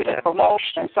goes with a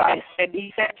promotion. So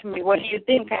he said to me, what do you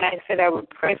think? And I said, I would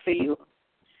pray for you.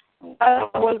 While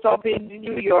I was up in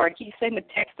New York, he sent a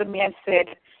text to me and said,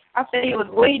 after he was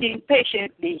waiting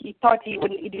patiently, he thought he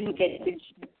didn't get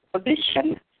the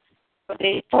position. But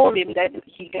they told him that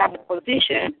he got the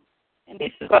position, and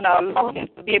this is going to allow him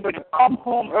to be able to come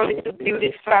home early to be with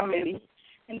his family,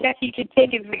 and that he can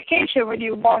take his vacation when he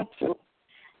wants to.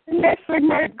 And I said,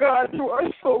 my God, you are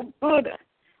so good.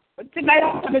 But tonight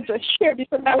I want to just share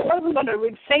because I wasn't going to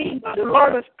read saying, but the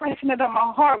Lord was pressing it on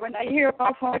my heart when I hear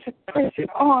about him. I said, press it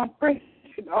on.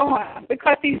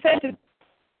 Because he said to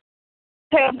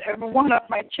tell every one of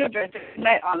my children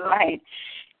tonight online,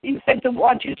 he said to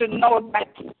want you to know that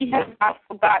he has not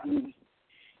forgotten.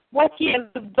 What he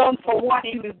has done for one,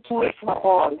 he will do it for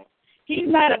all. He's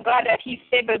not a God that he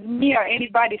favors me or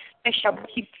anybody special, but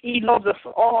he loves us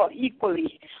all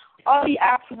equally. All he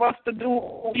asks of us to do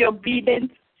is be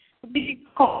obedient, to be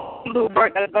called to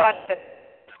work that God has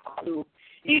called to.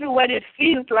 Even when it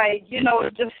feels like,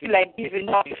 just feel like giving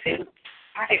up, you feel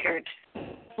tired, you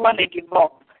just want to give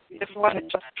up, you just want to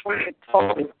just throw it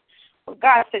forward. But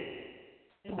God said,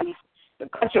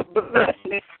 because your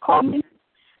blessing is coming,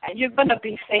 and you're going to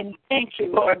be saying, thank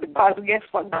you, Lord, because guess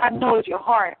what? God knows your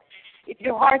heart. If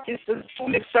your heart is to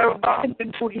truly serve God and to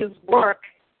do his work,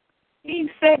 he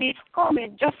said he's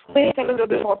coming. Just wait a little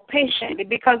bit more patiently,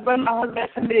 because when my husband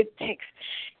sent me the text,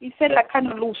 he said I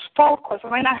kind of lose focus.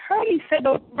 When I heard he said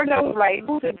those words, I was like,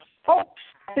 losing focus.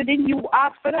 I said, didn't you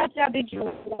ask for that job? Did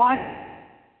you want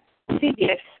it? He said,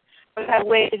 yes. But I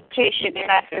waited patiently,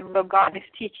 and I said, well, God is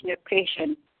teaching you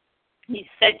patience. He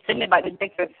said to me by the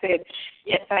text and said,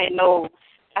 yes, I know.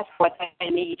 That's what I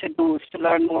need to do, is to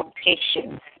learn more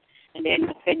patience. And then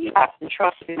I said, you have to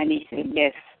trust him. And he said,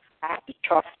 yes, I have to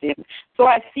trust him. So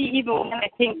I see, even when I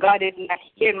think God is not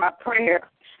hearing my prayer,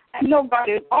 I know God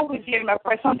is always hearing my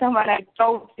prayer. Sometimes when I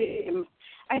doubt him,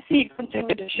 I see he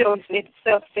continue to show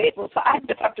himself faithful. So I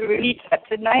just have to release that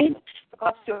tonight,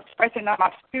 because it's expressing on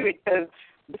my spirit. Because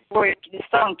before the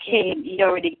song came, he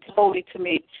already told it to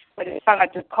me. But the song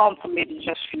had to come for me to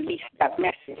just release that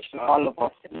message to all of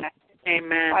us tonight.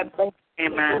 Amen.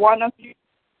 Amen. One of you,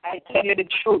 I tell you the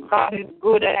truth. God is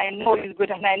good, and I know he's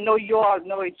good, and I know you all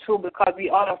know it too, because we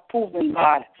all have proven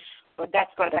God. But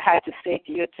that's what I had to say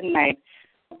to you tonight.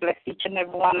 Bless each and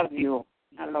every one of you.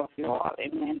 I love you all.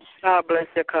 Amen. God bless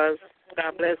you, cuz.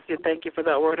 God bless you. Thank you for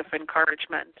that word of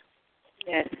encouragement.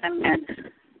 Yes, amen.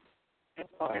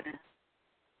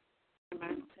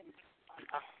 Amen.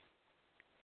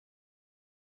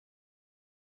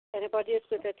 Anybody else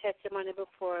with a testimony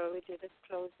before we do this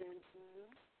closing?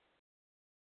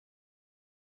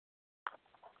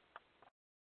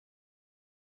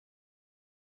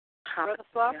 Brother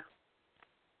Swap?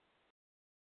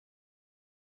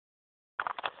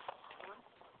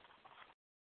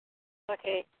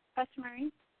 Okay. Pastor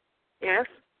Marie? Yes?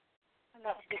 I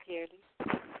love you dearly.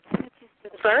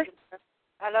 Sorry?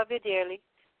 I love you dearly.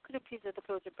 Could you please do the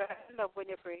closing prayer? I love when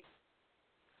you pray.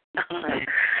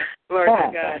 Glory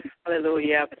to God.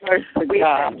 Hallelujah. We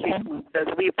thank you,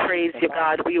 Jesus. We praise you,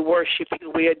 God. We worship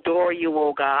you. We adore you,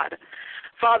 oh God.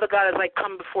 Father God, as I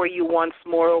come before you once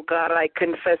more, oh God, I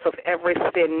confess of every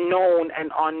sin known and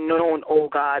unknown, oh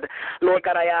God. Lord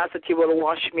God, I ask that you will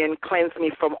wash me and cleanse me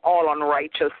from all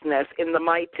unrighteousness in the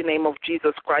mighty name of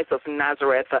Jesus Christ of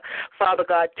Nazareth. Father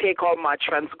God, take all my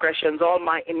transgressions, all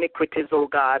my iniquities, oh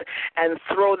God, and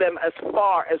throw them as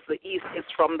far as the east is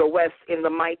from the west in the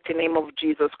mighty name of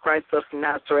Jesus Christ of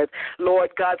Nazareth.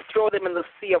 Lord God, throw them in the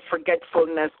sea of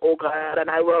forgetfulness, oh God, and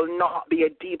I will not be a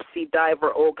deep sea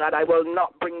diver, oh God. I will not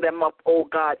bring them up, oh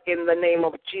God, in the name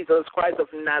of Jesus Christ of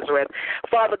Nazareth.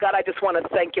 Father God, I just want to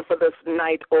thank you for this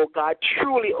night, oh God.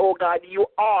 Truly, oh God, you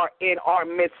are in our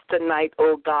midst tonight,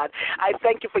 oh God. I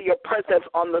thank you for your presence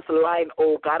on this line,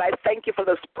 oh God. I thank you for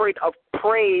the spirit of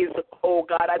praise, oh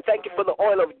God. I thank you for the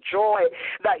oil of joy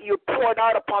that you poured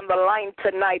out upon the line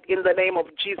tonight in the name of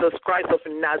Jesus Christ of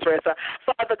Nazareth.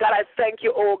 Father God, I thank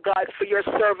you, oh God, for your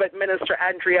servant, Minister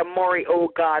Andrea Murray, oh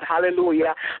God.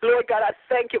 Hallelujah. Lord God, I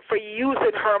thank you for using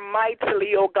using her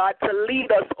mightily, oh God, to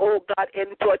lead us, oh God,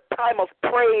 into a time of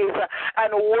praise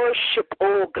and worship,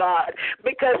 oh God,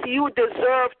 because you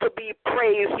deserve to be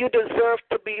praised. You deserve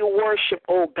to be worshiped,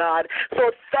 oh God.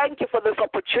 So thank you for this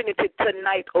opportunity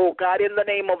tonight, oh God, in the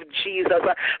name of Jesus.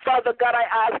 Father God,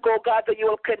 I ask, oh God, that you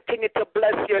will continue to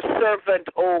bless your servant,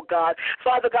 oh God.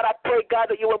 Father God, I pray, God,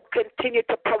 that you will continue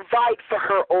to provide for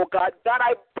her, oh God. God,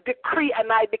 I decree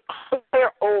and I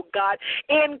declare, oh God,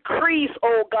 increase,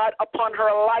 oh God, upon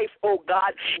her life, oh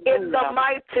God, in the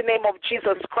mighty name of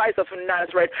Jesus Christ of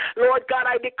Nazareth. Lord God,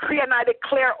 I decree and I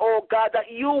declare, oh God,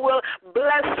 that you will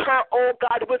bless her, oh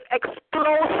God, with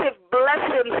explosive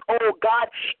blessings, oh God,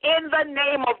 in the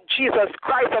name of Jesus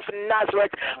Christ of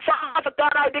Nazareth. Father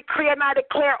God, I decree and I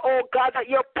declare, oh God, that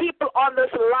your people on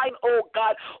this line, oh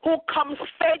God, who comes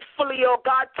faithfully, oh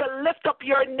God, to lift up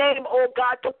your name, oh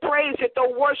God, to praise you, to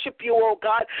worship you, oh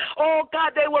God,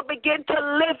 they will begin to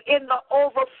live in the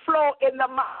overflow in the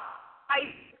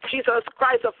mighty Jesus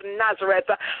Christ of Nazareth.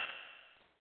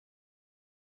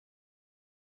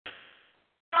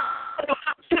 The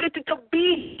opportunity to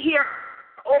be here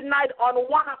all night on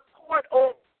one accord,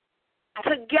 oh,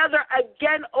 together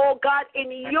again, oh God,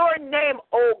 in your name,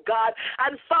 oh God.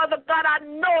 And Father God, I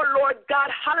know, Lord God,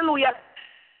 hallelujah,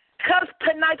 because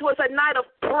tonight was a night of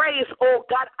praise, oh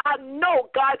God, I know,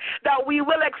 God, that we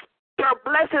will experience your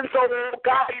blessings, oh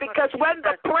God, because when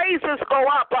the praises go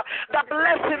up, the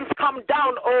blessings come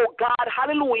down, oh God,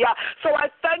 hallelujah. So I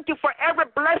thank you for every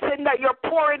blessing that you're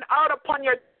pouring out upon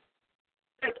your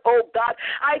oh God.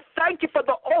 I thank you for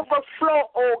the overflow,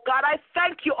 oh God. I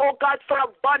thank you, oh God, for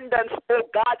abundance, oh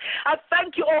God. I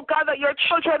thank you, oh God, that your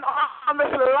children are on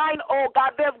this line, oh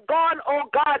God. They've gone, oh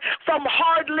God, from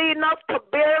hardly enough to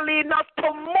barely enough to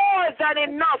more than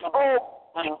enough, oh,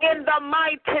 in the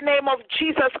mighty name of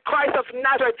Jesus Christ of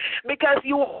Nazareth, because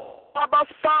you Abba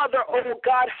Father, oh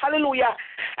God, hallelujah.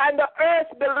 And the earth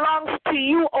belongs to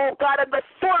you, oh God, and the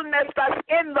fullness that's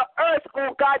in the earth,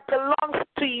 oh God, belongs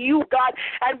to you, God.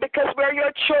 And because we're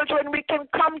your children, we can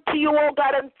come to you, oh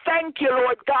God, and thank you,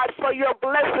 Lord God, for your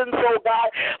blessings, oh God.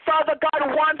 Father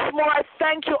God, once more, I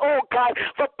thank you, oh God,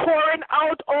 for pouring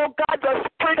out, oh God, the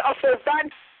spirit of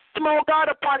evangelism, oh God,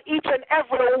 upon each and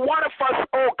every one of us,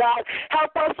 oh God.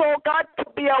 Help us, oh God, to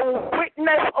be a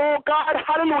witness, oh God,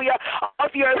 hallelujah,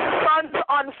 of your Son's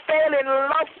unfailing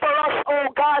love for us, oh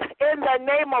God, in the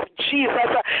name of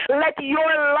Jesus. Let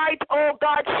your light, oh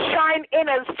God, shine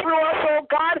in and through us, oh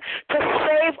God, to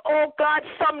save, oh God,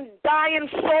 some dying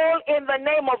soul in the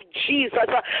name of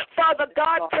Jesus. Father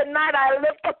God, tonight I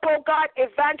lift up, oh God,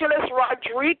 Evangelist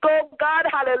Rodrigo, God,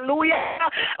 hallelujah,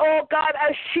 oh God,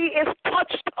 as she is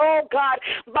touched, oh God,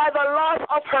 by the loss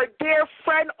of her dear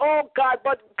friend, oh God.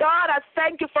 But God, I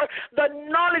thank you for the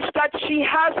knowledge that she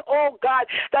has, oh God,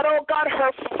 that, oh God,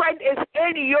 her friend is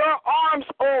in your arms,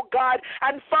 oh God.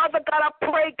 And Father God, I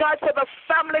pray, God, for the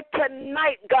family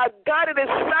tonight, God. God, it is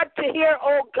sad to hear,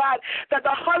 oh God, that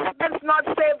the husband's not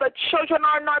saved, the children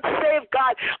are not saved,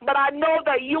 God. But I know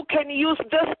that you can use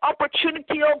this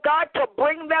opportunity, oh God, to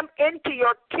bring them into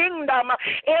your kingdom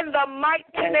in the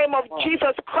mighty name of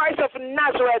Jesus Christ of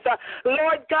Nazareth.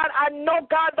 Lord God, I know,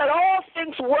 God, that all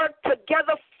things work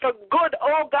together for good,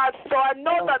 oh God. So I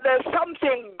know that there's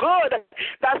something good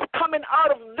that's coming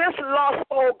out of this loss,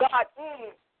 oh God.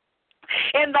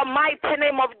 In the mighty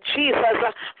name of Jesus.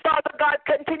 Father God,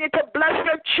 continue to bless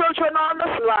your children on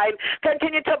this line.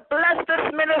 Continue to bless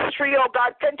this ministry, oh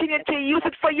God. Continue to use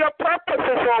it for your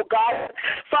purposes, oh God.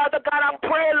 Father God, I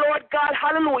pray, Lord God,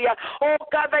 hallelujah, oh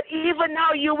God, that even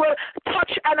now you will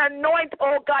touch and anoint,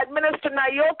 oh God, Minister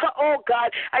Nayoka, oh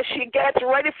God, as she gets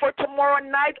ready for tomorrow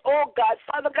night, oh God.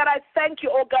 Father God, I thank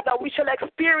you, oh God, that we shall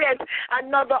experience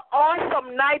another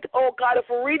awesome night, oh God, of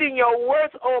reading your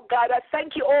words, oh God. I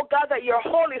thank you, oh God, that your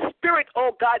Holy Spirit, oh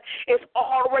God, is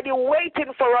already waiting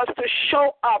for us to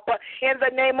show up in the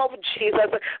name of Jesus.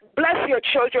 Bless your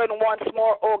children once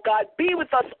more, oh God. Be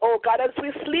with us, oh God, as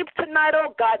we sleep tonight,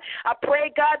 oh God. I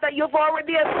pray, God, that you've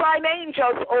already assigned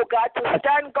angels, oh God, to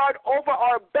stand guard over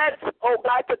our beds, oh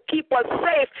God, to keep us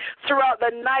safe throughout the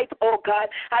night, oh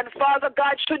God. And Father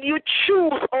God, should you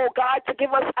choose, oh God, to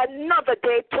give us another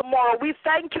day tomorrow, we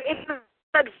thank you in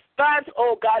advance,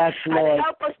 oh God, and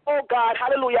help us, oh God,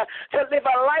 hallelujah, to live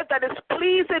a life that is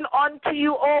pleasing unto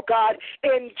you, oh God,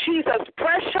 in Jesus'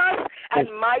 precious and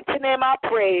mighty name I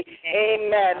pray.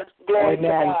 Amen. Glory to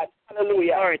God.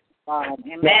 Hallelujah. Glory to God.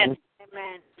 Amen.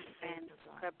 Amen. Amen.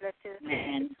 God bless you.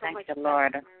 Amen. So Thank much, you,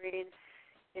 Lord. Maureen.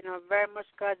 You know, very much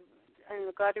God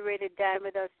really dined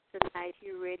with us tonight.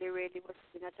 He really was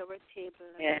sitting at our table.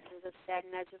 Yes. We were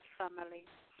standing as a family.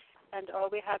 And all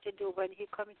we have to do when he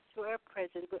comes to our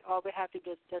presence, all we have to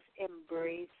do is just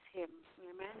embrace him.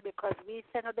 Amen. Because we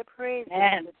send out the praise.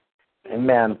 Amen.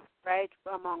 Right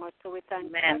among us. So we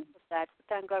thank God for that. We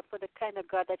thank God for the kind of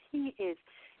God that he is.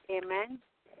 Amen.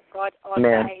 God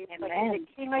Almighty. He's the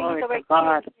King of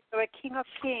King of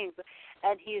Kings.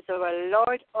 And he's our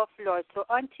Lord of Lords. So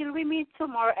until we meet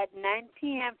tomorrow at 9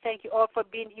 p.m., thank you all for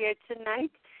being here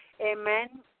tonight.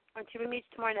 Amen. Until we meet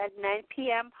tomorrow at 9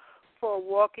 p.m. for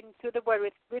Walking Through the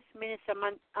Word with Minister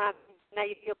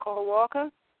Nayuko Walker.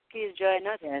 Please join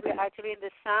us. Yes. We're actually in the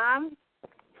Psalm.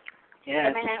 Yes.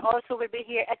 Amen. And also we'll be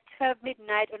here at 12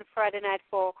 midnight on Friday night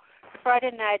for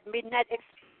Friday night midnight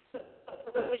explosion.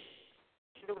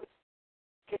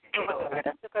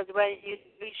 Because when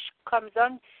she comes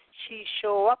on, she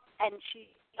show up and she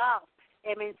laughs.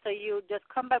 Amen. So you just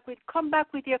come back with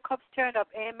your cups turned up.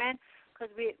 Amen. Because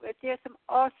there's some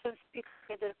awesome speakers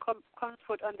that comes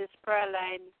forth on this prayer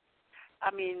line.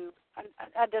 I mean,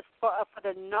 and just for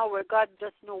the knower, God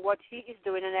just know what He is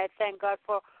doing, and I thank God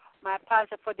for my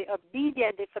pastor for the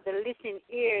obedience, for the listening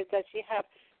ears that she have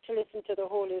to listen to the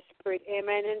Holy Spirit.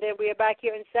 Amen. And then we are back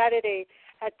here on Saturday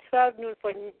at 12 noon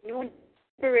for noon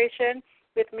inspiration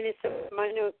with Minister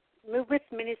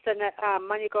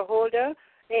Monica Holder.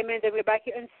 Amen. Then we're back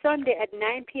here on Sunday at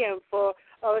 9 p.m. for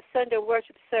our Sunday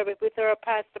worship service with our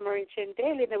Pastor Maureen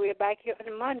Daly. Then we're back here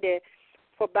on Monday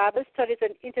for Bible studies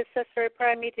and intercessory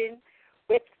prayer meeting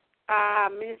with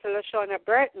Minister LaShawna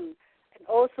Burton. And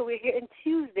also we're here on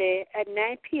Tuesday at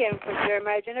 9 p.m. for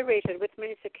Jeremiah Generation with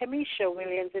Minister Kamisha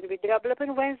Williams. And we double up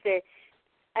on Wednesday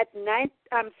at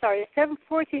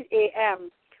 7:14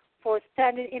 a.m. for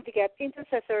Standing in the Gap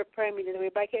intercessory prayer meeting.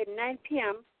 We're back here at 9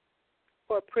 p.m.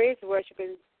 for praise, worship,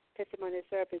 and testimony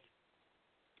service.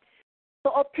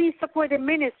 So please support the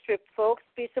ministry, folks.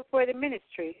 Please support the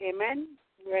ministry. Amen.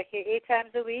 We're here 8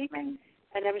 times a week, and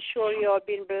I'm sure you all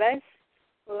been blessed.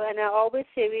 Well, and I always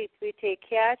say we take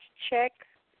cash, check,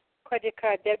 credit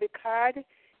card, debit card.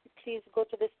 Please go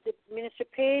to the ministry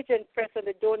page and press on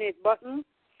the donate button.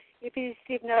 If you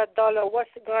receive not a dollar,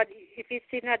 if you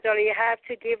receive not a dollar, you have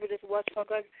to give it. Watch for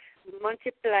God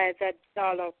multiply that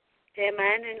dollar.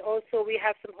 Amen. And also we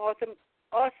have some awesome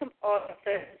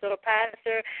authors. So the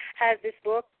pastor has this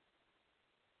book.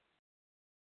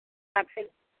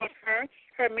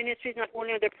 Her ministry is not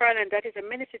only on the prayer line, that is a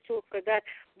ministry too, because that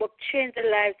book changed the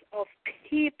lives of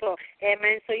people.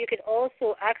 Amen. So you can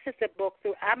also access the book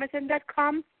through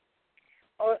Amazon.com.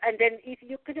 And then if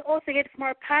you could also get it from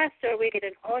our pastor, we get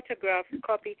an autographed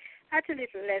copy at a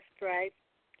little less price.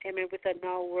 Amen. With a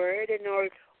now word. And our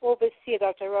overseer,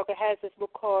 Dr. Rocker, has this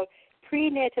book called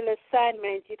Prenatal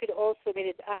Assignment. You could also get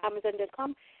it at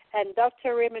Amazon.com. And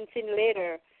Dr. Raymond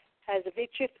Finlater has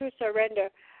Victory Through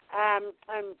Surrender.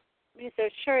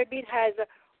 Mr. Sherry Bean has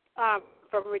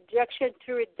From Rejection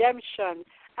to Redemption.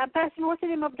 And Pastor, what's the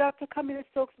name of Dr. Camilla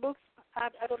Stokes' books? I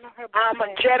don't know her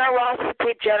book.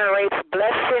 Generosity Generates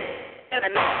Blessing.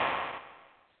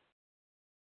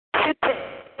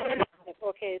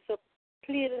 Okay, so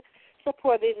please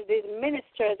support these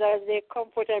ministers as they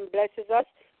comfort and blesses us.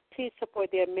 Please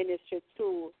support their ministry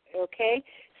too, okay?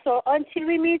 So until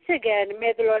we meet again,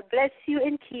 may the Lord bless you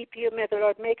and keep you. May the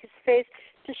Lord make His face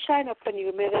to shine upon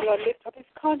you. May the Lord lift up His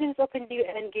countenance upon you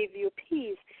and give you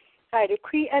peace. I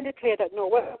decree and declare that no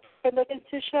weapon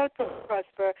against you shall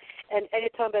prosper, and any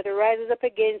tongue that rises up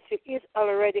against you is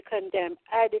already condemned.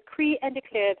 I decree and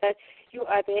declare that you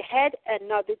are the head and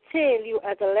not the tail. You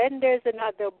are the lenders and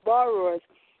not the borrowers.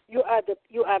 You are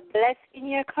blessed in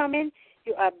your coming.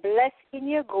 You are blessed in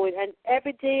your going, and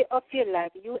every day of your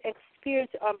life you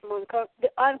experience the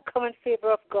uncommon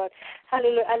favor of God.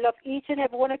 Hallelujah. I love each and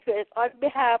every one of you. On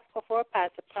behalf of our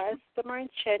pastor, Pastor Maureen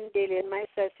Daly, and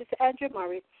myself, Sister Andrea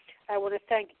Murray, I want to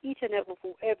thank each and every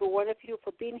one of you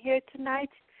for being here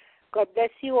tonight. God bless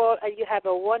you all, and you have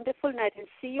a wonderful night, and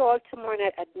see you all tomorrow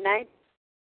night at 9.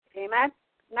 Amen.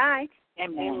 Night.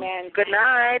 Amen. Good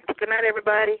night. Good night,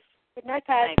 everybody. Good night,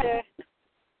 Pastor.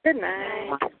 Good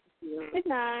night. Good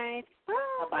night.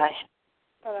 Bye-bye.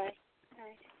 Bye-bye. Bye.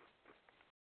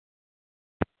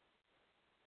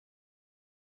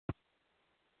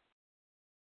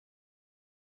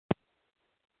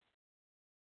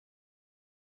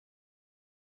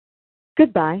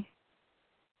 Goodbye.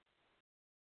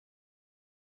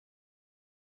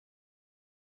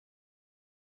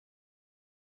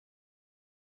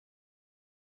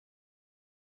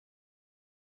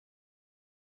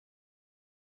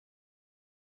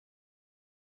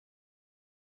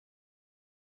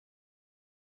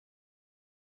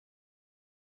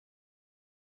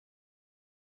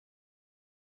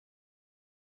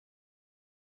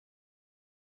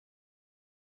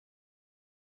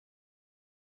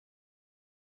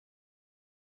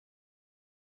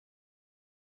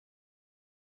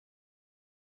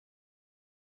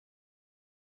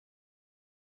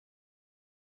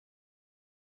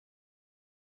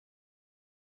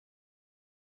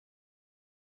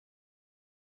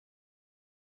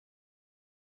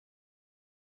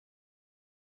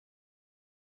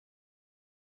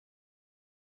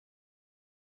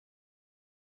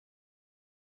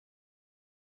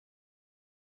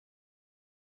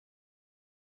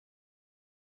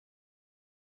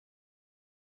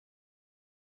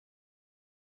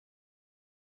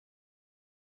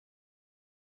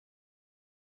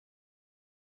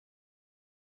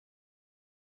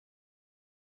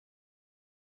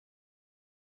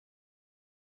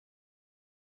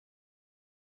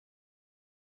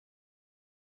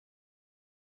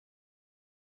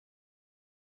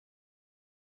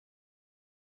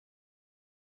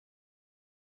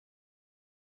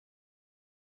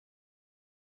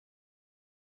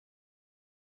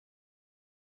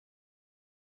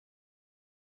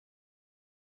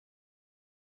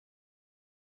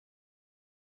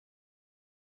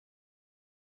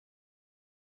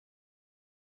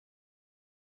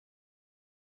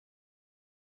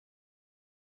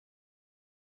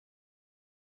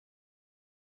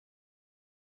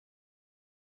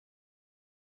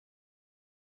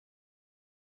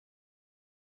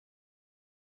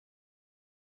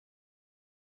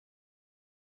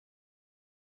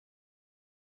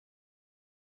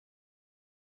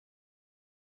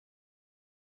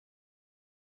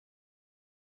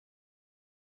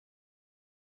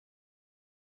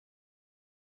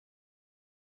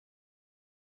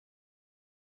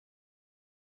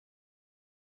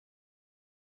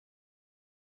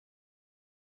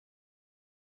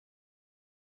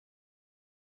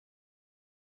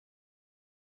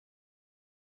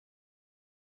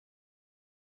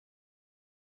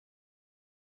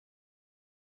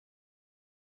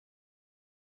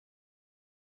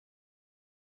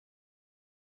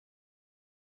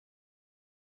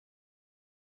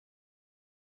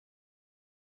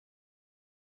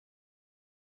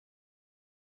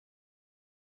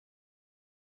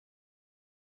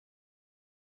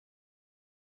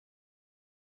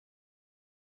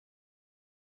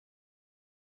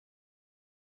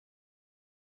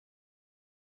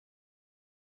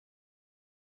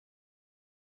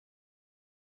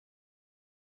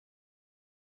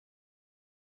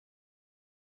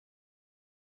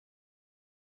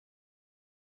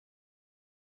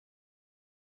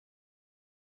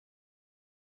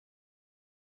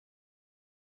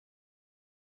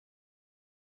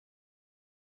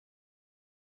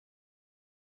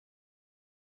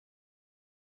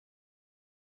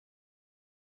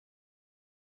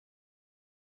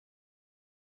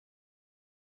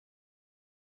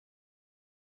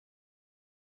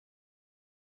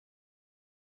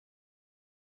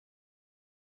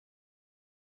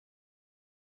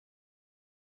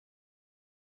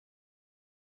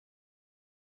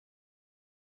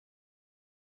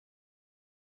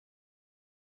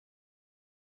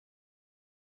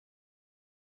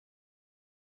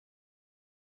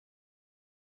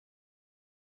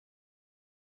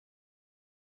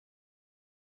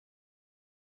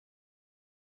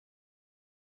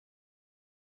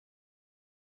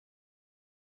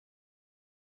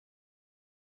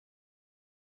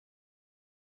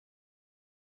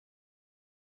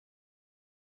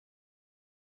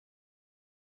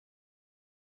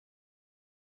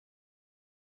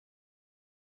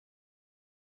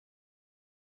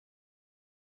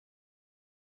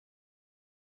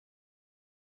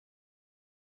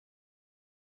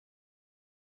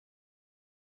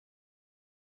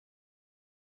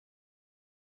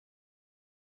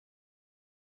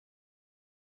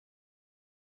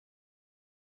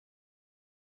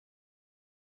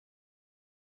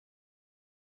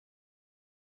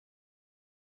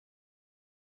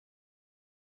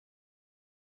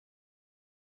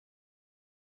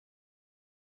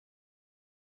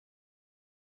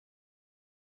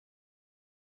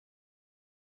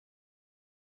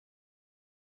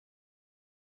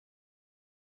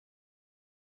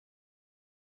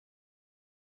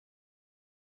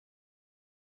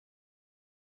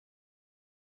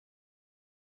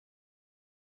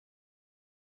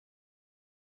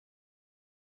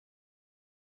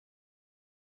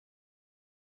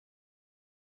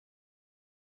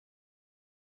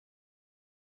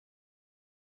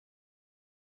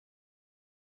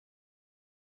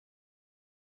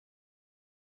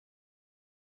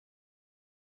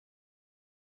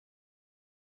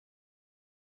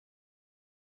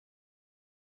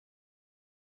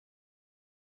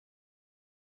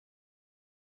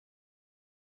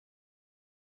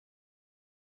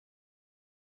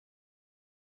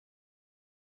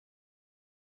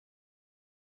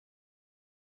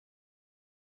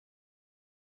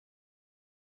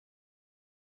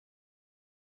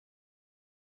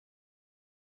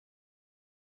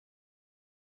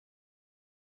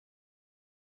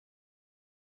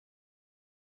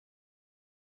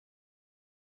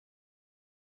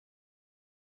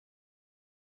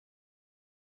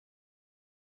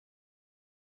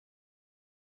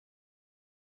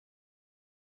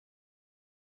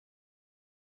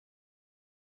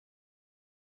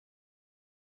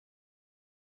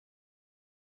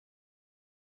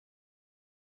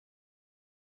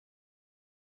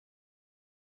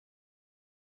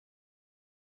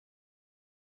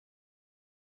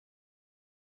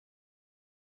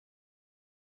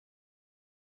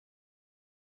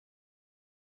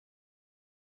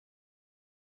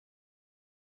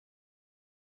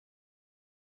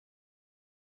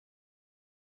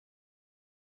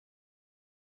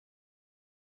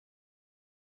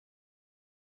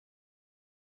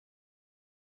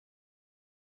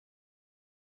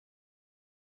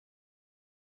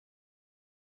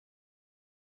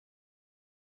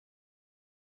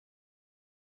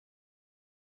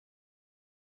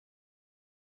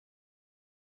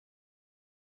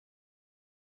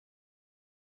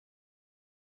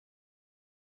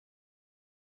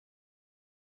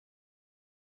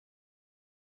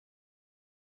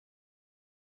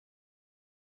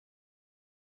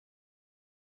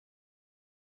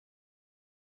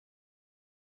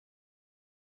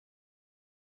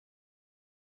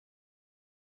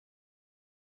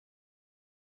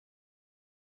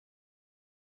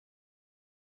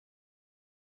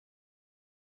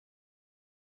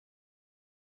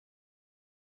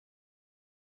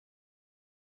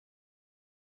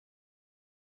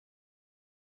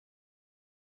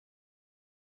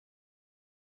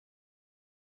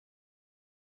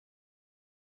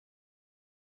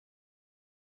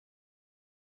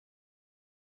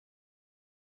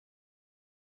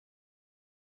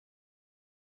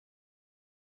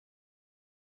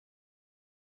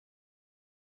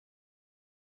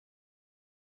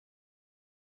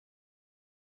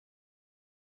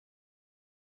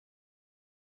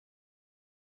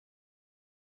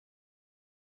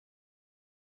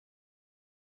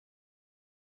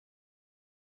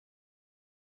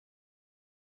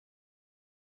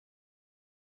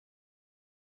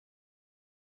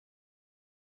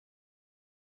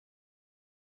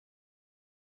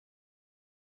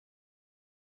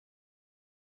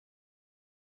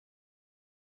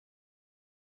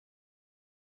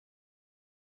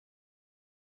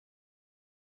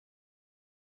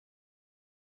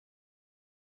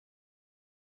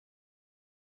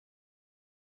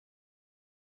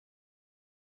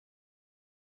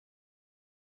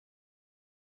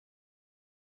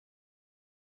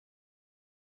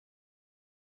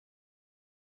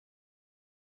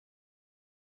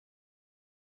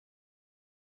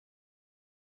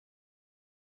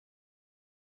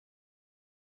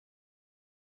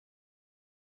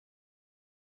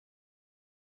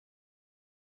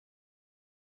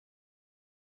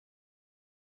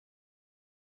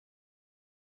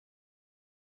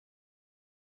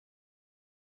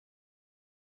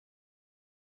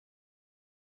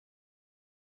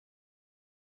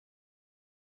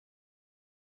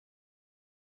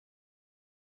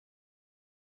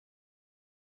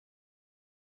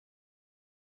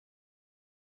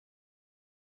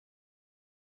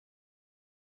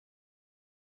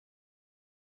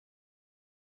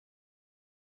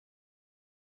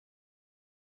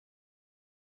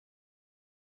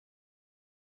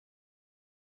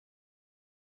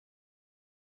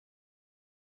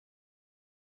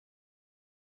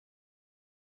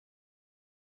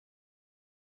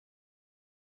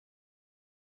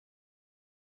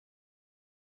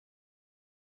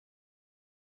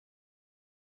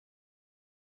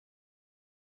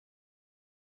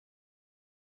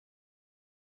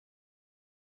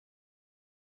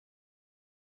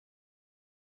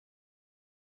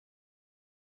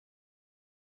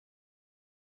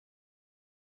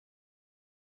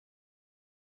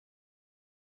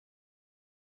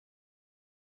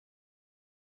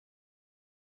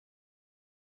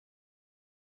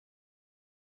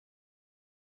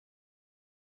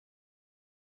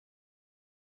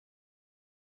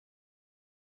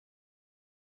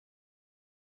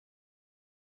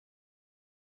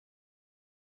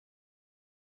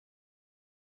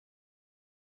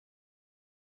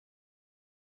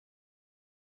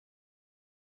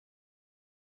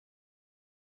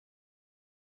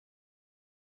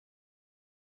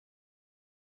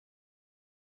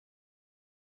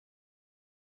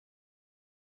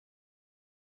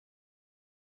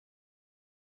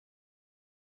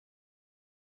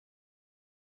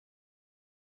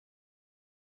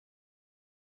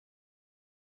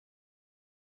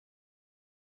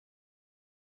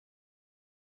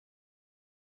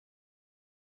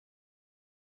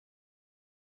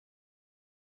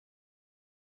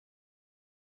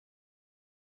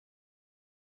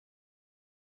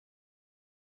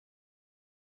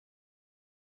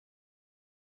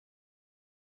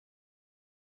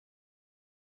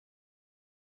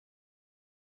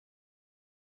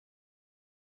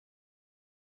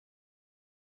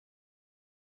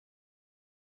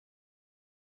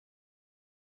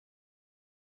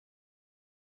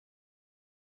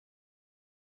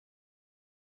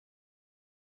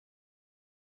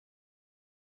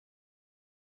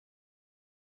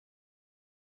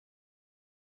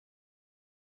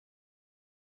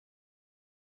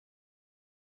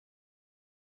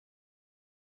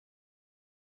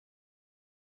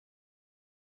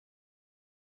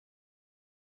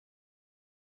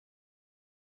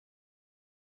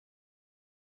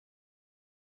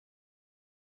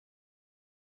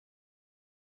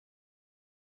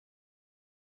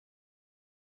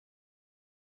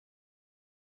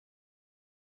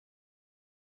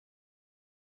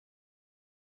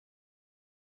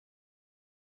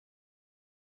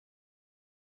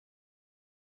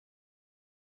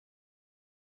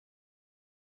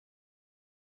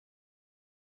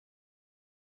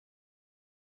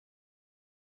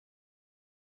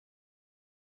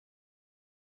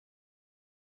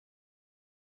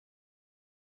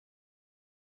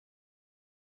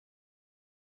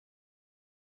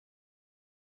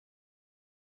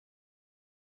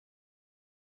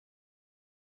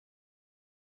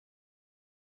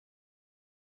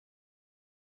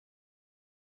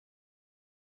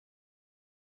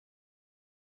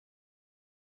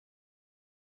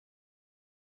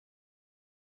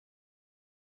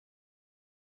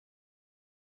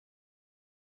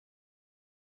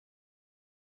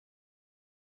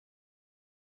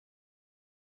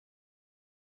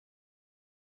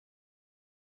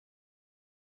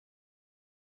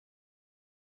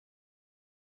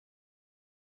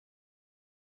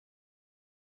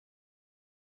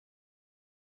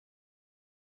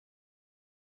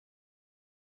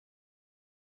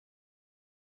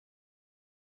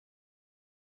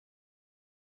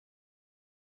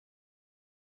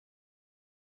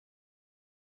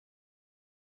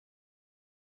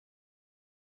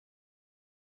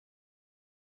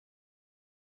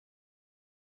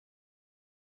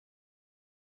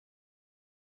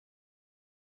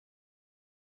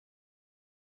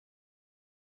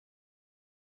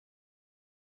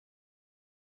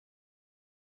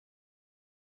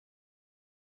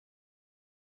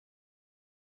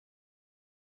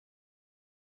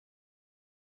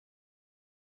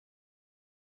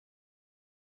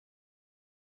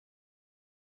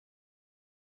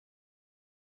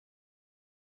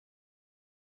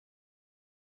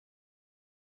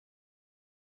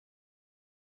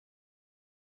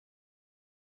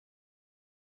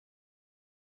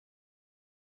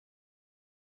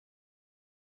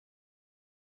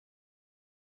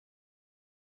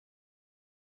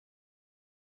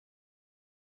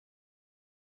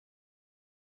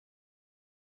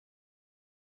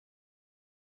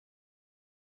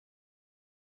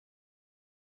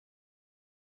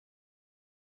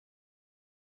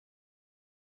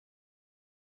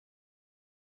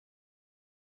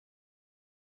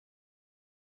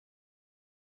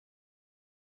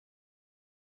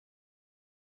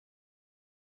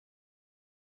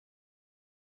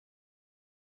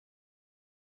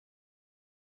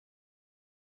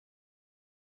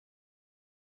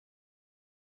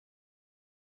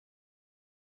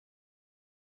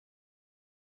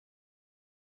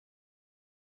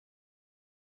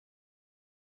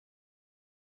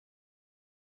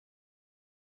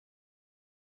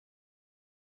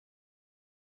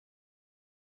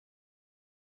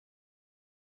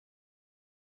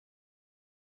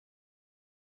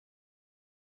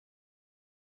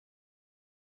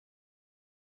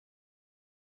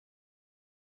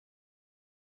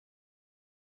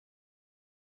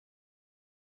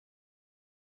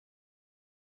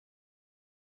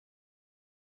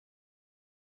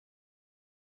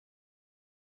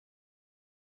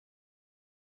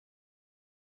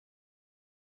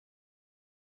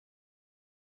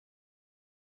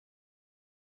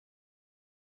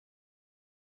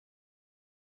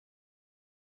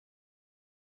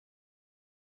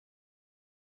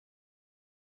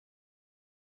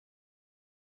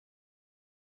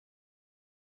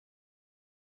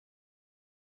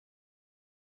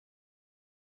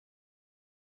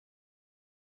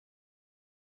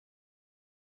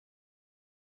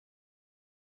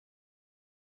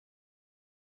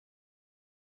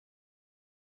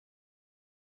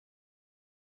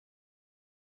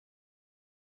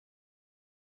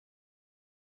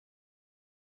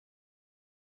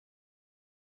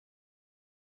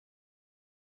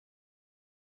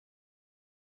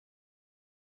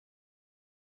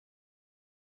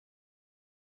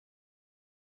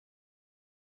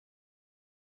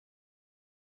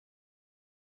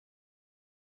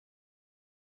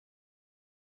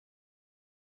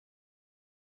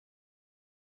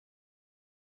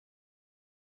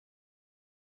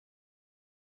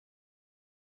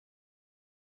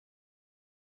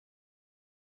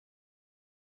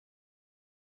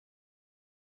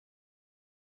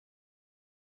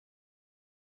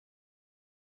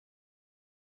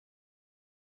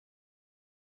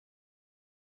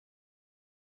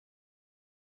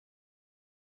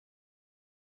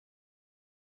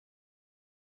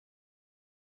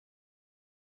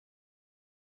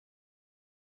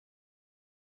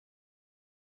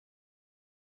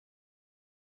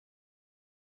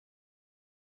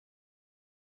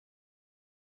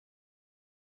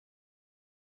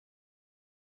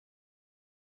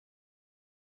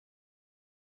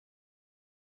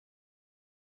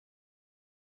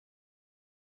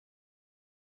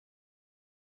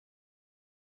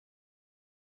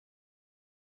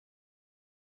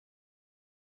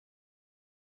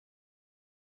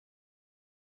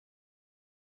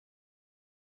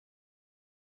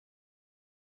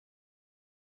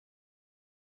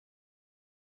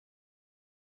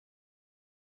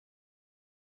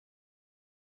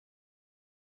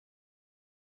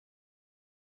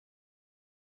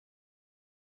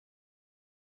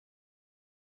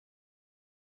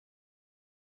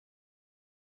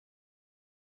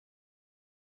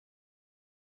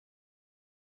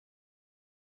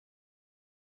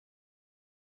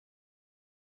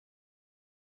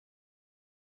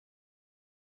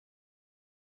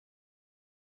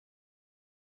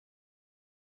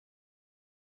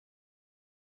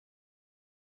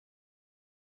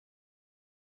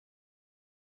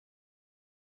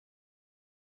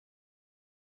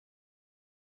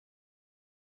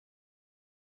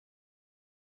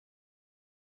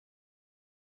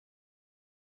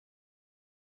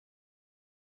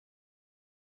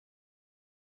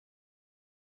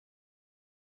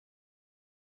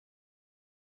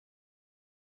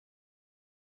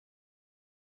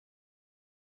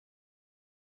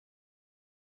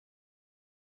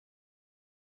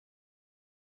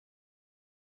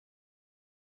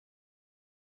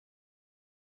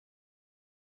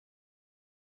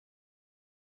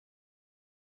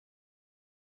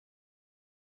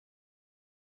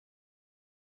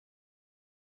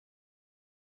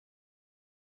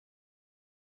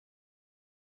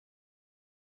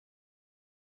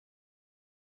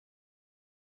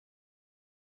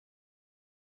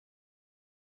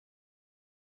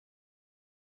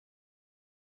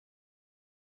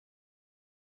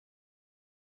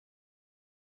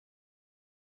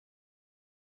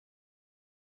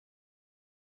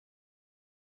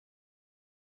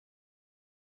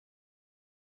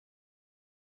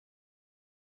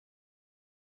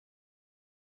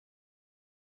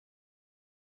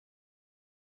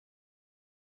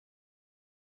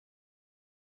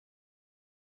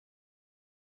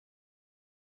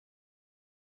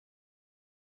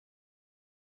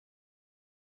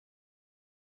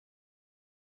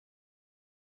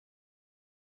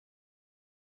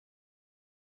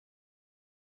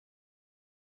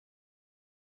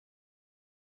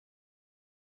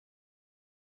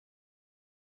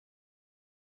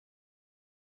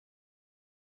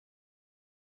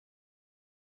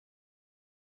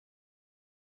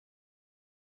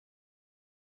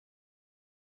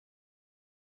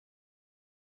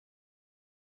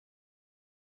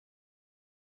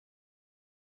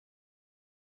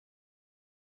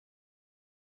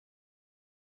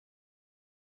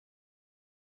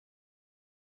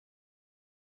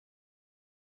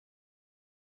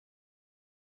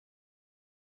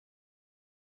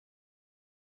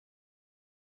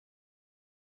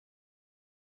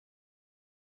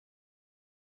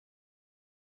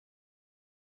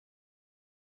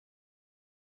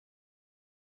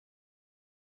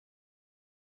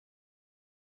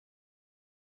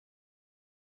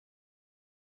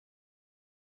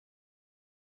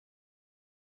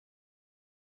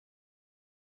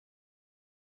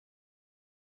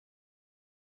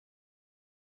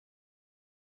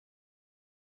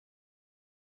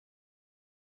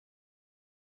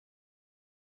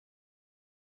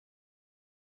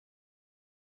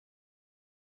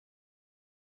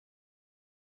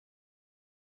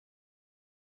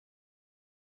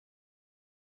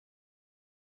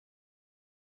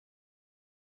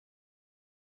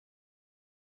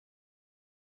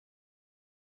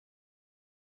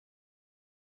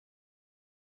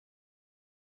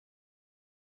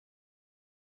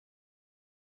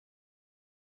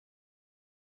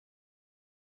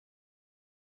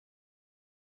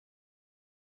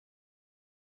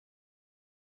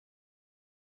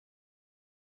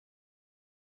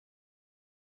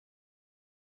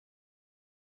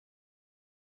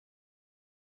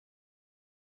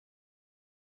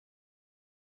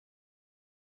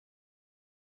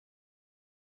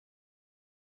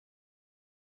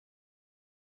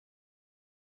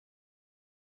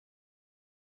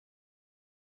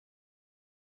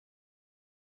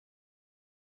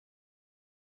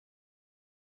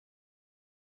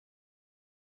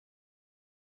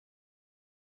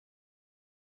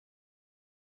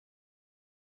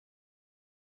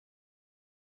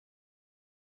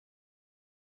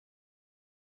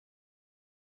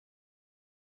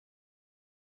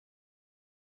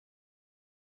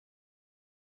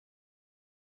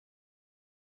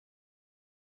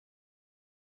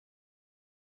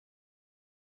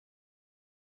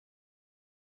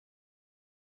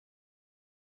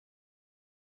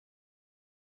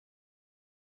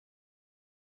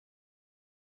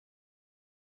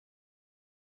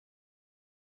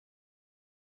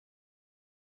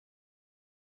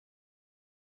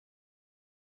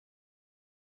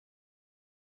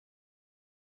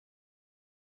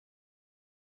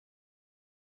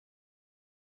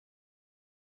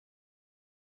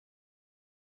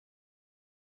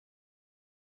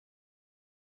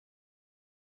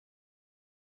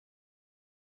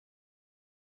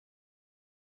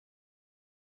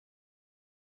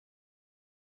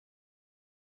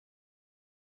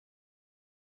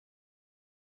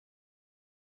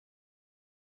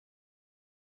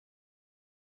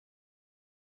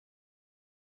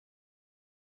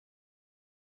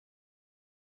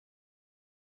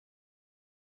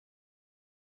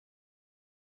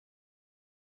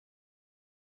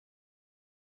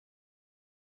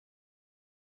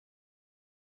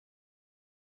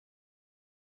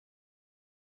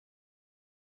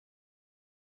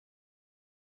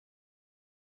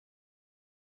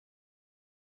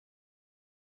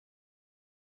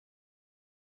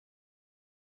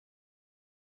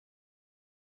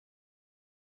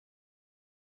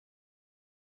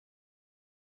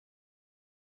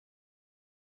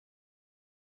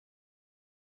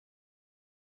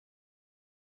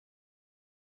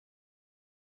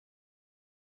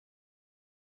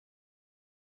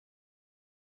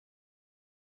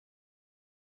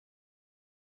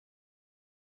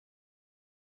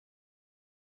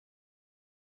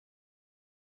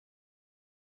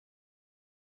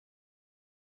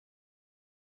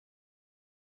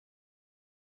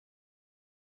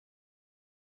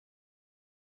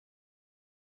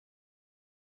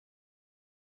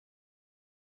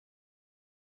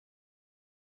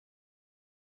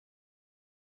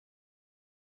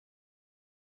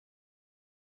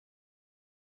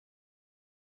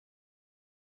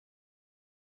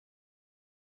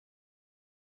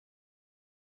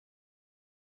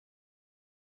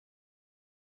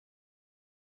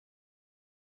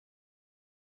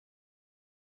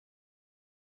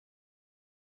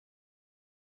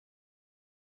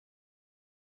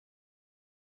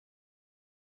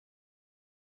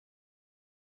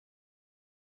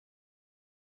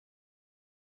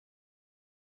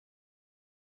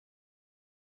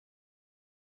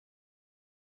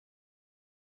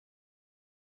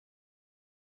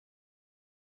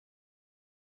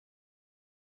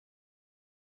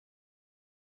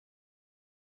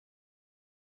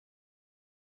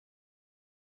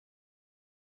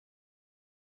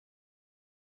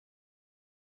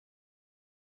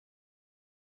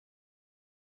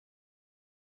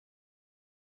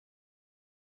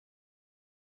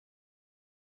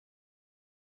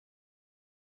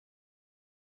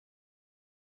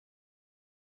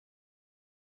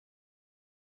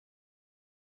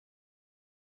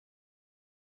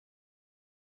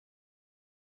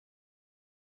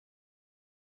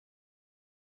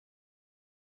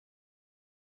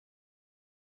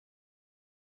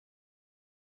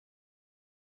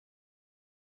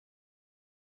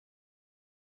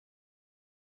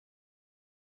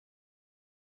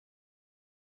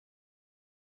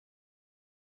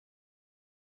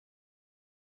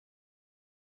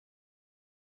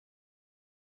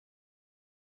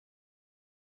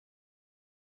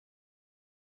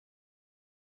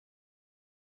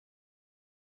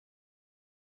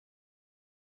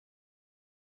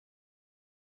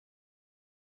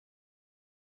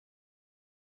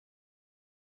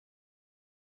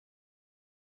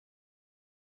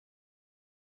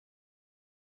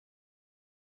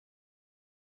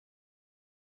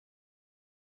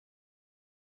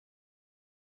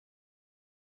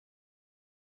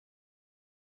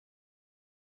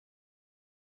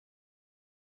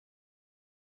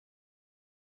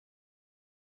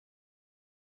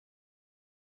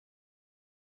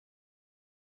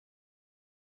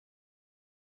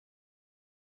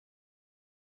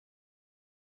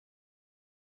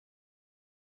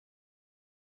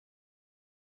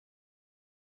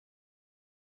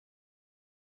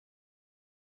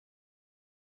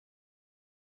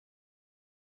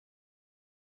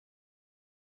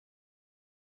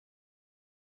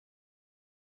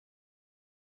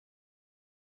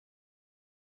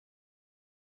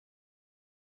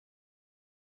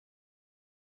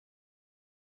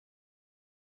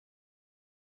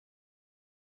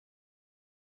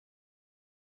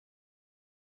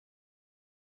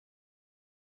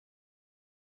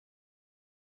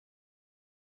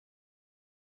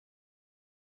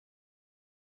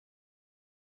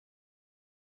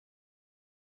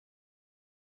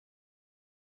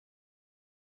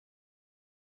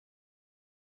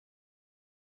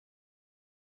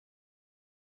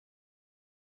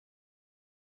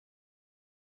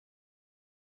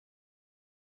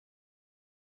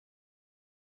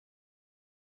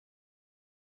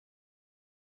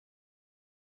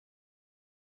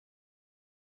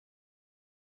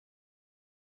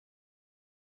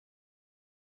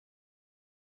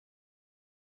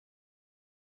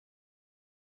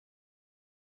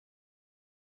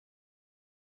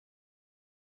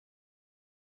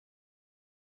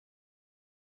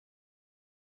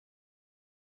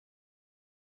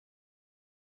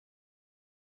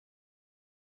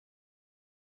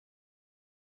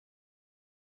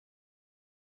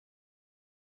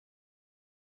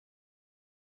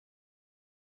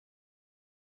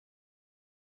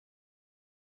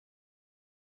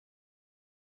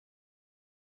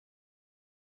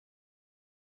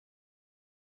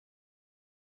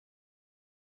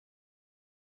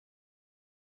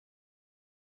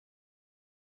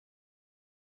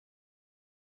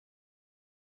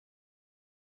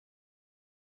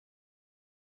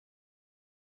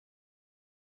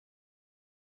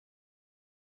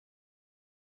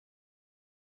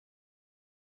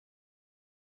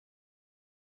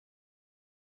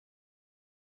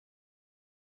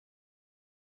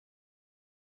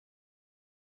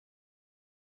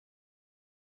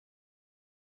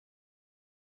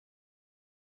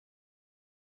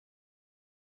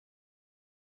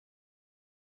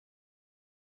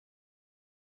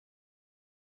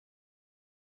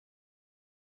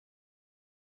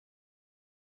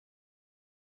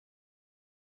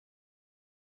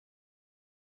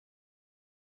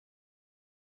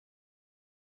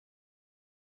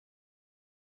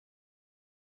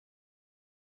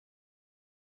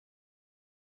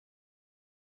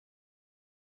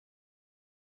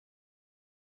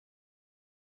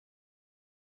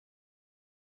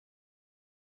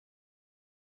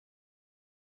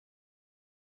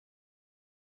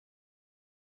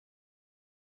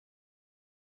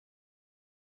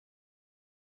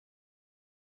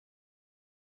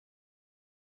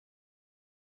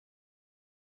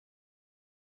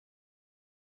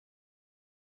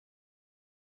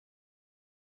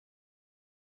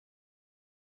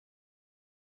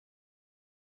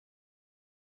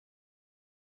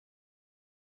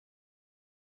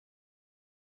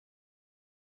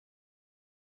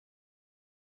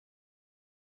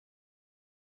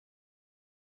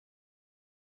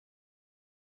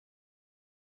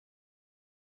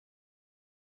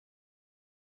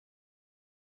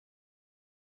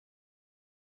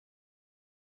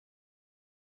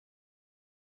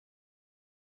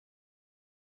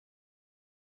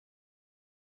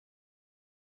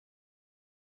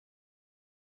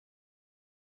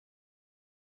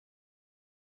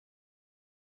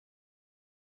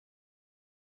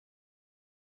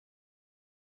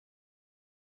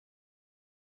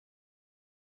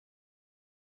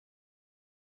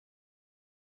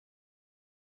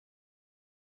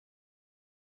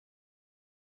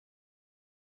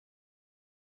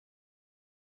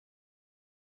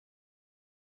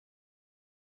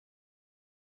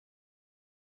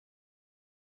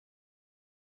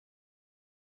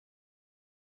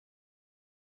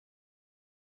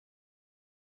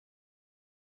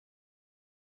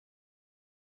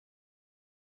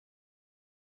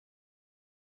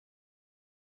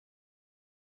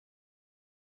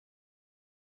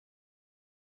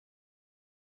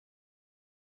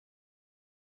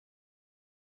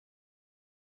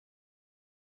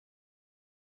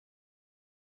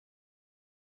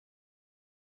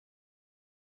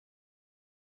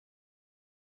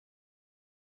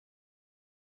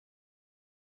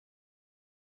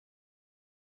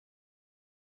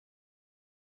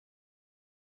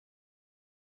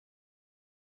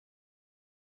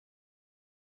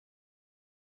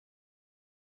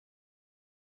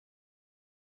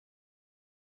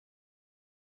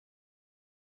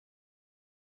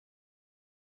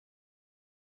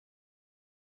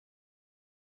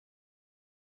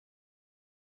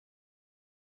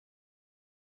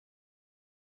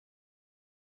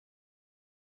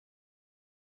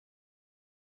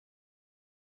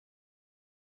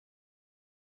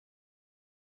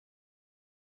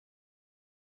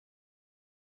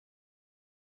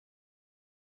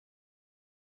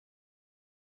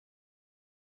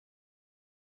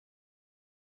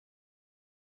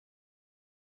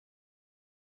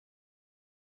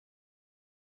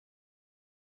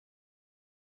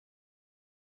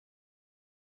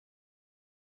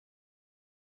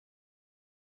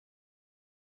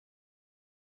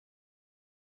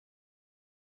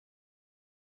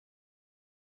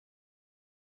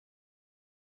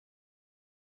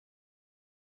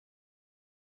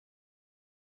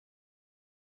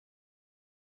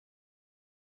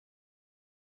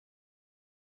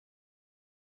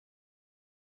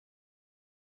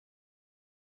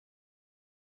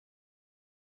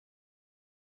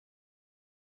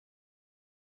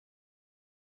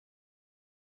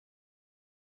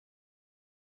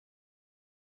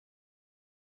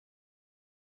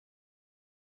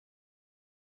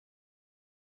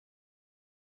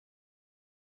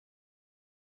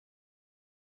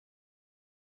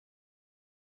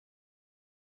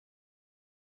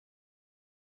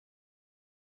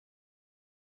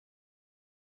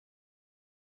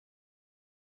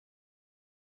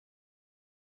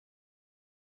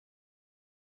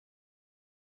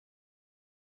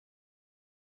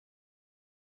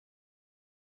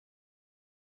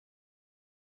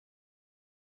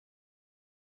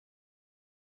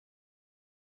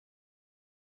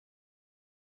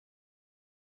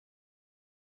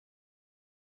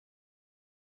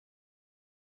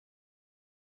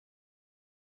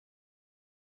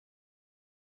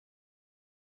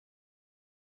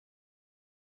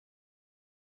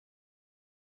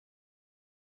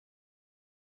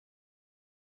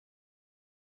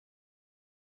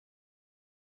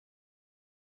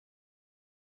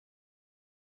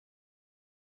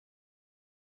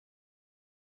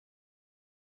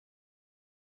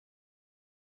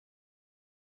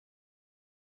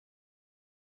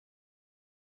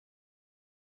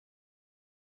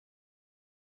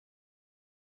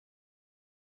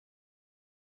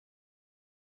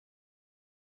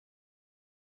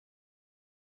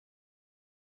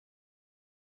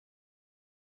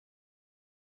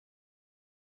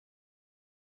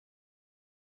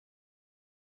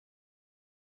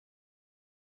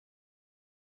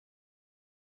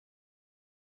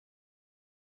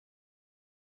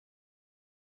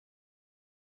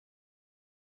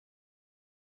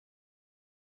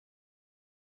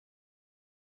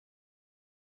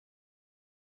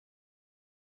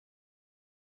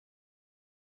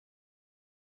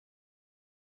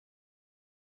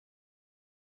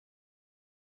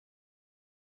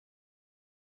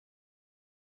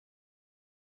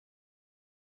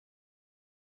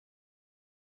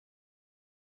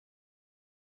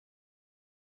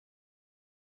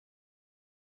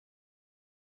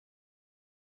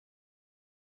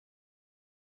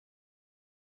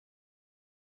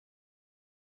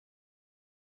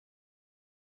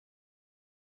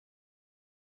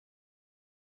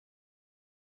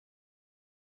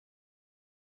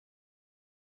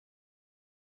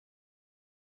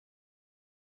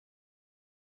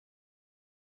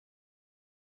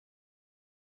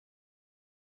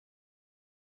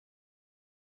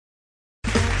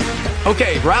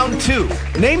 Okay, round 2.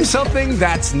 Name something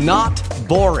that's not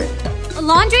boring. A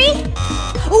laundry?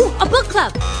 Ooh, a book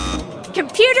club.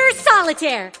 Computer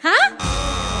solitaire, huh?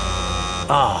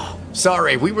 Ah,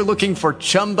 sorry, we were looking for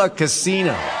Chumba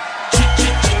Casino.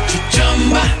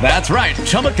 That's right,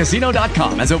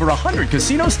 ChumbaCasino.com has over 100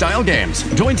 casino-style games.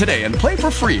 Join today and play for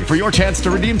free for your chance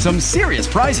to redeem some serious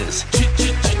prizes.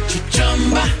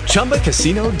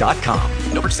 ChumbaCasino.com.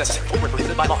 No purchase necessary. Void where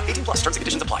prohibited by law. 18+ terms and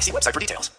conditions apply. See website for details.